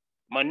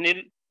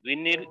 மண்ணில்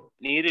விண்ணில்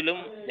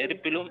நீரிலும்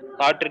நெருப்பிலும்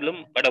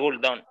காற்றிலும்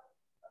கடவுள்தான்.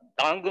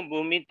 தாங்கும்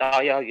பூமி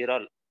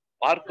தாயாகிறாள்.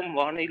 பார்க்கும்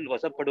வானில்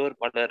வசப்படுவர்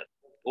பலர்.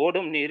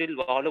 ஓடும் நீரில்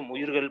வாழும்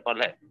உயிர்கள் பல.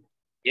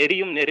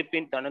 எரியும்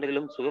நெருப்பின்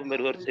தணலிலும் சுகம்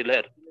பெறுவர்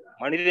சிலர்.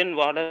 மனிதன்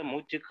வாழ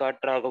மூச்சு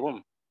காற்றாகவும்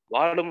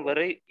வாழும்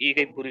வரை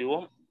ஈகை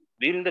புரிவோம்.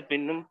 வீழ்ந்த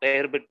பின்னும்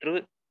பெயர் பெற்று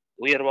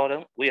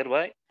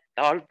உயர்வாய்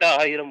தாழ்த்த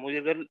 1000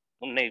 உயிர்கள்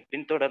உன்னை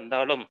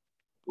பின்தொடர்ந்தாலும்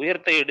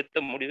உயர்த்த எடுத்த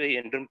முடிவை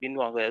என்றும்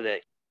பின்வாங்காத.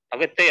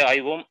 அகத்தை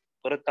ஆய்வோம்,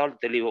 புறத்தால்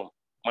தெளிவோம்.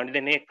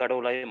 மனிதனே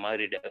கடவுளாய்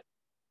மாறிட.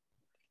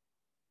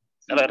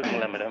 நல்லா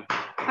இருக்குங்களா மேடம்?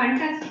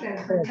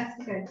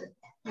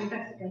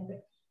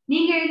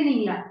 நீங்க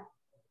எழுதுனீங்களா?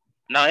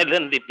 நான்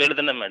எழுதுனது இப்ப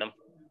எழுதுனேன் மேடம்.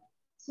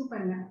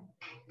 சூப்பர்ங்க,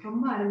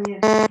 ரொம்ப அருமையா.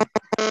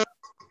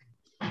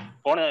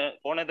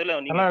 போனதுல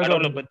நீங்க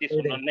கடவுளை பத்தி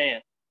சொன்னோன்னே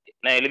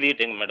நான்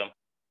எழுதிட்டேங்க மேடம்.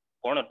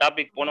 போன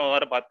டாபிக் போன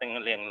வாரம் பார்த்தேங்க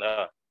இல்லைங்களா,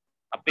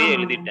 அப்பயே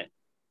எழுதிட்டேன்.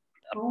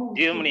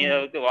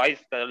 ஜீவமணியாவுக்கு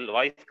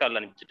voice call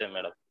அனுப்பிச்சிட்டேன்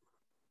madam.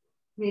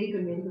 Very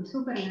good, very good,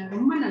 சூப்பர்ங்க,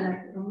 ரொம்ப நல்லா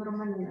இருக்கு, ரொம்ப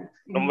ரொம்ப நல்லா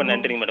இருக்கு. ரொம்ப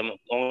நன்றிங்க மேடம்.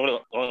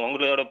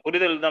 உங்களோட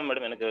புரிதல் தான்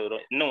மேடம் எனக்கு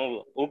இன்னும்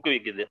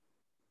ஊக்குவிக்குது,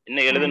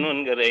 இன்னும்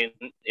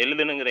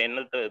எழுதணுங்கிற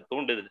எண்ணத்தை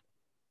தூண்டுது.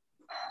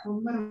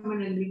 ரொம்ப ரொம்ப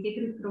நன்றி,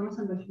 கேட்கறதுக்கு ரொம்ப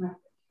சந்தோஷமா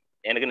இருக்கு.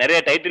 எனக்கு நிறைய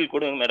டைட்டில்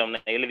கொடுங்க மேடம்,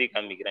 நான் எழுதி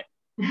காமிக்கிறேன்.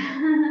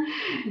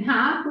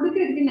 நான்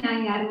கொடுக்கறதுக்கு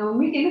நான் யாருங்க,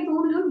 உங்களுக்கு என்ன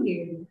தோணுதோ நீங்க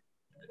எழுதுங்க.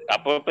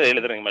 அப்பப்ப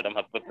எழுதுறேங்க மேடம்,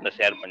 அப்பப்ப நான்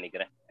ஷேர்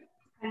பண்ணிக்கிறேன்.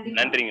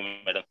 நன்றிங்க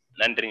மேடம்,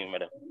 நன்றிங்க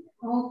மேடம்.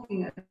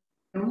 ஓகேங்க,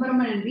 ரொம்ப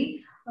ரொம்ப நன்றி.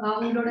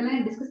 உங்களோட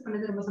எல்லாம் டிஸ்கஸ்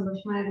பண்ணது ரொம்ப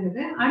சந்தோஷமா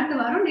இருந்தது. அடுத்த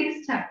வாரம்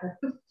நெக்ஸ்ட் சாப்டர்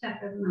 5th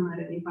சாப்டர் நம்ம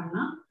ரெடி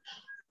பண்ணலாம்.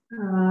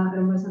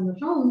 ரொம்ப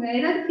சந்தோஷம். உங்க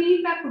ஏதாவது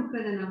ஃபீட்பேக்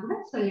கொடுக்கறதுனா கூட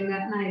சொல்லுங்க,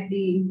 நான்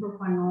எப்படி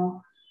இம்ப்ரூவ் பண்ணோம்,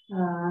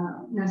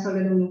 நான்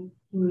சொல்றது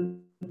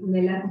உங்க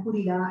எல்லாருக்கும்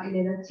புரியுதா,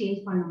 இல்ல ஏதாவது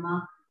சேஞ்ச் பண்ணுமா,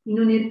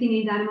 இன்னும் நிறுத்தி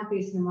நிதானமா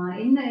பேசணுமா,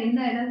 என்ன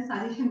ஏதாவது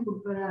சஜஷன்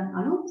கொடுக்கறதா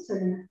இருந்தாலும்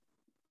சொல்லுங்க.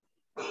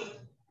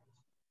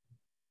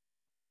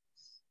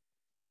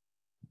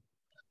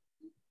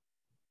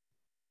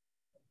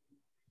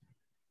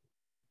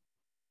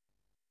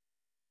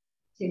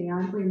 சரி,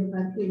 யாருக்கும் எந்த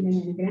கருத்து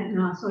இல்லைன்னு நினைக்கிறேன்.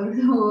 நான்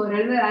சொல்றது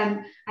ஓரளவு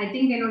ஐ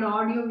திங்க் என்னோட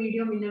ஆடியோ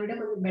வீடியோ முன்ன விட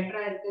கொஞ்சம்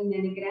பெட்டரா இருக்குன்னு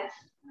நினைக்கிறேன்.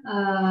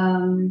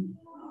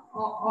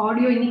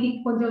 ஆடியோ இன்னைக்கு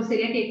கொஞ்சம்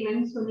சரியா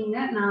கேட்கலன்னு சொன்னீங்க,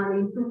 நான் அதை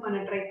இம்ப்ரூவ் பண்ண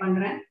ட்ரை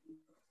பண்றேன்.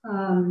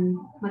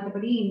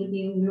 மற்றபடி இன்னைக்கு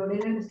உங்களோட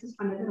எல்லாம் டிஸ்கஸ்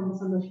பண்ணது ரொம்ப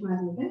சந்தோஷமா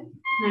இருந்தது.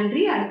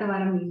 நன்றி. அடுத்த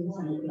வாரம் மீண்டும்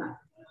சந்திக்கலாம்.